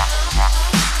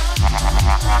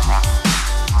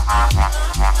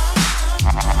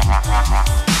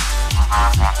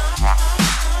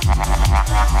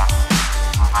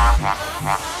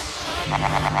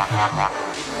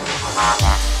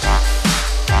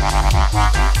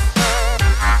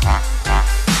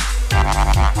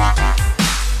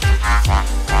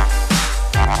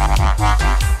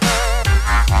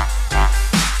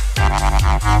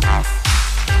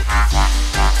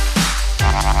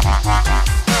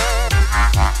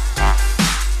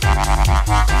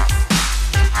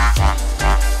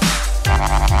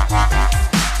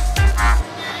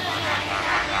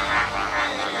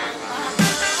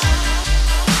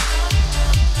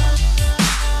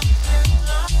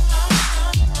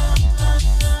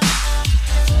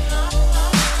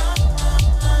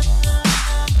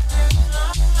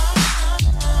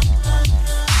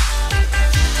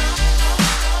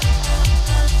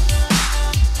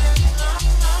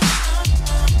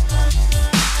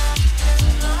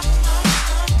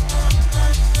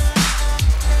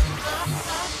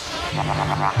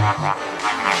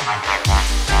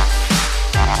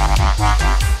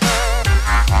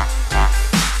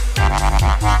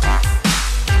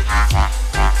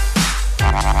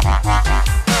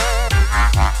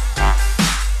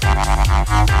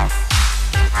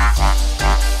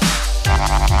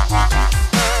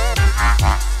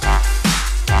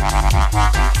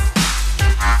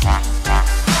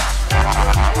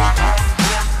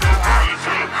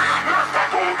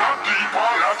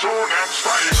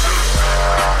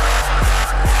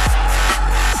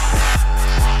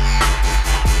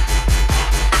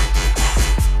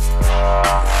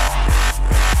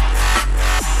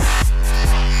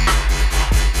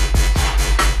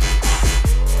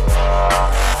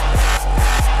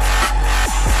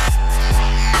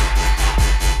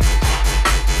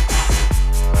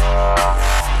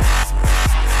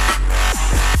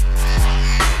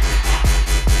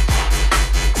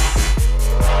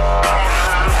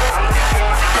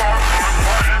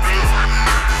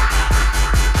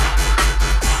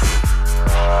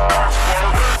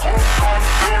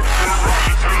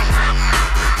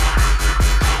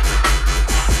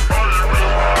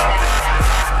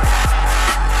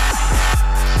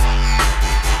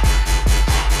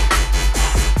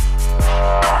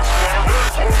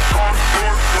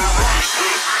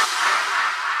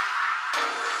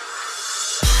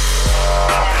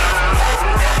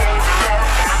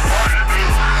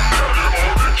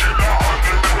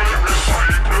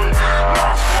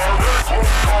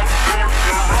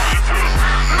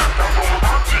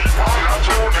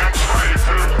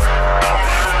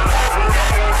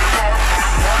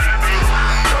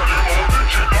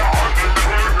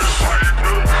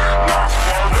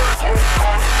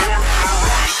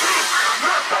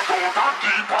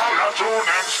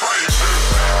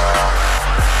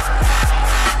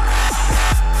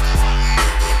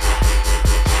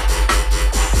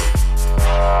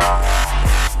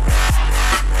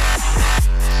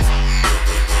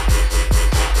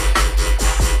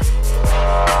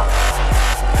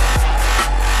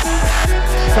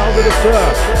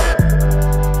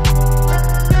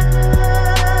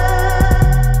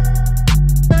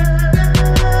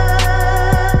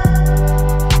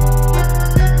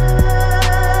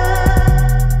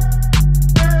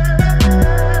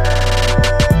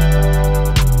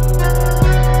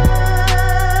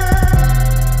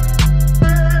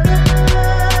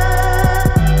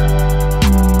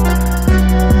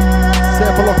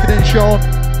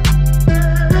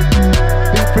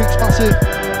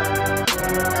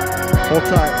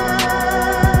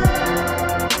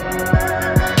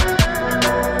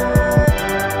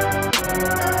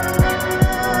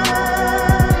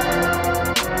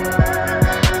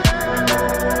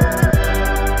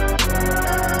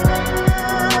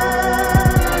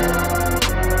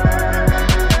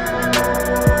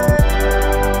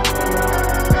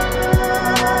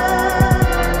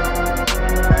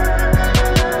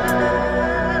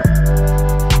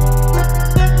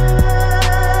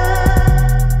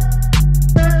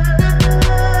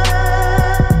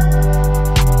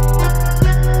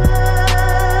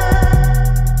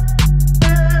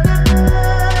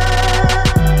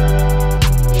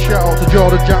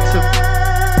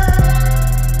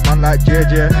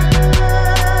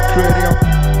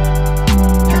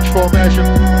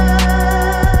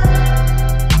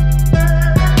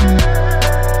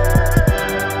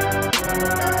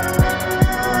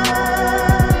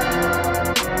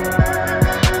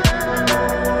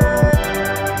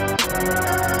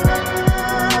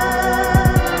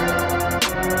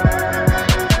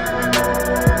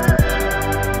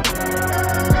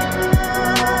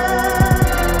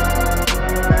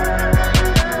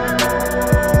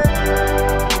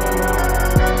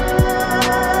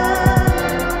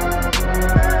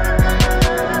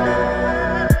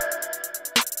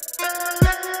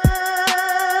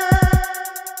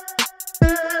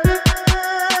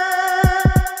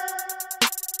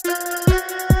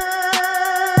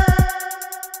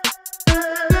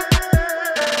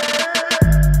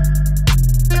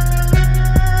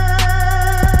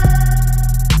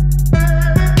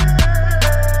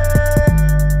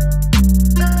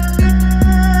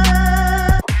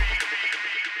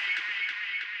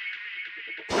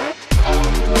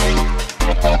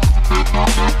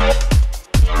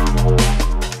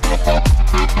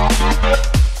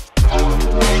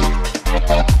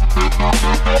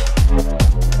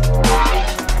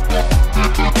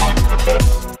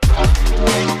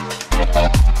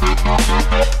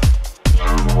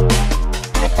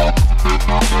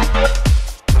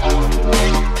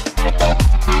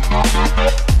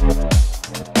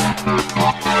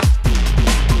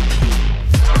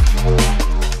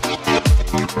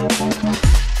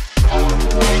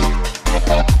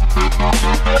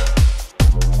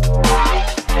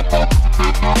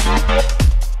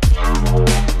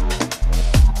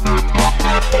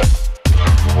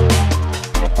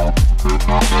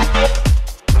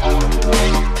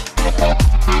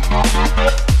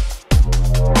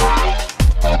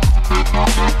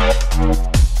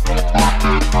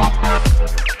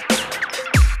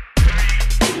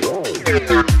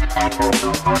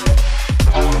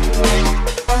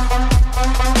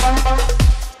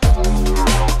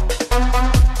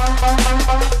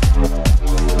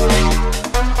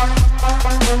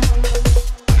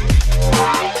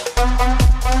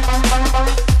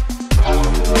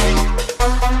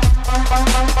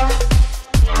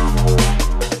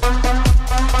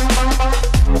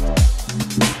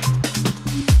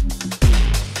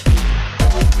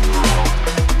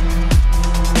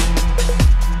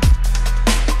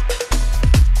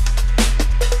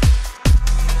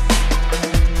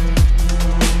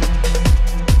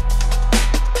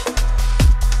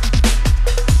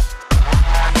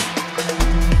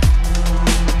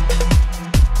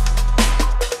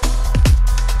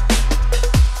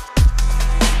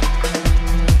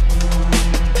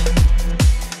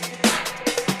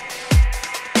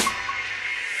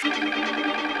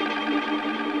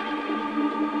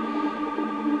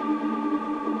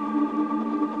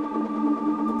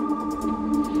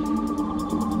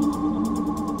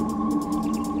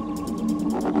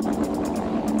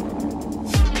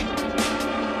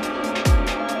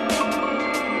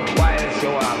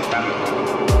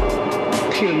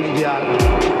 girl,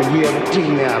 and we have a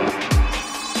team now.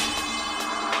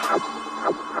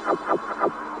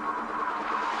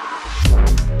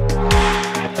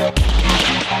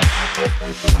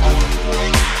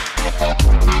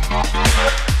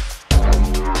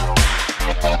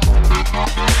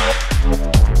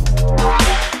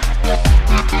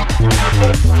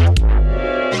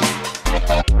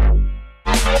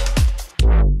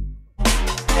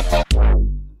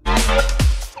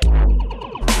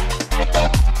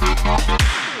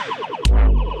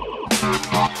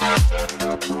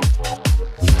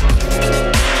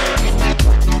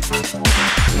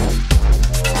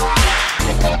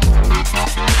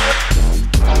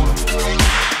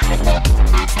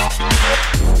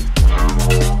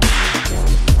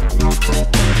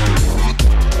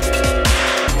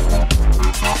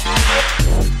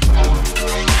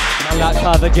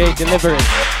 J delivering.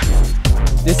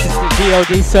 This is the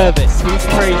G.O.D service. Who's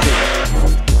crazy?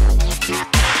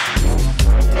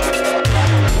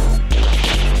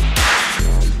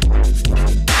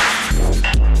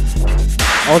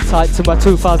 On tight to my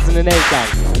 2008 gang.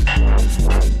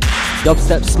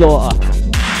 Dubstep Slaughter.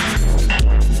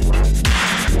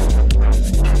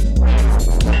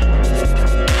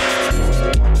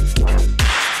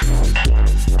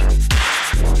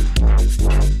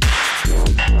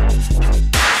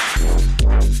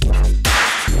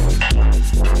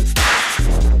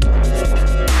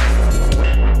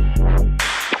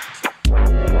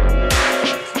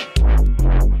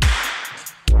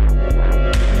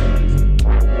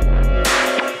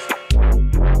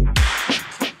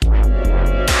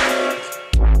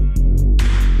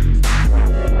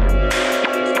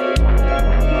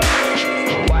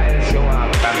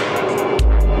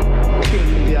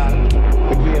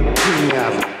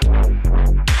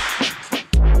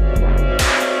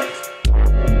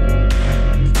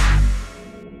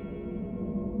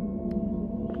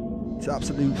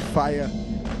 Fire.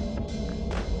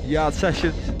 Yard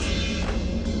sessions.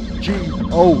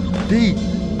 G.O.D.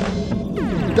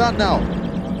 Done now.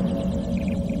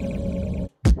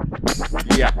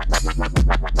 Yeah.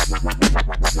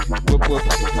 Whoop, whoop.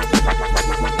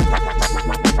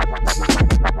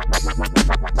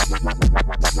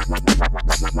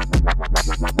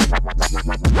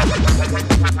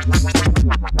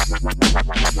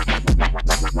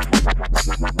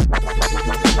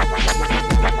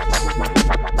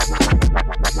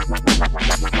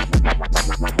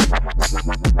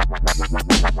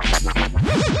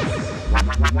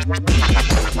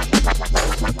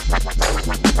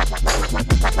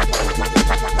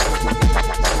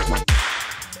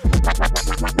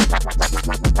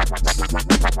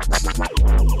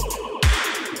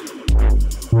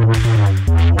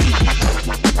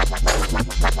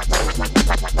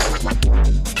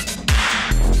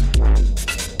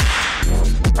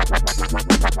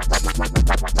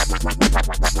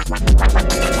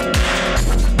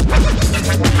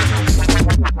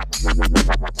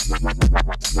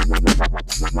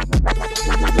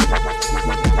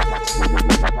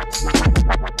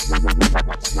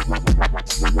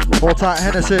 More tight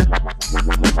Hennessy.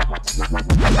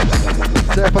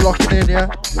 Set for locking in, yeah?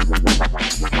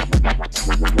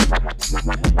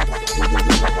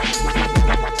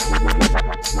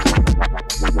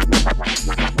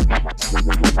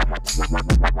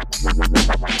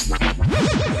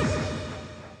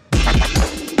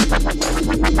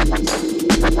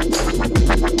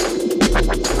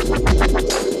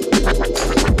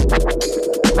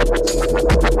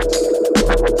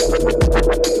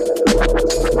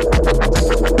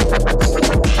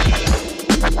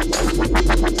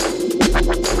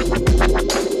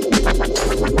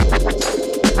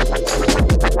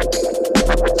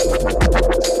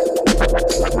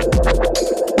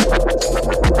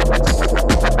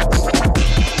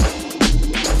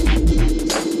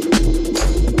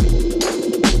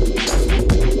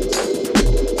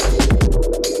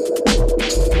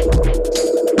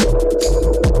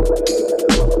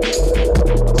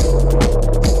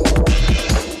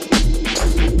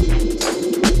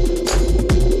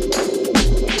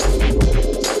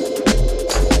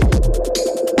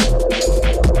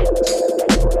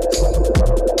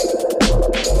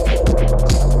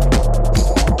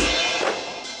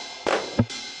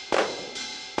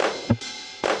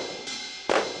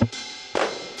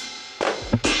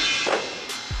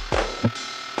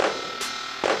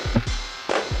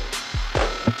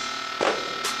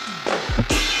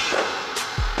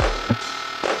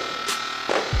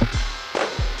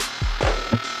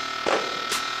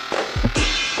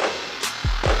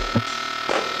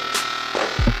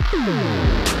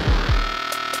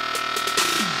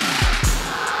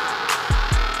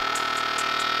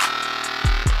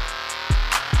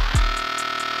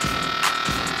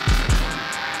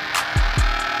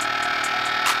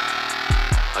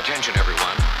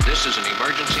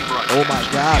 my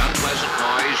God. The unpleasant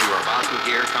noise you are about to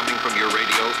hear coming from your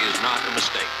radio is not a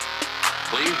mistake.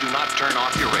 Please do not turn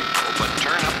off your radio, but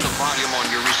turn up the volume on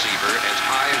your receiver as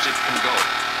high as it can go,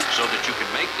 so that you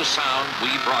can make the sound we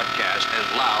broadcast as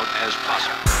loud as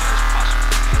possible.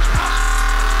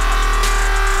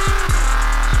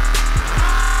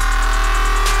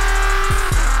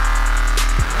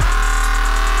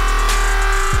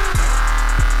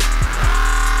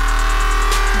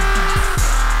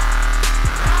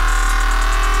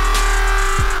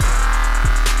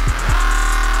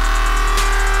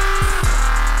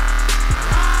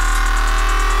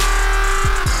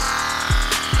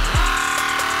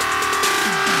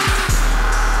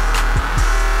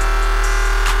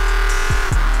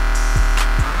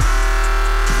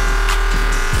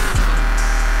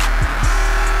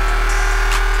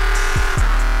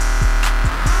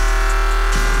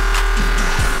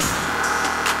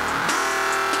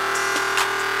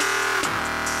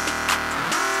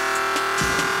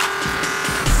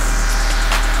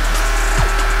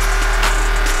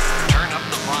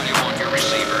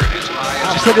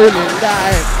 Absolutely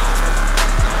live.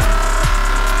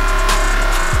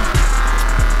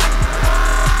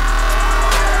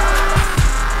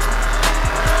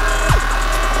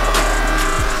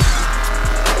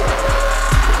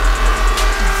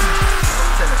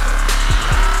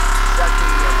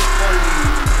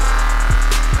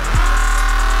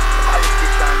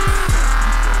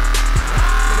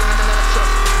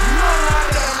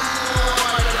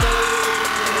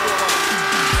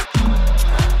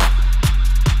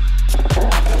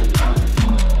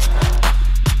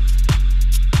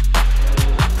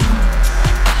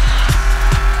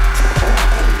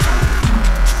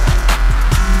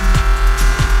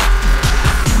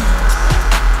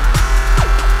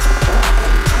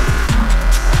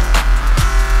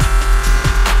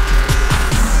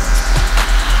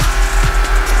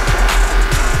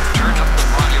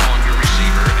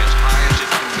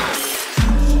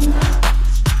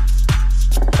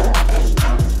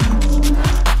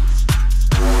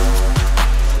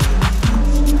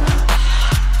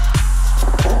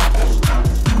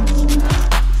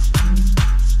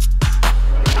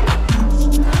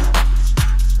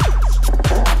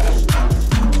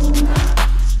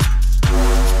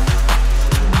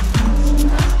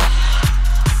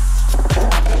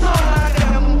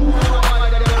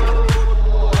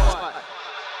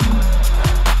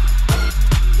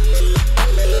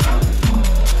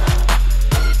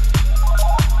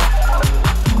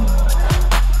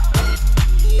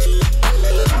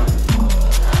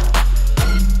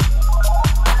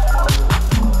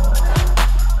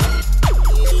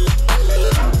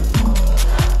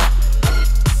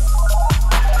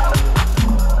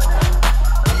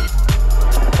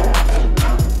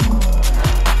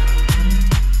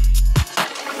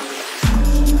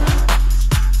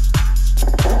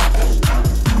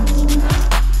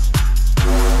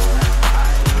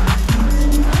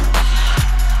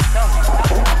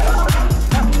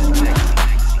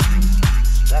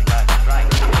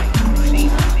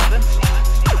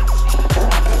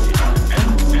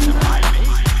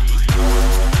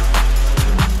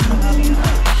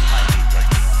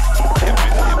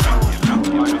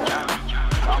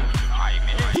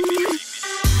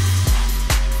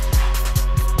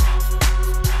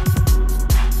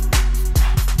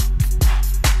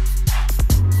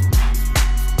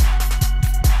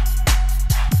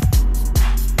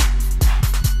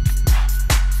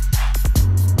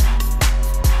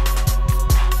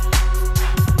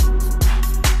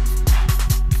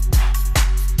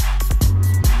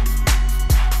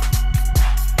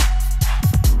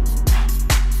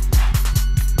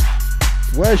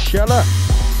 Where's Shella?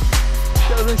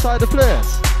 Shella's inside the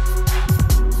place.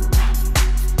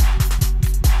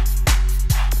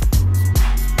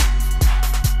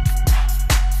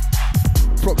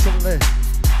 Approximately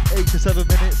 8 to 7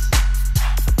 minutes.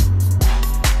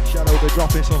 Shella will be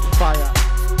dropping some fire.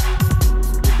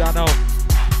 You don't know.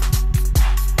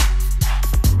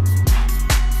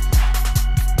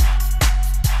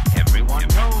 Everyone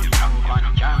knows Young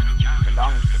Gun Jam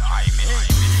belongs to Timing.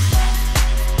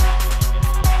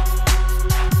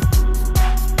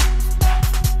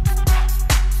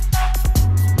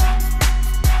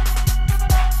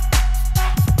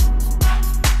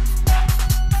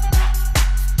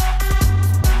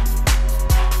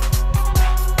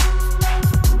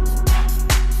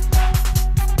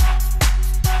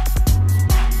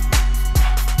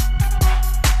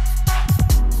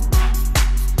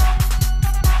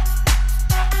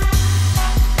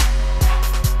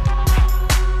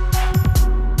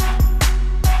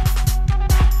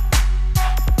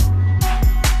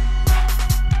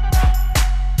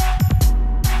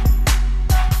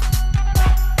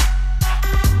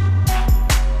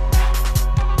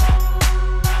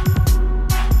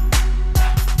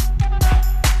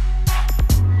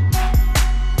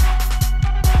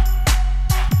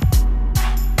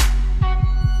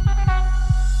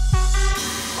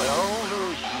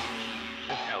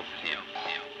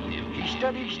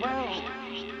 studied well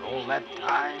all that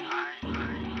time.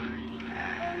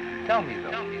 Tell me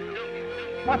though,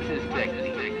 what's his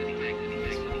technique?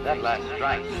 That last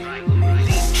strike seems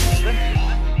sensible.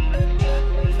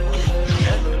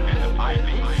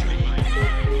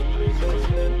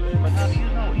 But how do you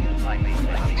know he's like me?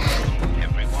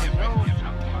 Everyone knows.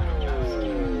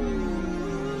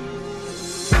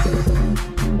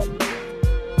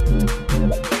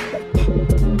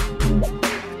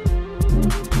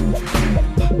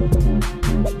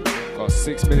 Got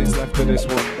 6 minutes left of this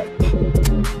one.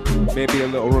 Maybe a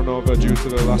little run over due to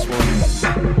the last one.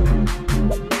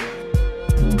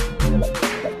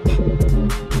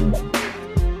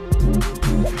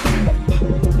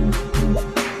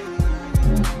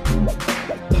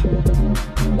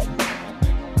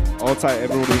 All tight,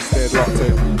 everyone who stayed locked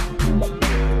in.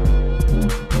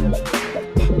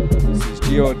 This is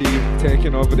G.O.D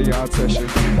taking over the yard session.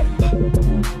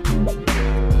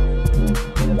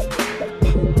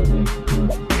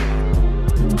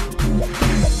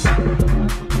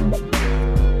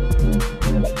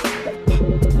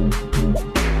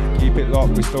 Keep it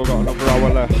locked, we still got another hour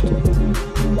left.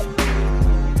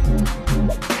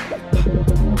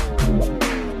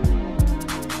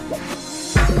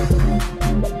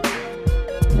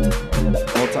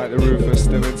 Hold tight, the RUFUS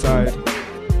still inside.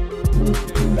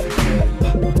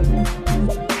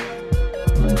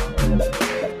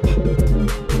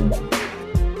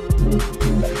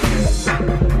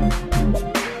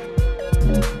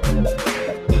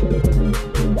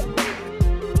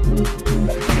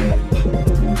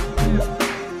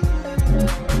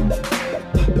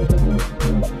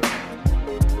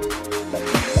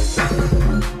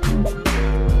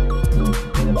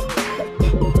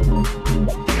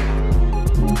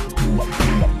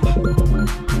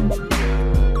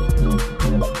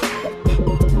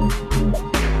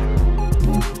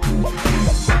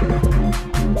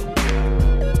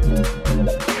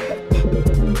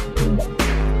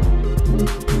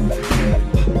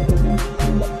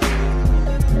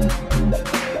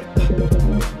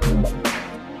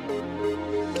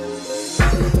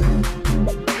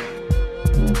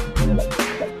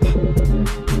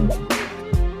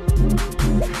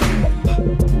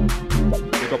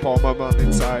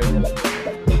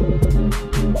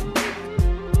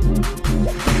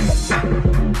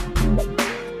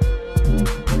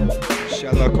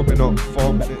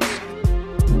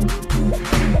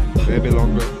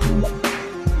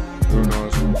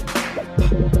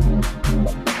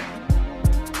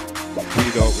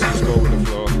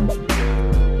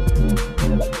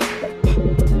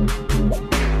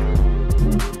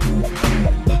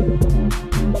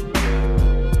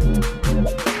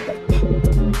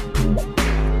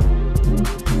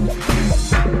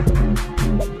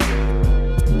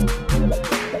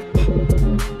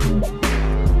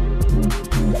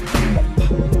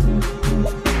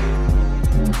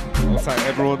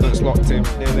 Everyone that's locked in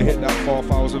nearly hit that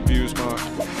 4,000 views mark.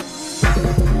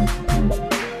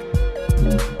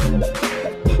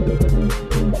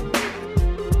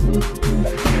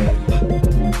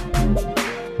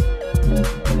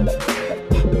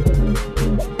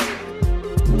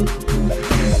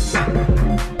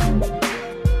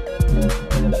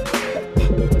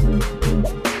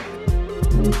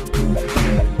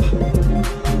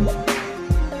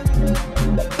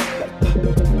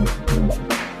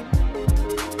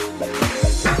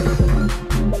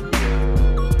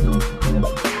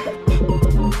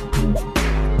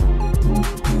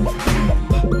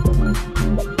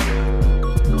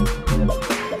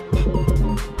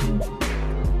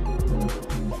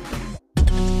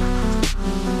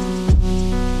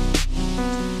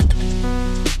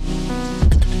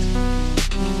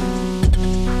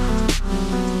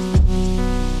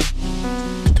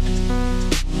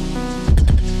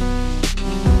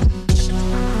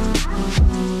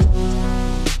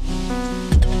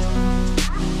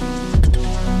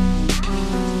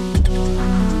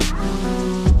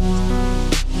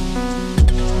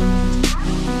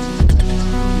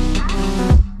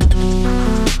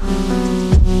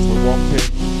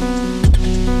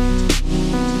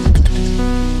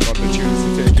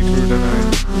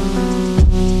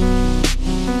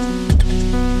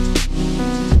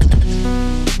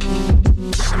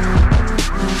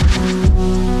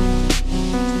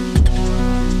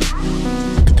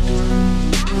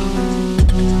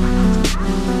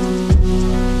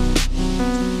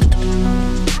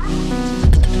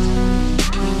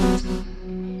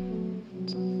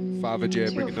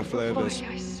 J bringing the flavours.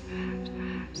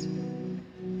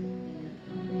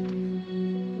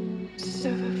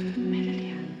 So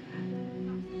familiar.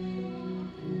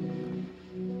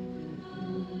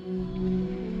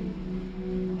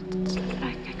 It's like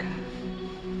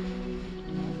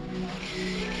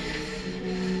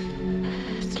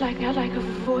like a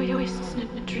voice in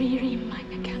a dream, like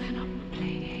a cannot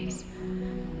place.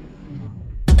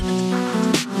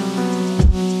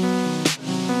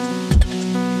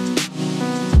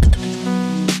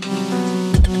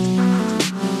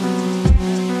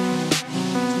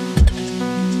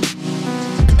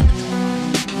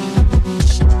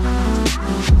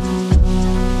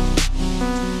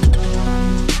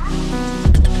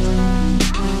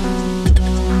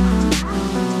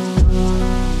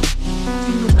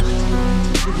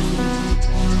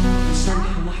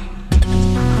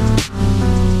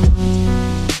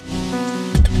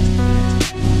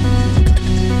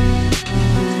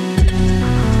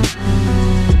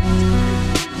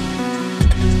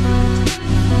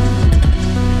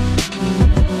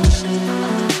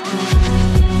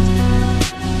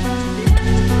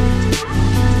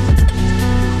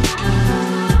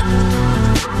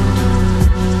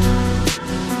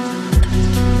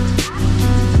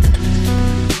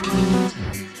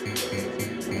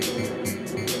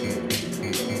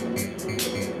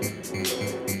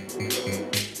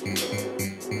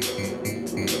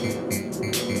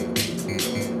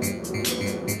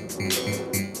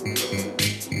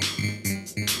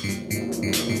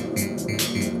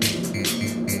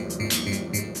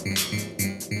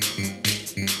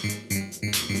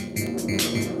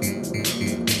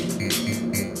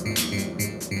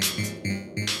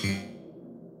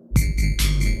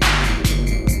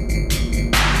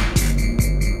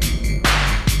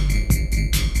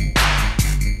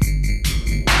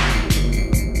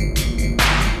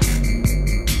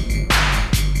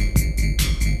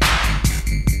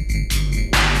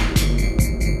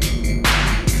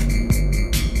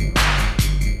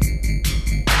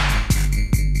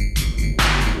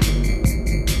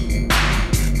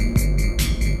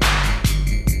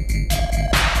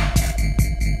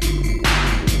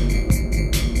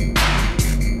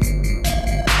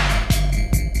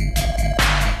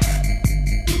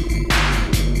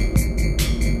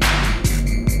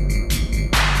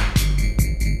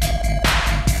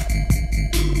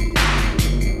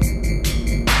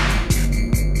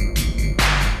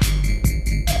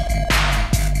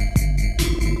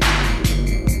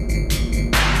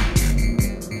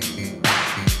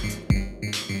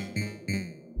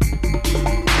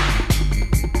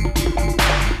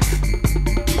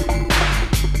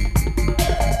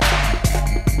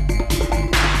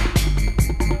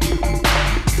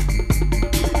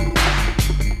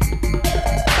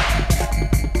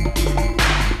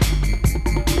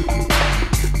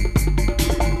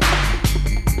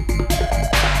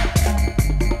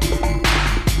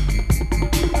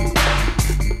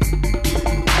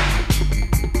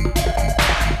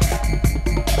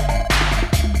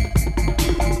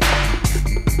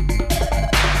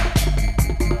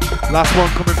 Last one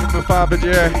coming from the Father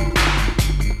J.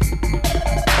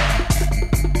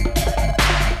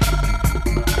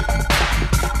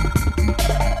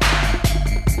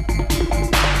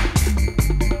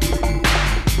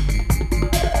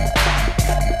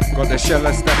 Got the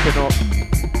Sheller stepping up.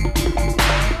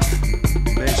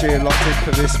 Make sure you're locked in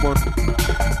for this one.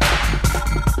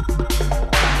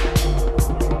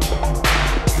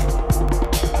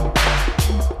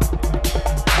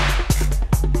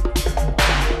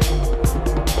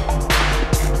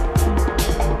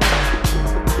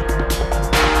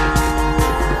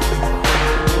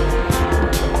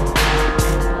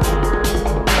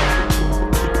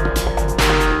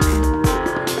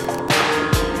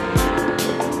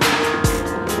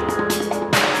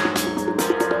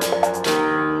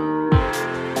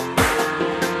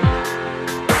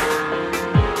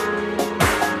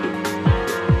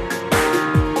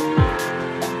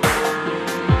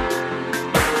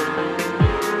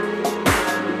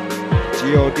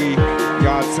 G.O.D.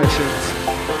 Yard Sessions.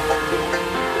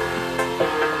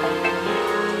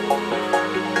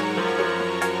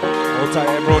 Hold tight,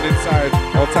 everyone inside.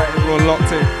 Hold tight, everyone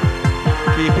locked in.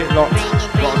 Keep it locked.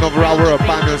 Got another hour of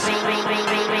bangers.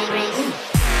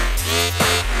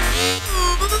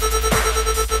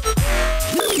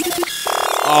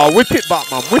 Oh, whip it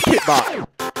back, man. Whip it back.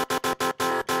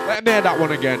 Let me hear that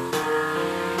one again.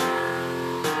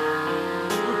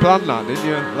 You planned that, didn't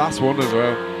you? Last one as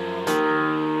well.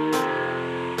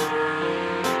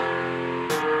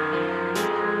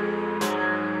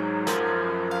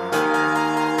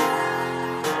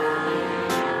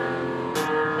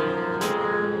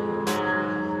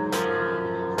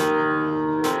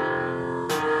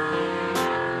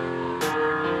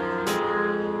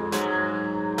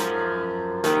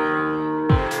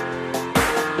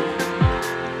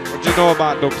 You know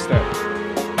about dubstep.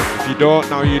 If you don't,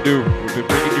 now you do. We've been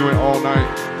bringing you it all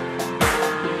night.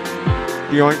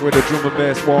 The oink with the drum and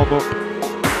bass warm up.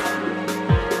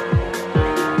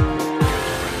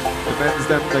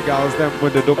 them, the gals them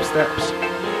with the dubsteps.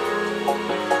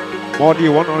 What do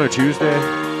you want on a Tuesday?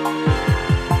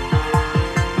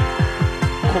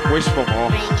 Come wish for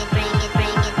more.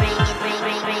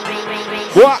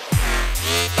 What?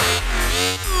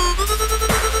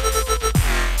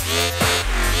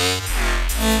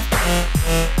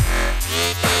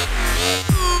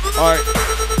 Alright,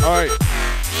 alright.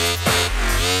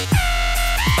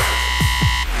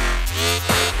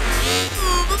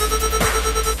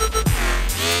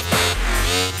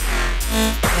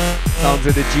 Sounds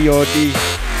of the G.O.D.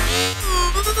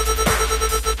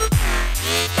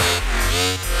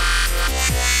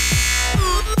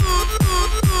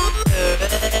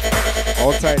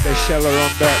 All tight, the sheller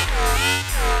on deck.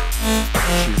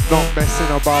 She's not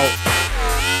messing about.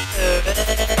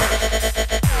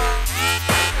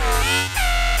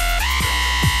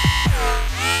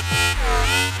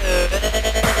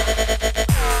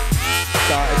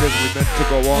 Started as we meant to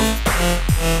go on.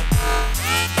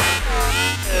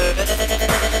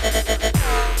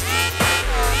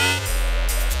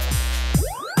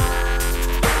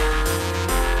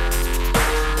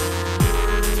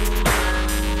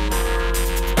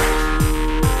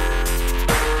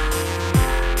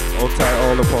 All tight,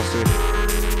 all the posse.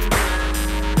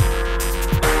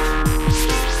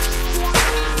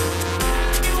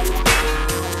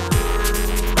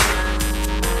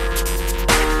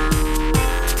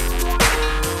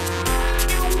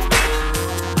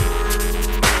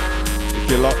 If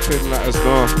you're locked in, let us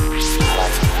know.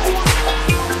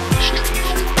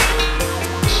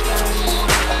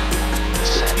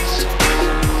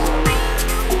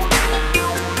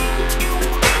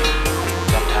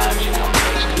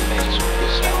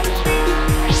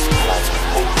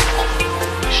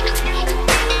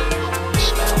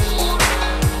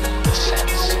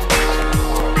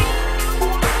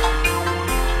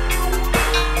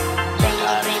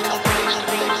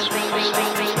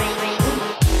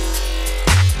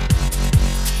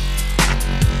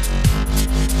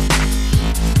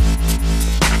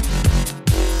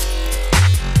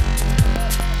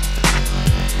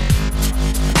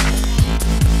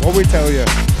 What we tell you?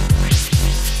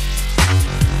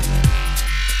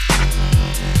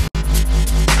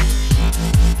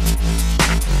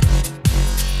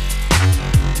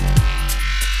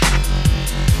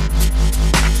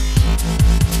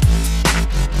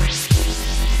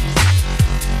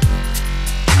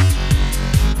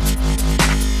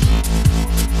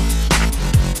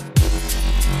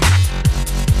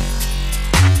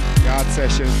 Yard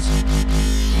sessions.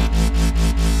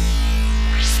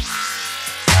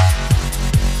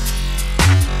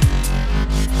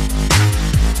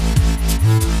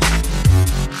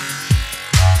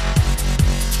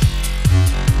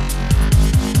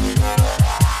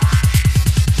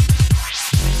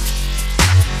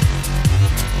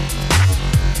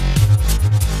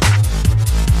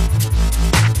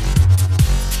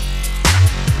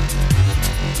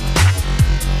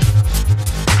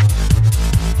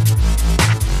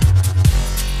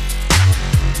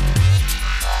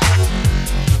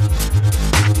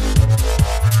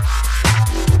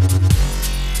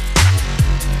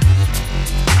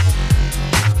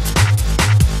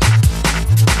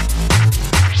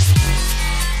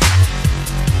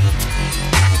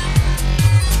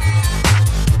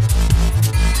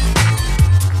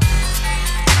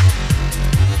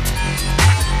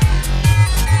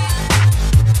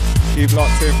 Keep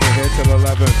locked in, we're here till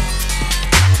 11.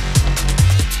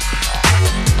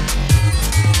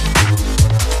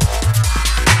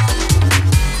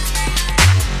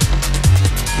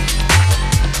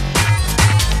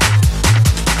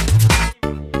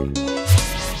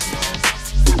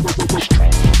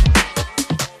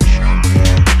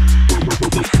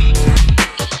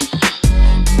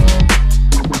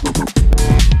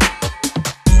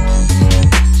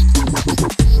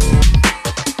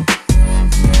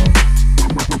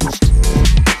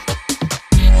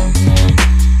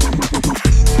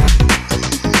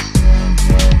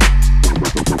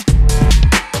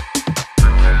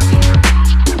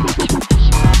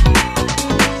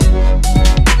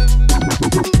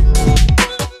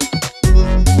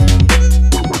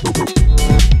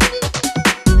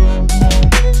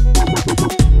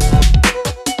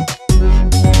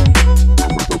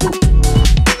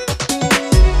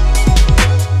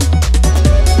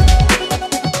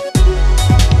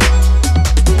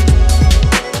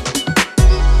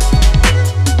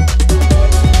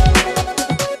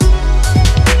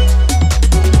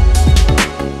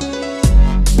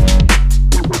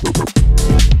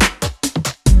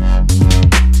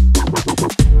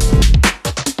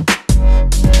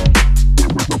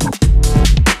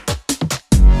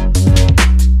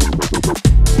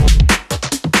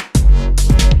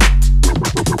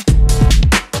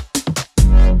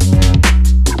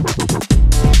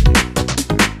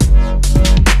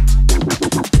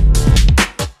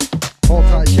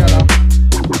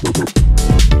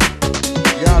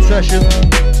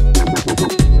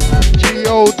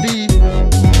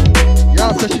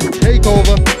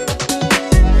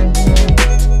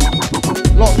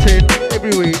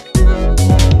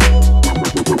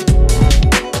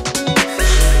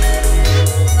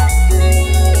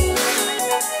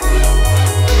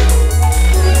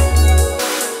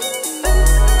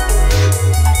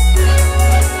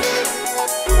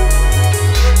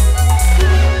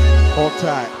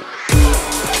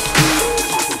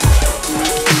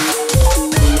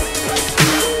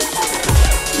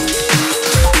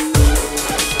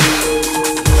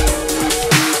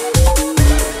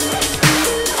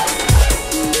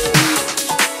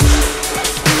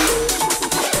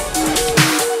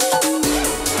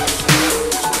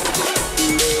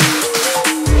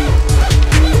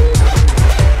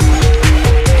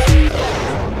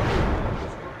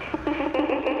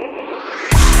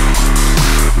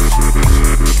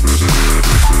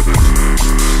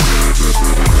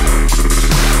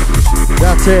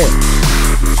 That's it.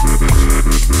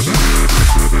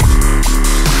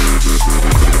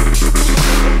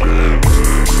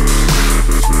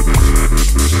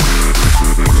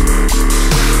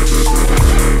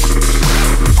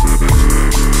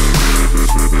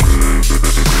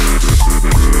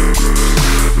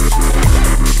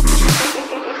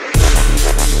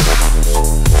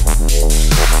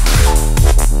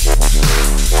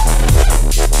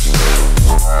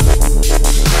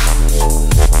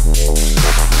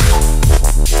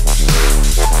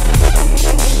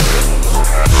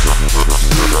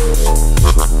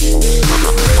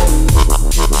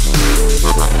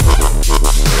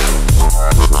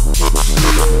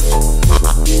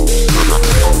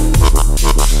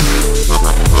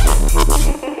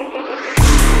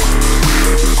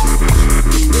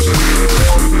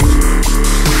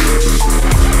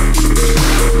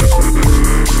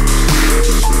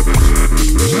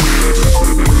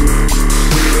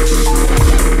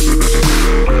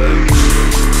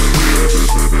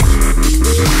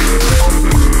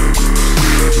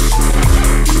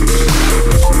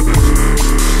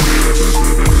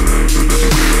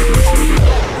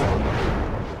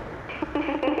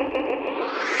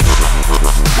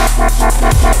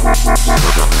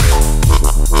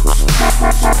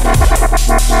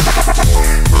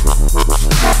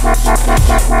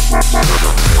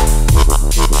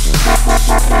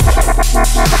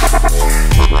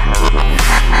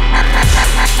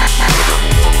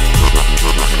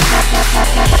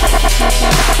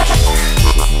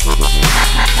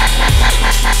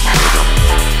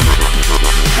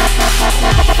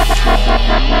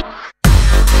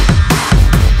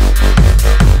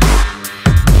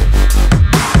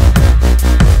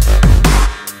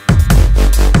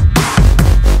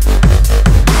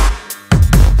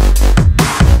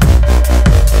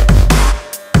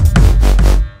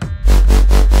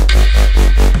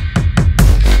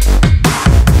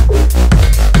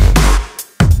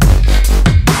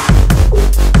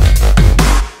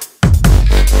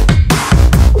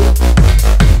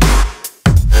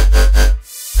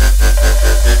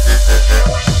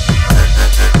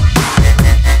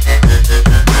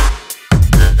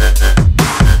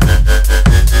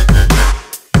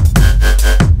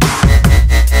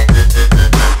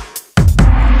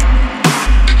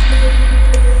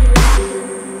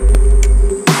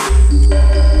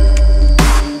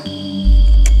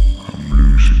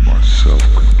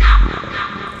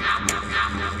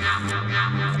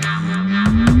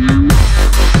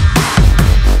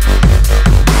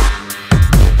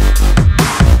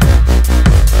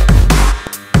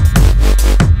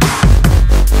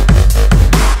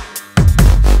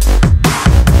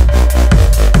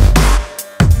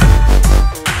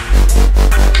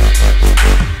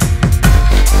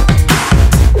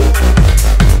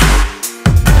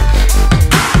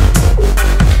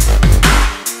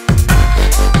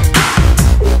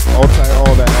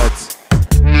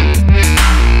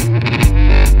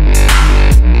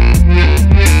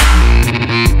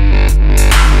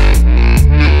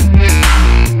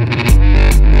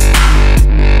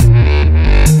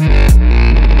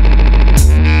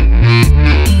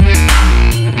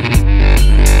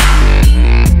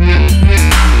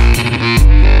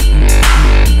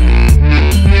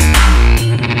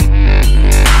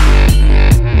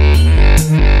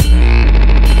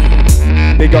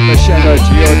 Big up the Shella,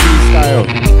 G.O.D style.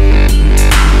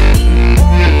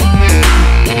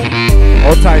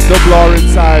 All tight, double law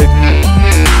inside.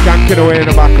 Skanking away in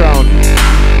the background.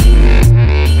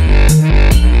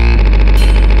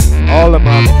 All the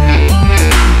man.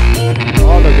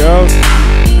 All the girls.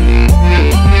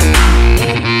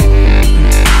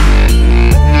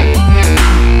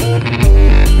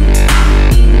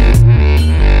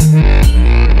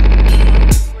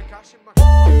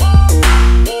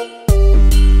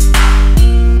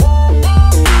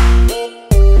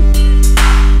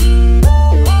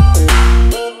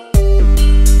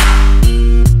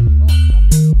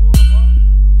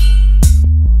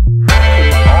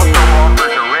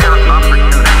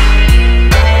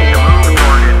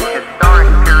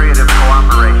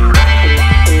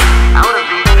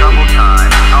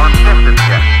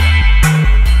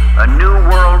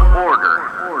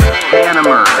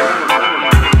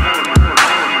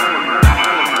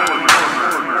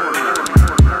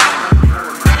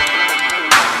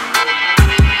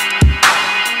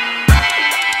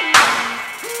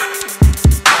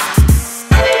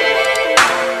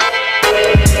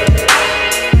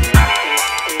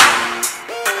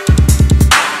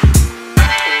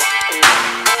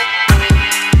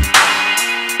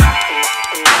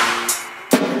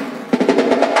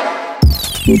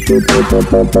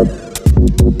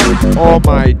 Oh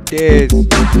my days.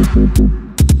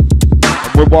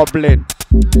 wobbling.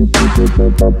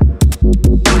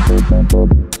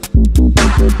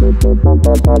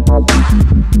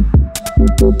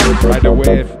 Ride the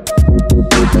wave.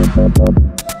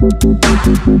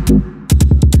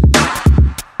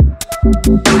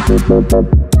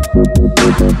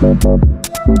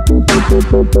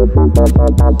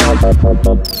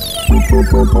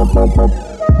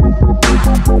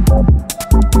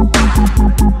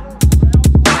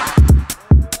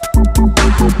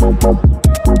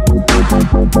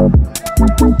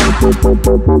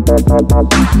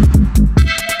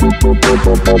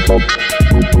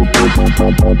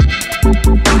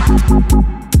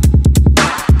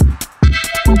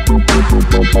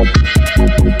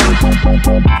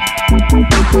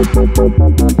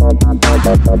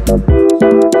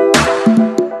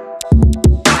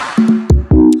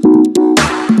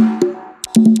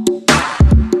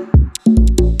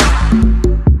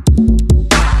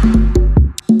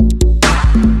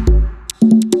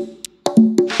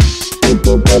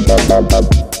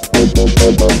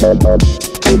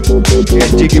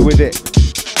 Get jiggy with it.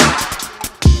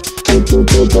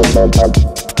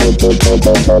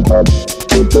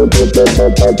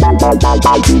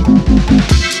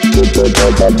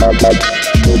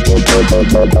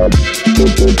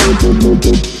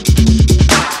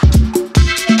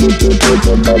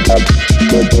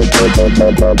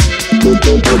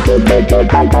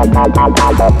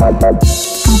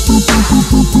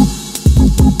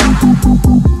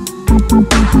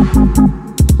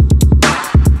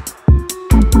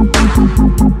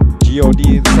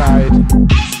 G.O.D inside.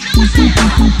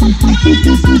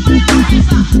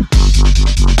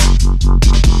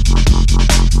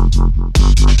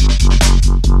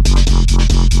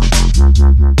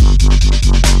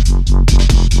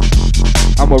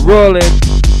 And we're rolling.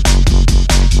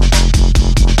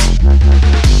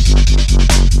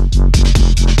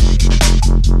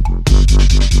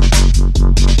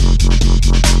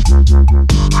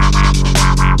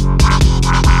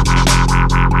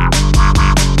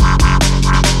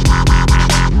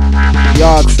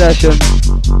 Yard session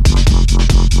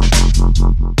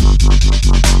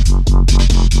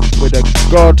with a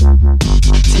God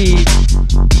team.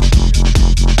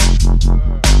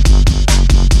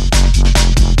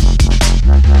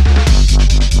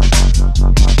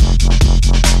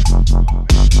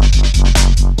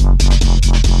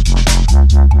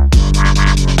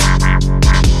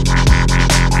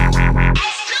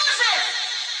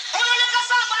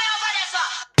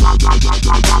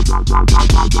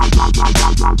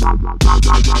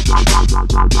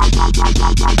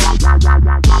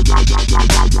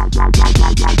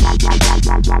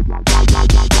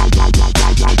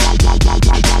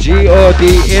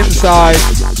 G.O.D inside.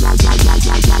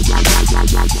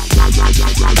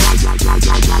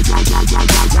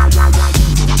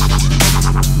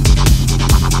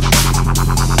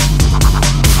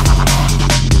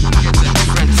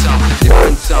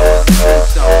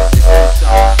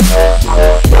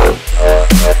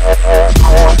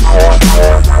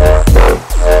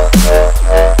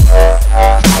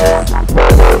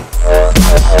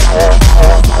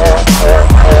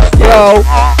 Yo.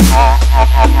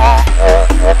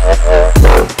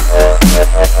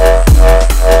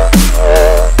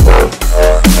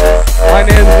 My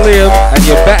name's Liam, and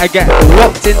you better get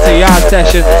locked into Yard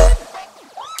Sessions.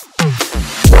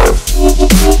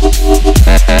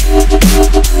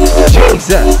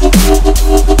 Jesus.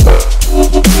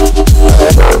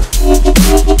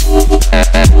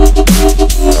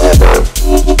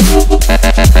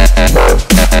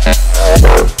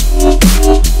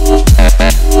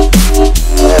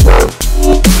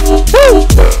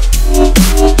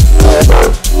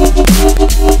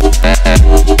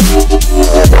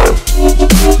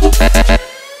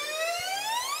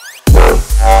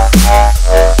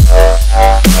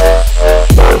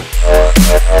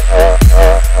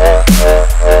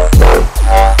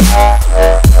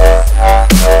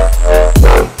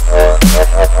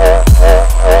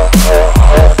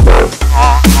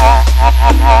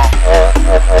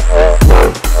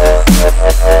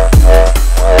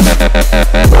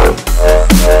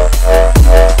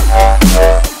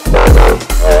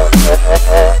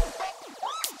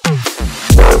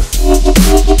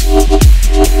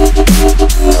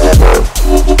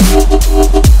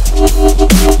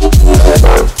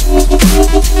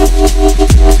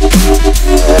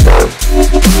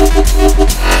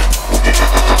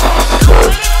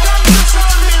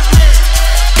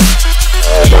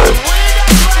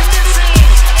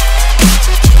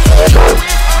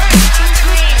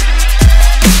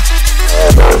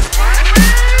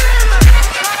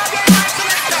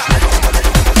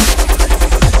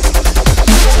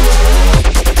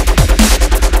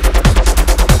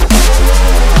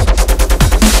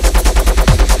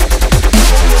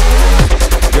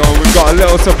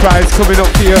 little surprise coming up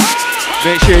for you.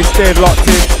 Make sure you stay locked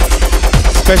in.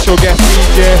 Special guest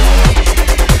DJ.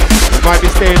 We might be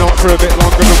staying on for a bit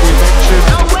longer than we mentioned.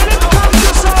 Now when it comes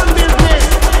to sound business,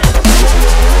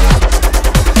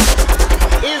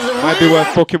 Might be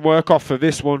worth booking work off for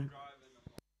this one.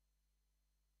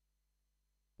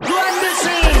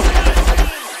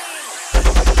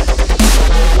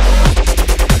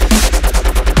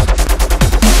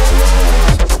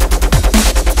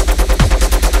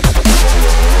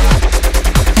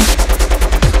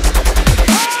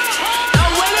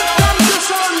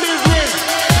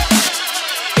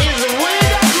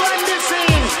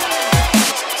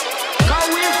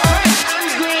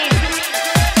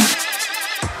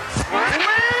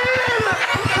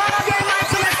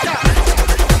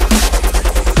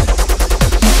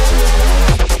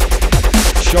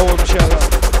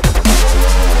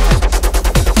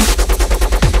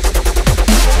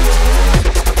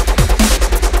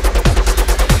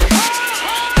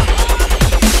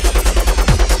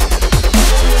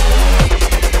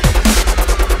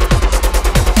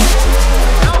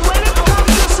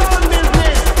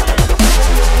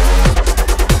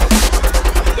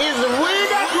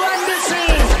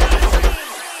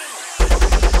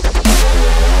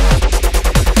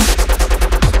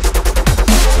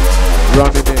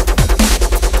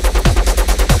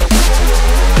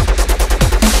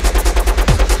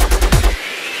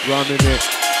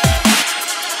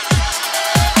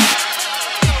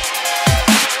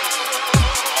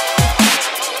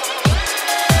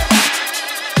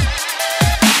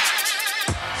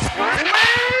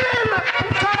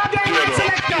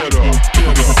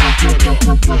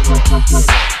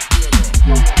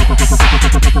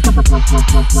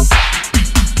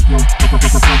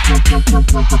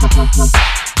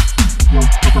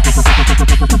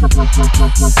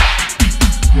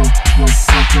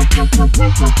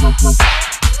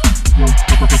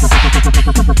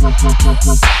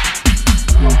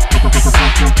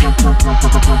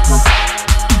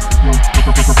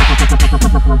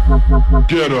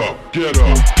 Get up, get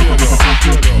up, get up,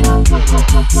 get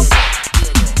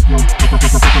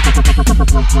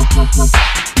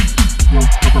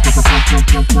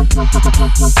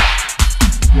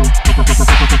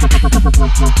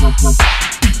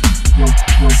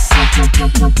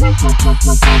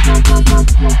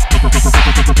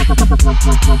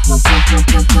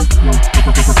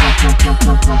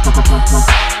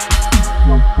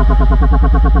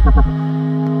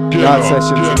Yard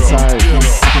sessions inside.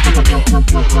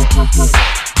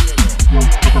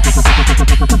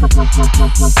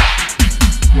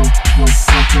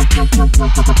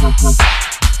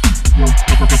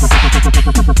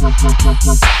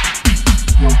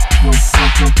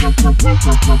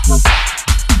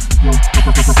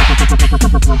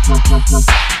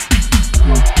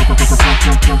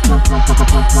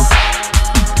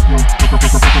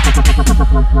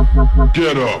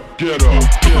 Get up, get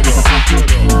up, get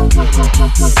up,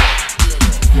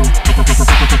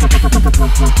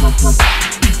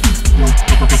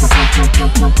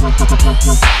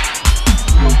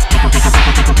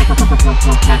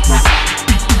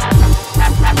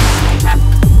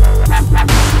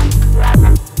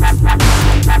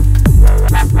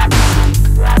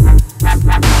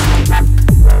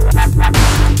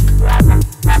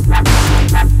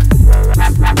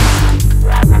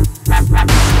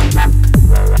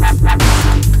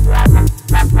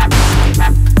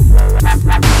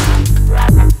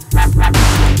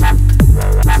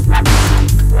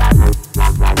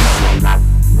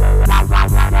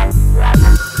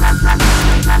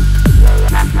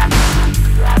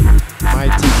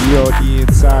 Mighty G.O.D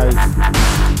inside.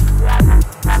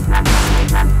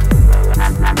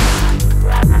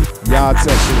 Yard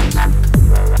sessions.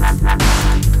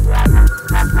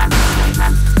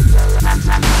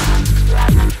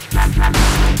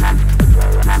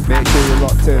 Make sure you're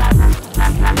locked in.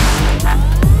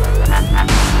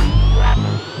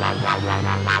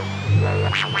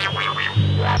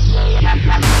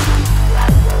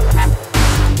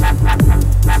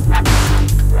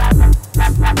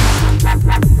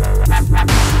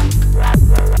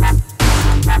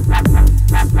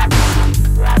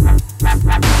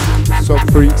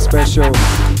 Sub Freak special.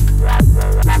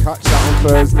 Catch that on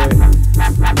Thursday.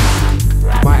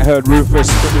 You might have heard Rufus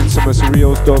spinning some of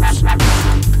Surreal's dubs.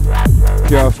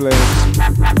 Pure Flames.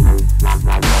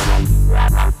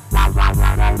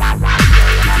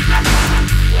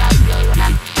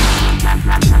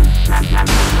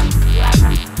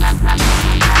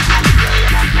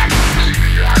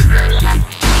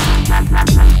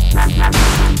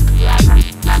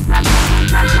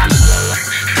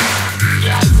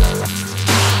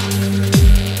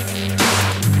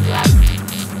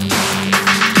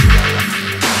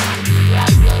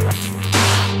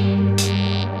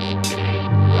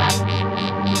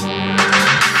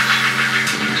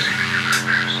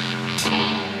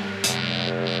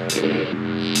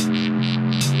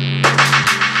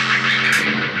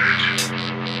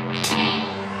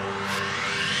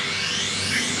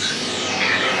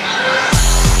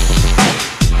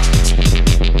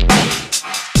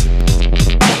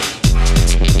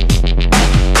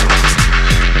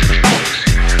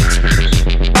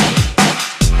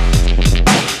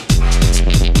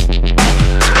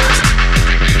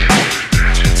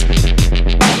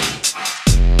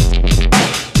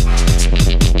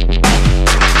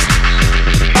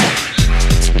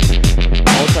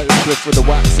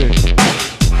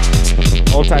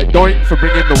 Doink for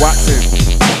bringing the wax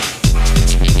in.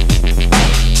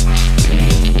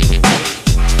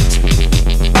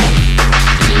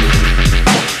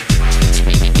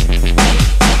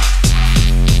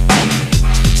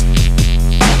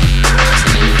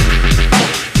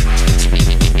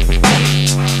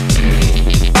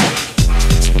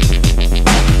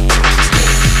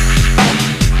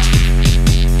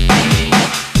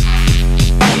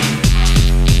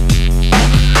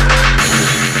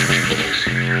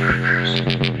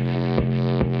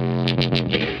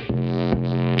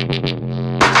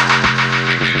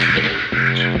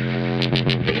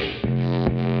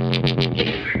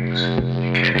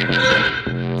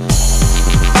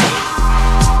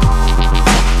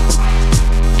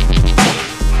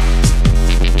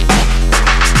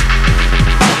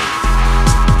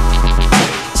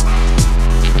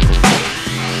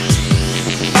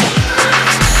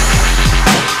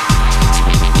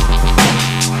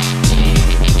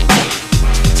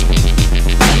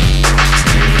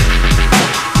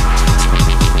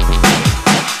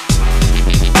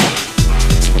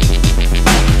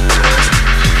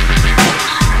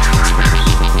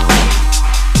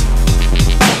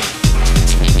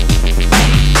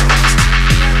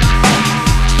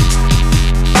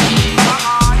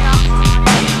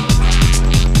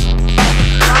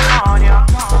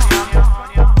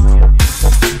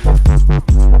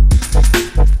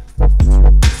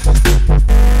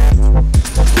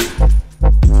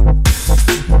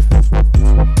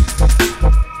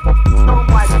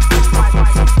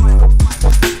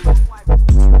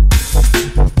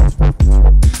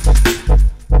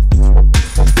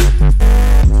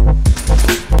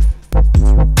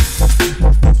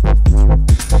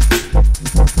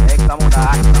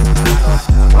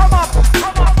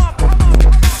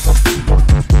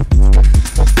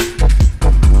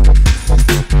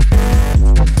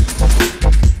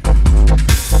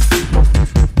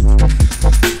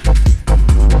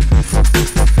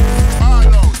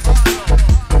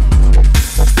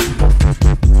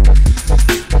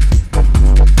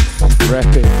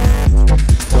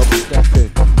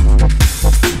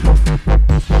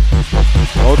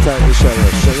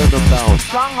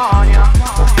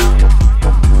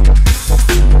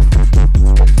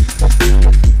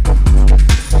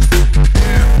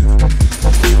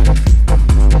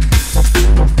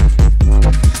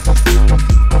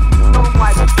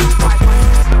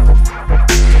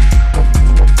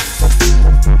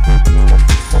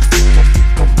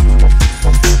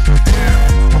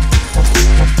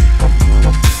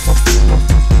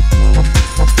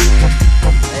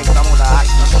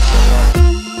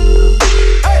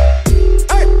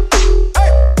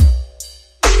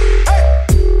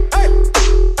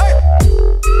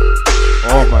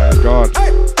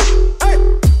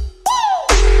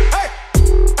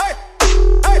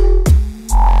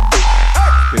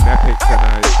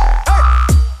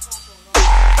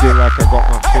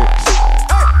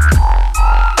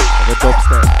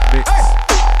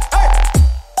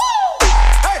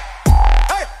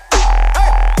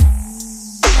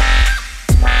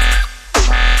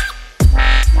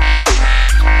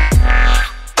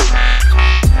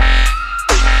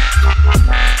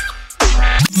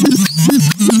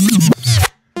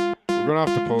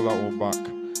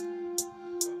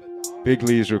 Big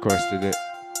Lee's requested it.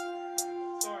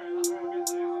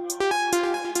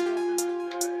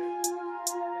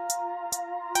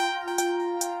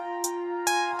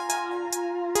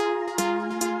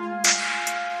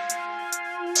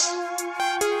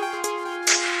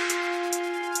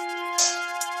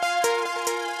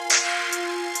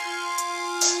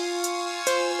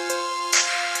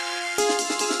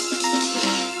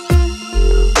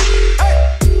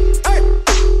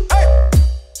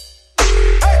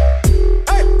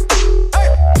 Hey!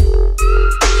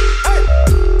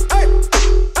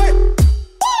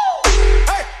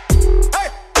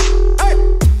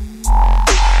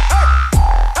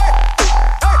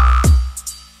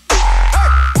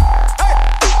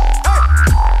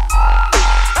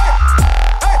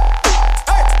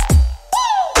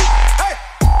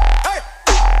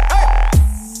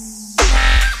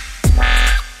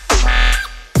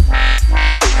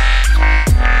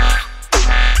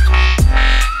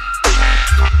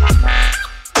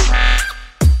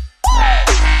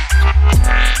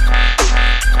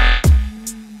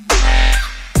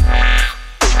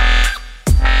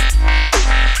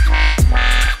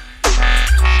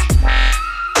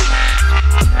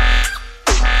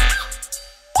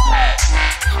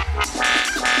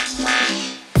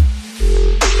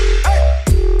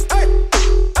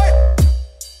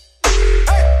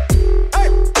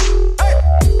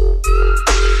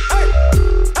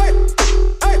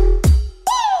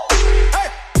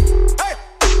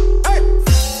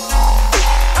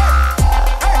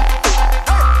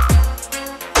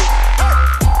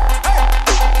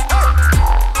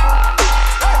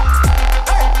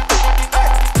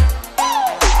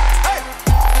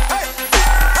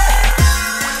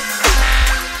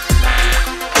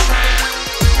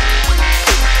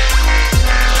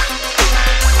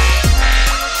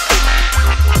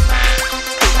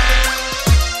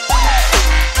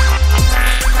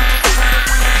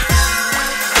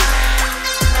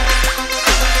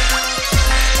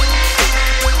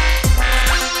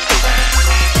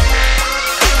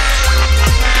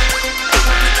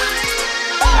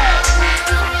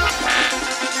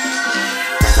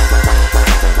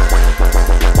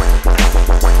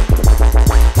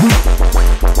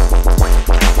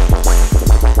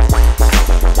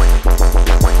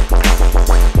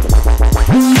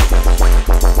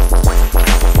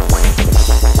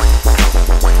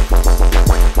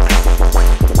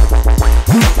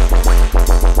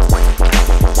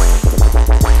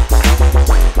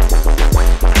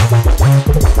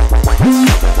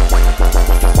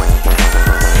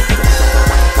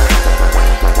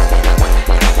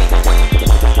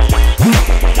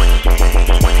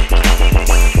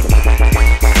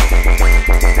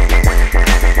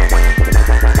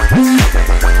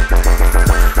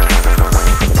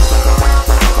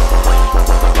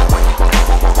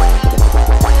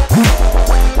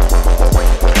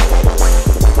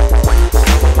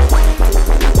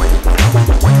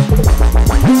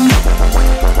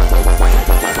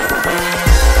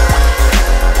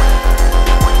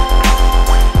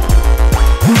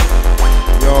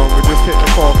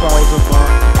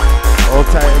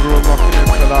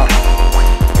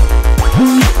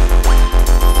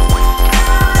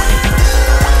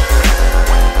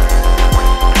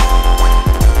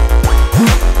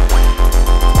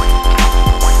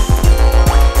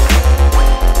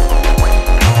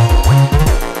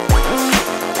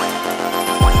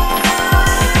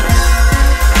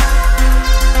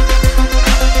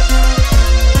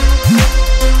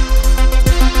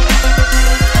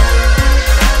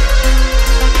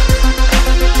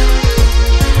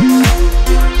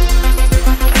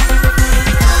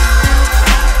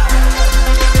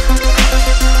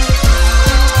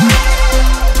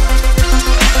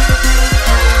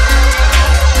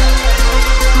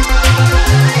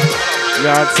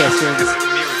 sessions.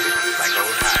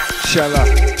 Shella.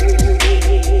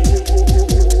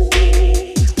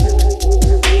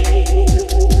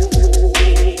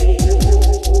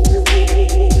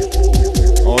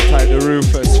 All tight the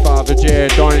Rufus, Father J,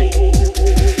 Doink.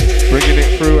 Bringing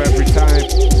it through every time.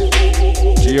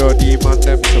 G.O.D, man,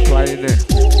 them supplying it.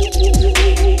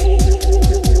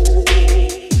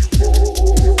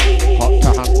 Hot to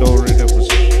handle rhythms.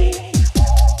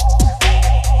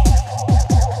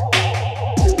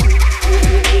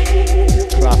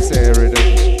 Class A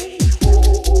rhythms.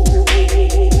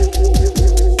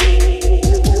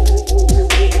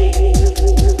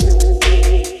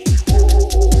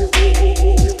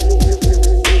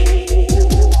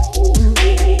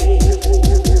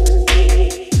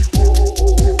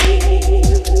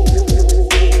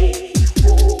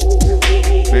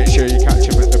 Make sure you catch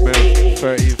him at the mill,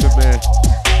 13th of May.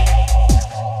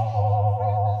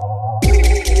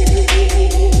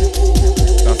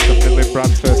 That's the mill in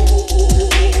Bradford,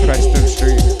 Preston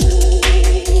Street.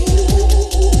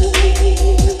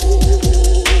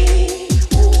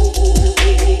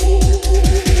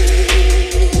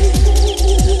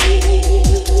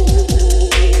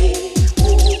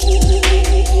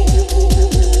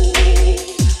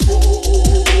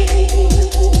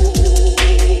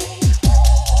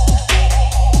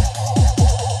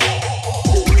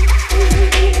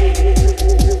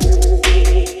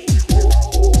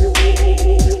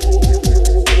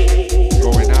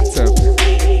 Going at him.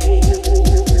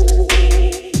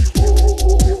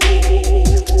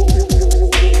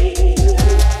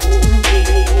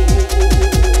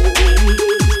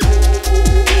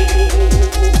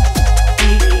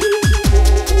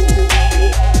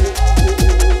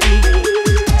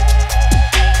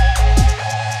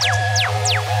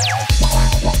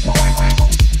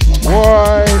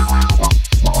 Why?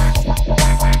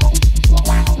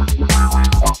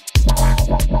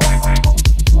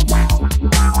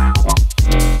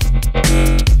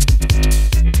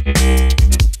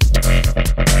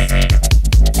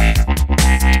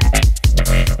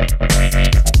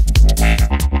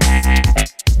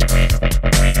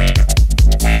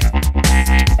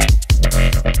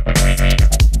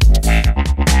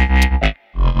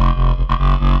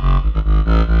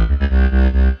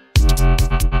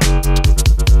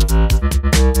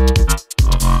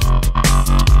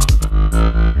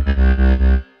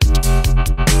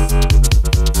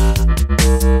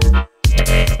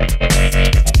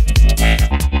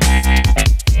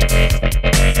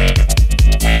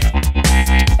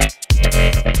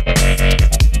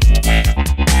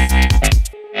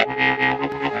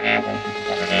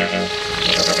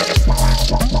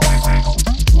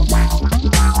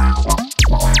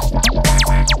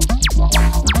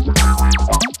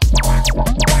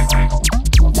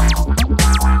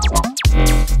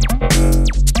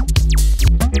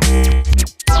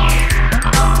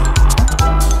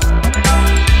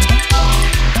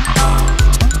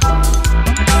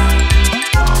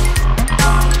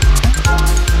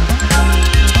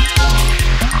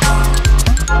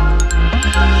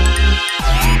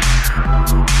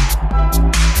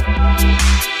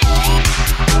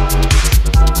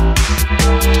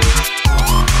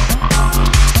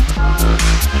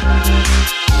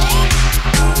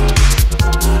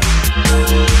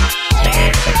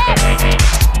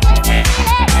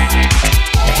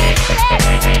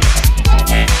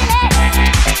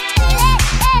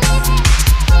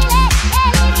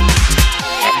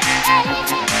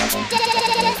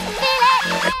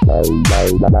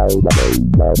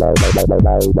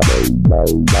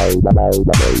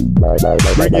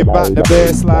 Bringing back the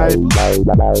bass line.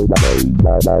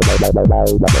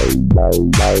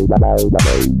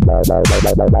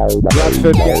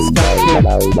 Bradford gets skanking.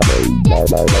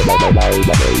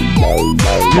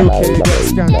 UK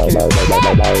gets skanking.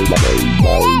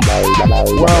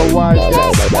 Worldwide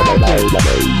gets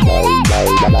skanking.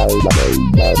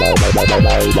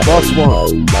 Boss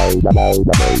one.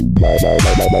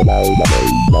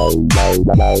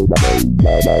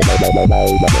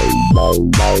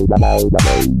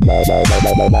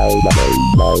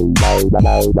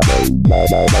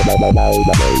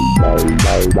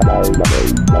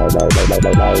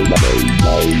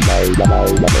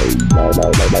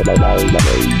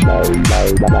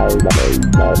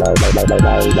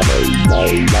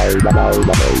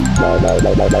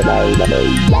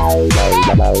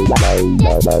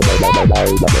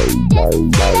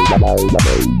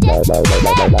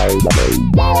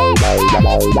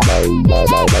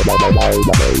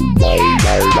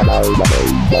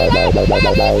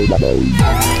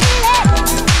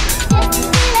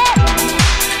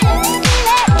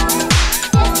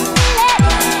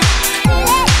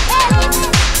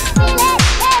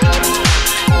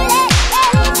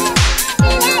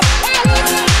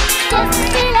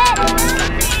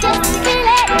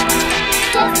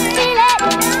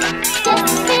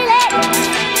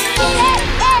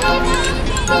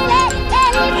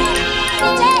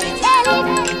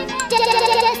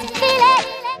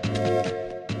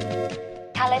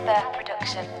 Caliber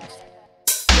Productions.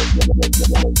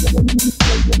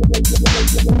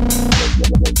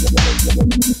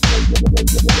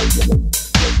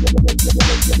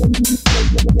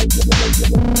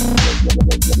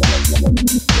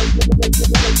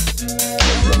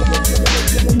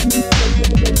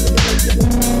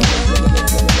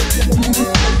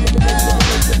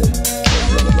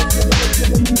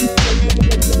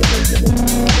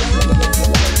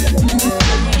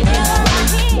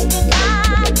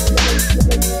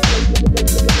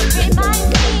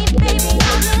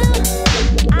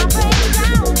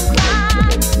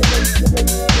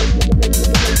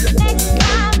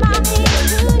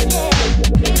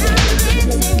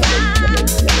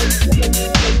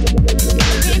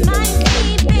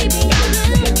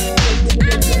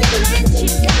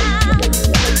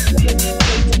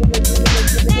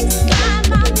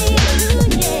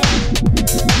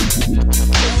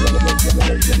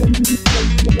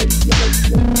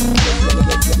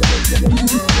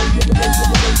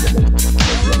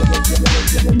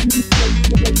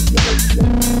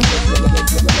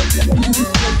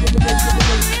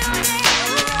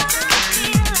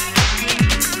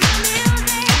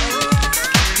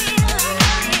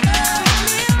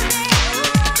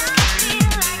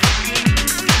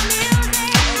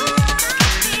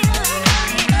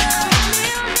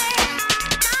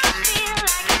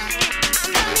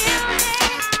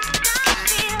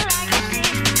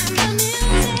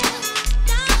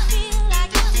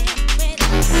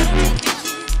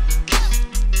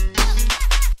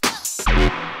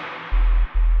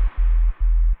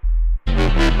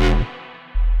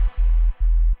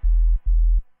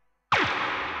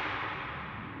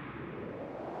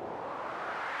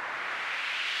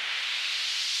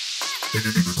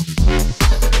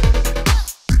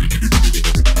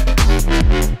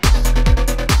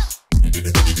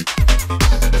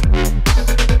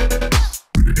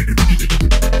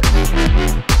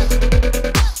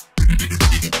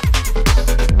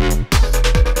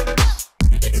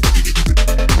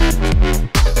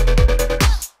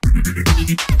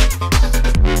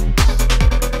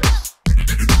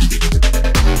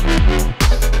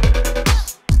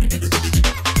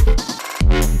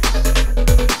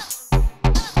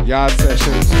 Yard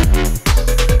sessions.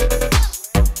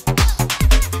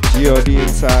 G.O.D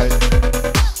inside.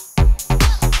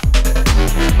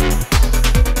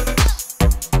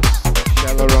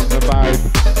 Sheller on the vibe.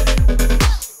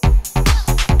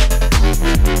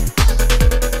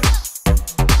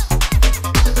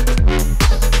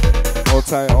 Hold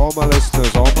tight, all my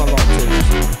listeners, all my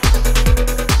locked-ins.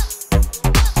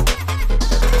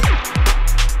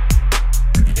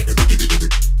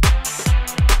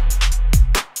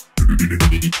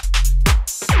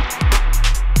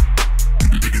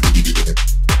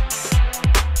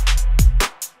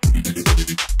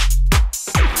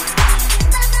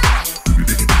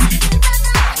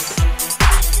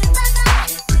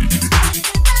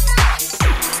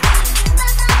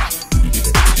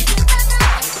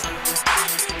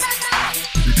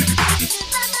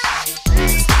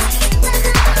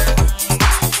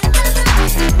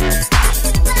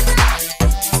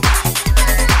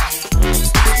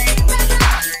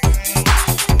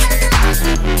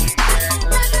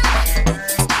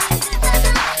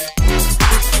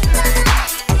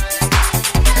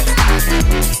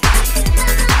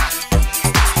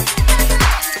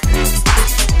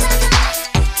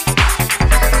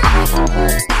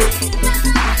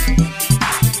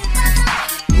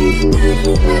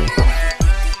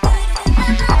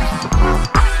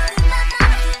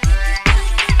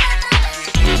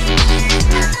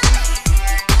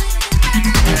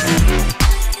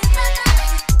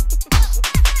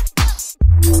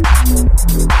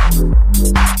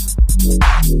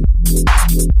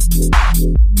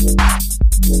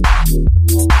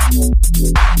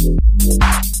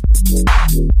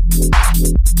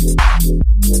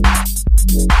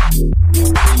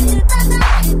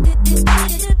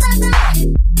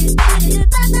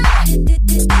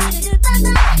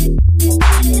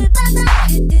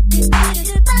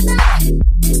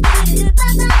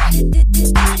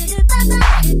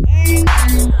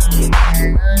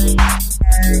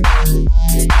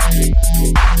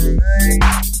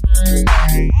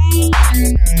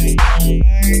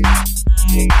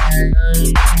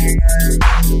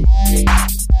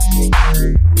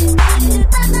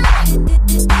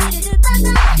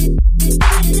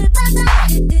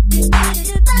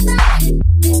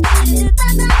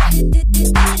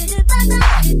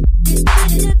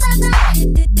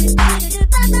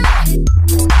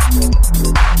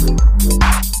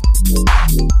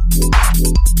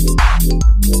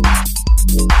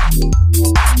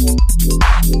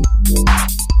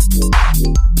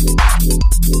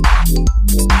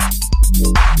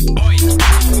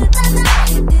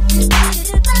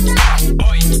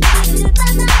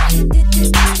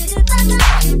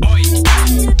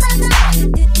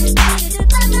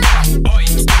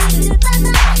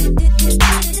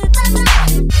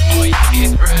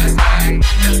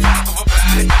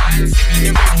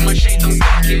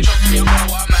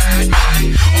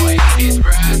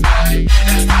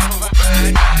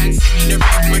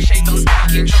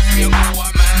 stacking. Trust me, I go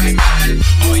on man.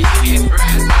 Boy, it's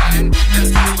brass man. The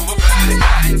type of a bad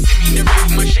man. See me in the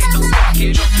rave, my shades on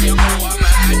stacking. Trust me, I go on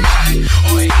man.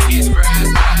 Boy, it's brass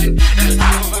man. The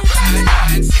type of a bad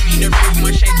man. See me in the rave,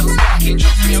 my shades on stacking.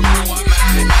 Trust me, I go on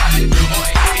man.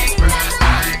 Boy, it's brass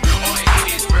man. Boy,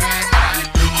 it's brass man.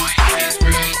 Boy, it's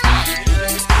brass man.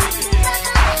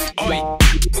 Oi.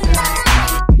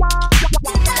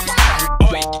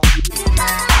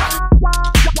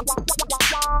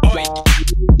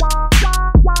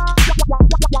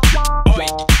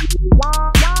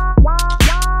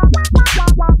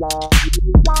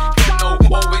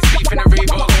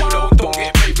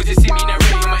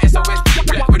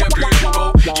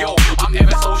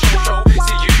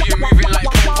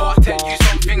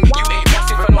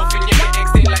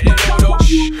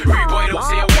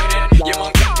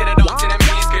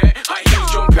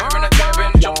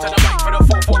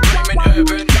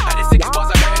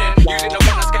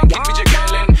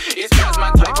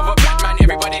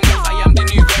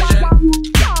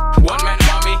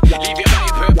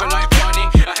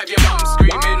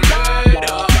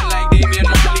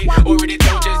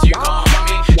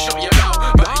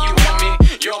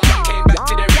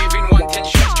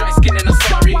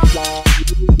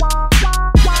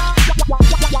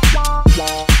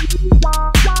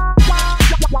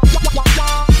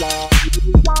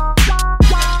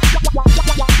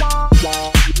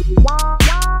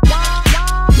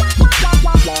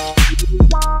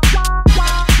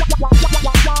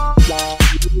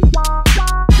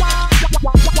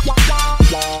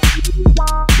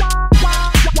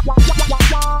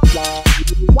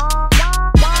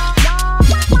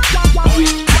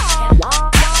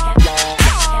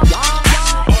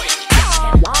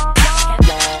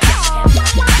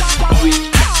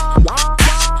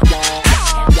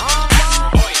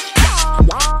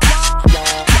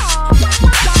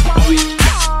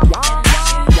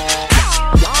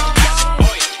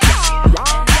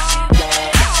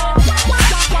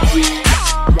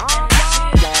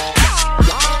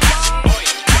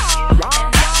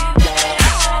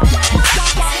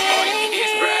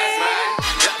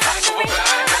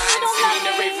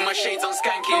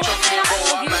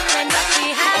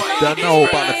 Don't know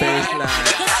about the bass line.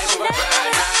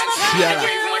 Yeah.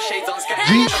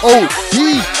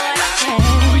 G.O.D.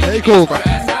 Takeover.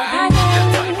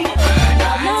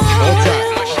 All time.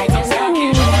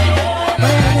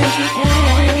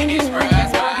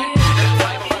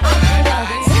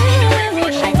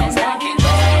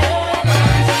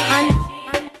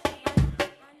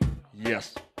 Yes.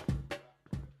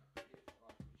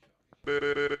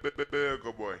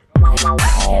 Good boy.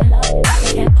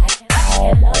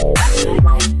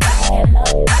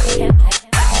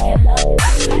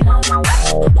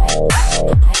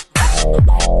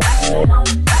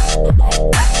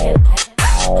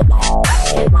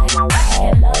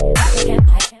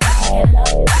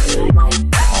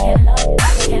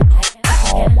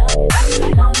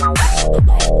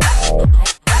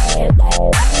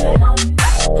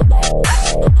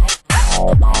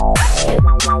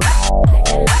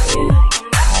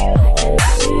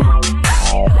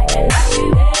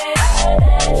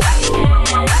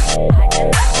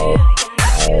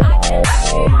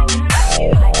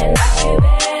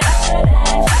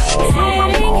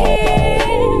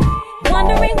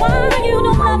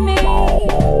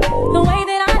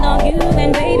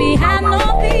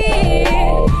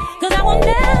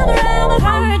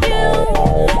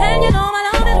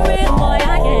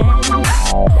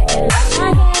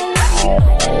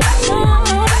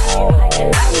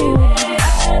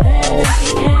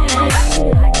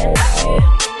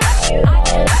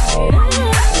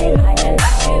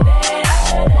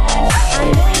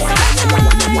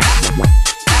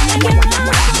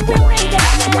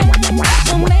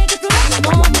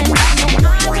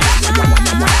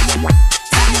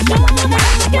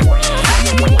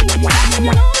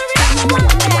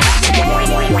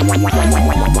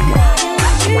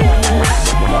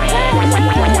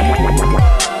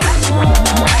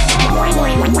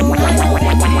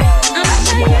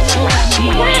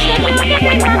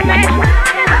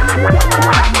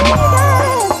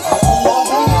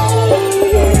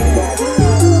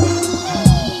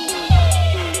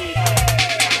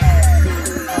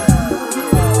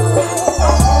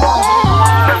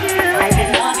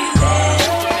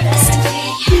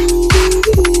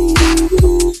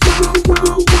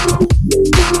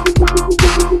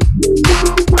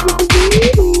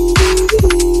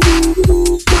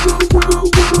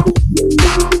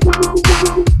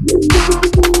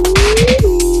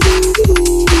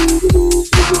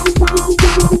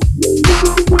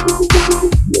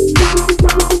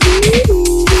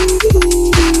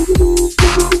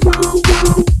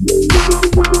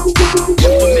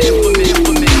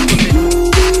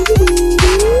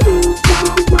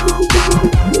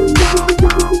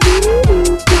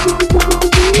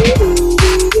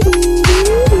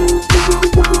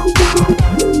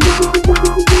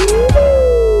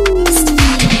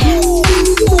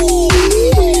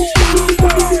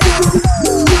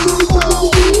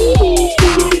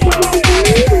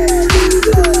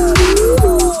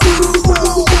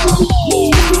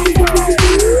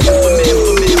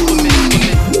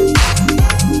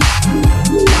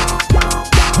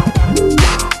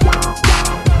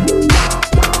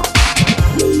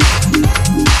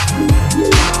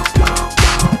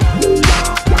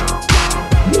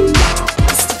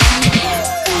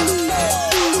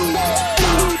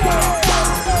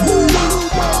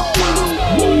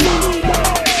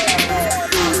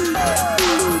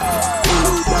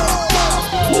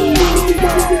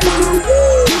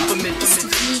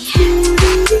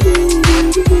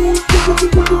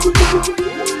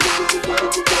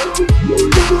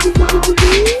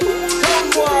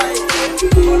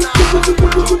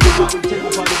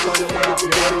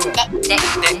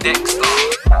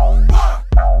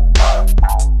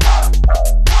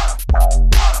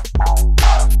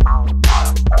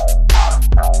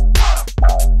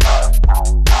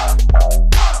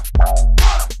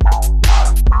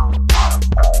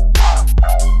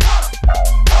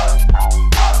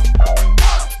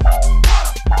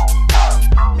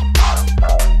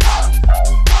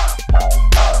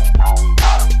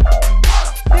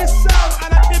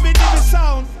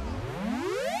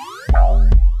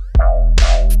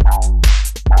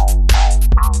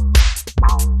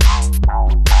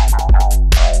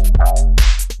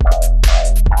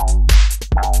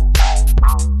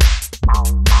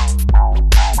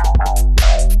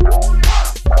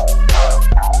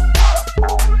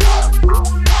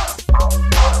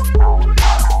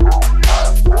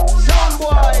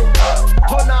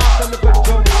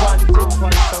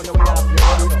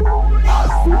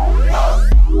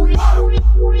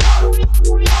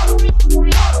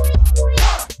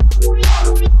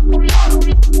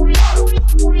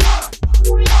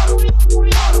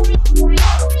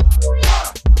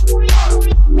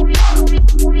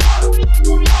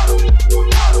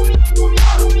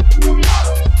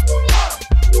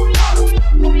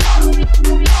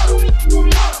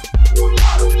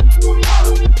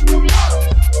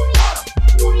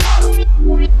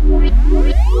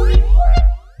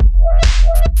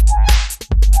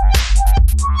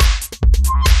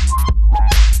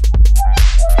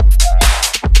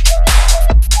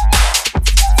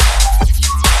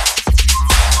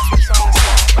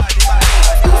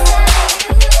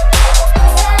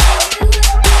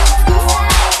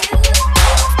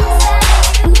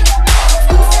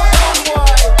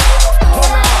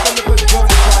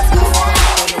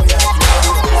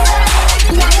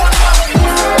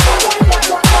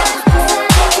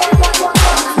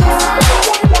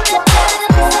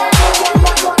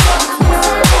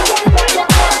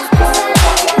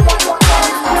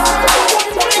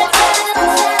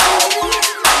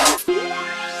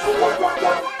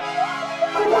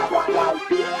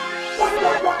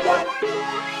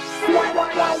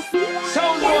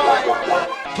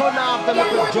 turn off the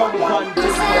little jump and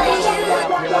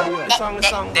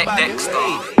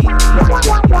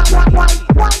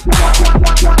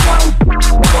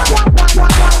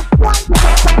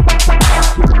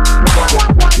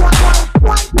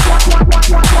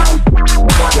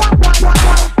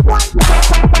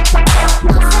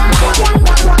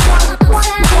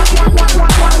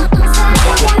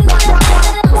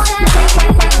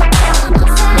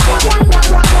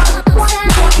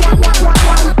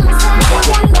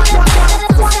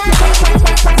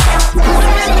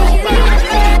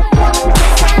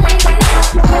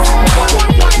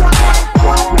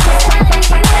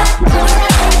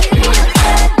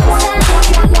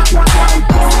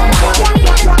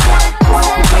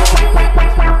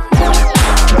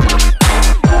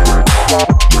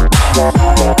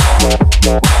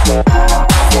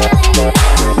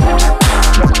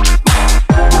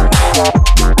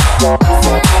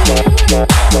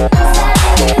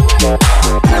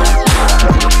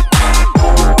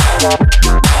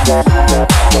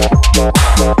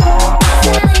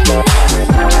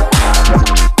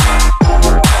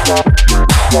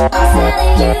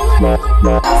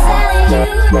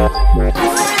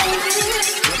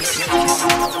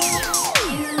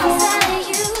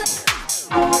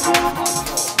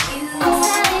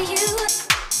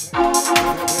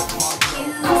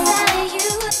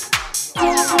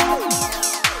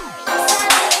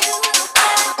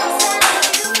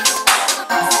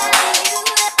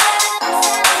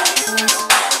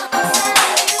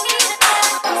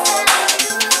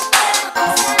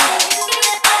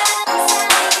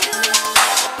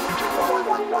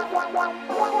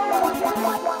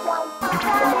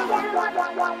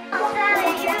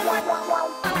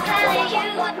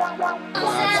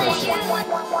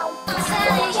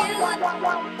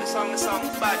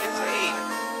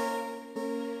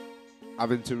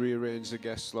Having to rearrange the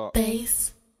guest slot.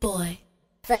 Bass boy.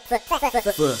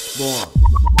 First born.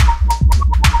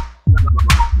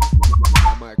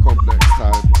 I might come next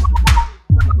time.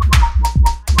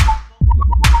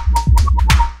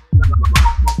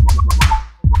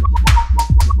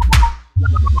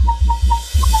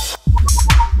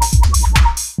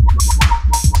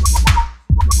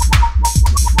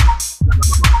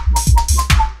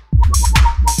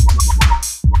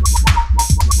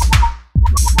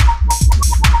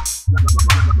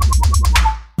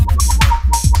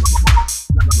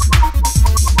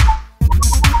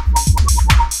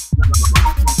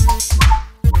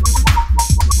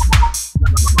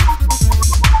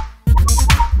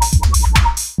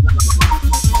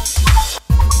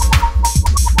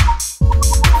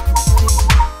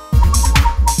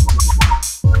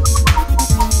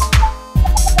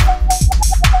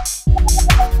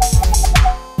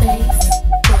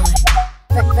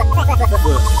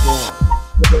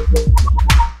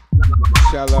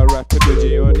 Shall I rap in the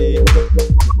G.O.D?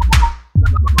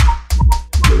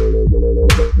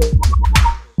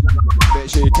 Make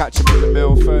sure you catch him in the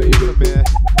mill, 30 from here.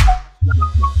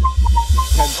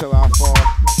 10 till half 4.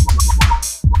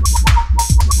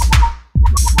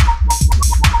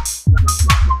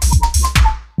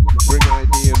 Bring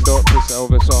ID and don't piss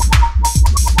Elvis off.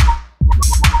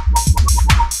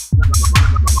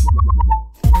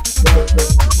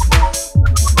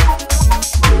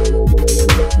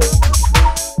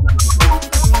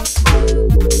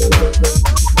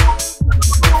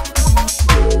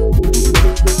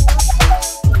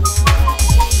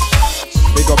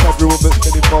 Everyone that's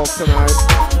been involved tonight.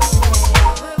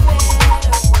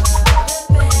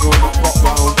 Everyone that popped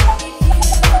round.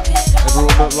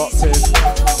 Everyone that locked in.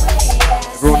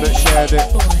 Everyone that shared it.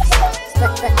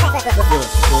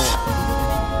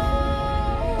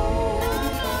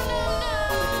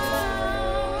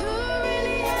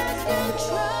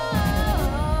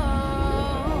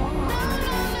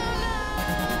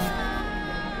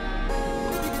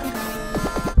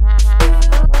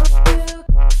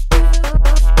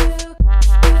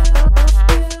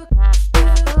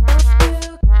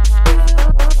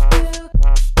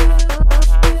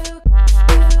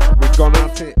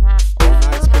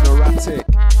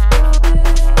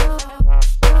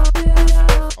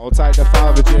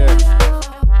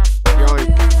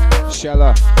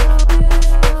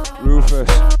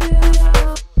 RUFUS.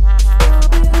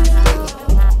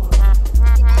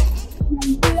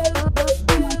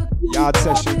 Yard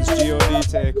Sessions, G.O.D.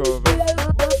 Takeover.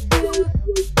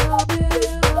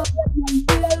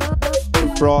 We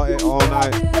brought it all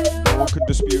night. No one can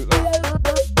dispute that.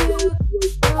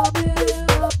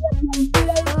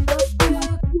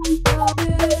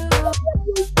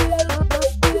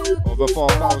 Over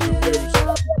 4,000 views.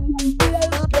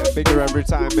 It's getting bigger every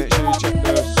time. Make sure you check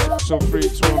the Some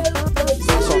Freaks one.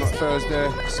 That's on at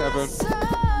Thursday,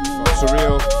 7.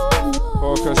 Surreal,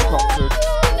 Focus, Compton.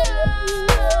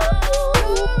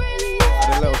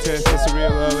 Had a little taste of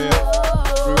Surreal earlier.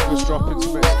 Rufus dropping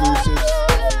some exclusives.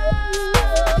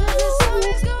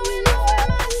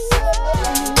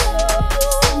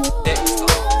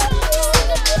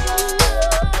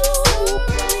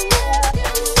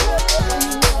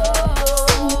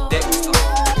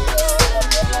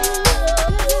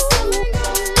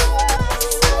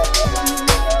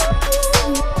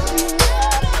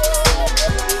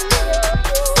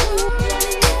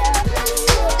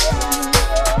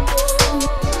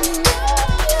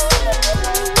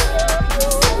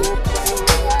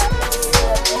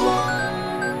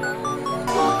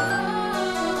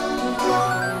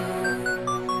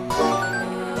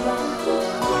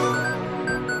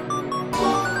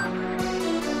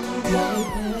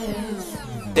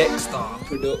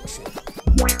 Production.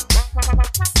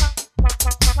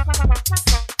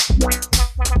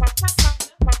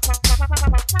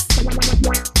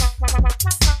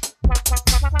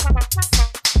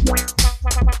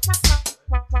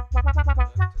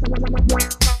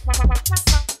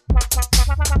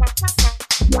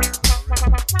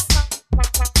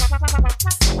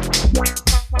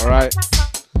 Alright,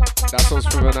 that's us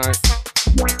for the night.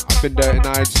 I've been Dirty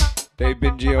Nights, they've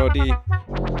been G.O.D.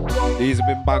 These have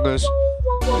been bangers.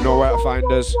 You know where to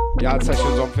find us. Yard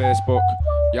sessions on Facebook,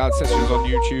 yard sessions on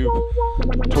YouTube,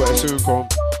 Twitter soon come.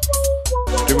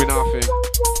 Doing our thing.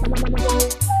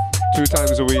 2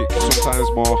 times a week, sometimes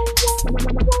more.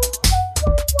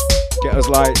 Get us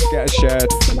liked, get us shared.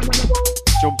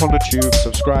 Jump on the tube,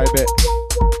 subscribe it.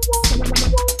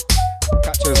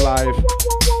 Catch us live.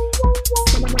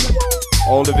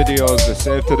 All the videos are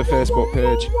saved to the Facebook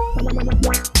page.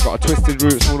 Got a Twisted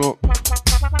Roots one up.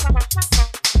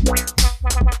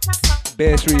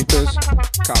 Bass Reapers,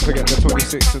 can't forget the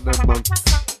 26th and them, man.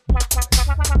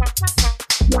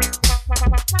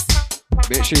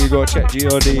 Make sure you go check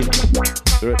G.O.D.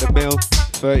 They're at the Mill,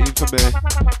 13th of May.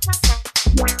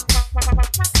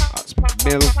 That's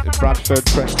Mill in Bradford,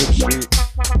 Preston Street.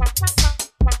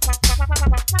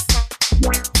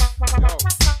 Yo,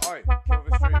 oi, kill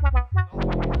the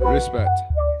stream. Respect.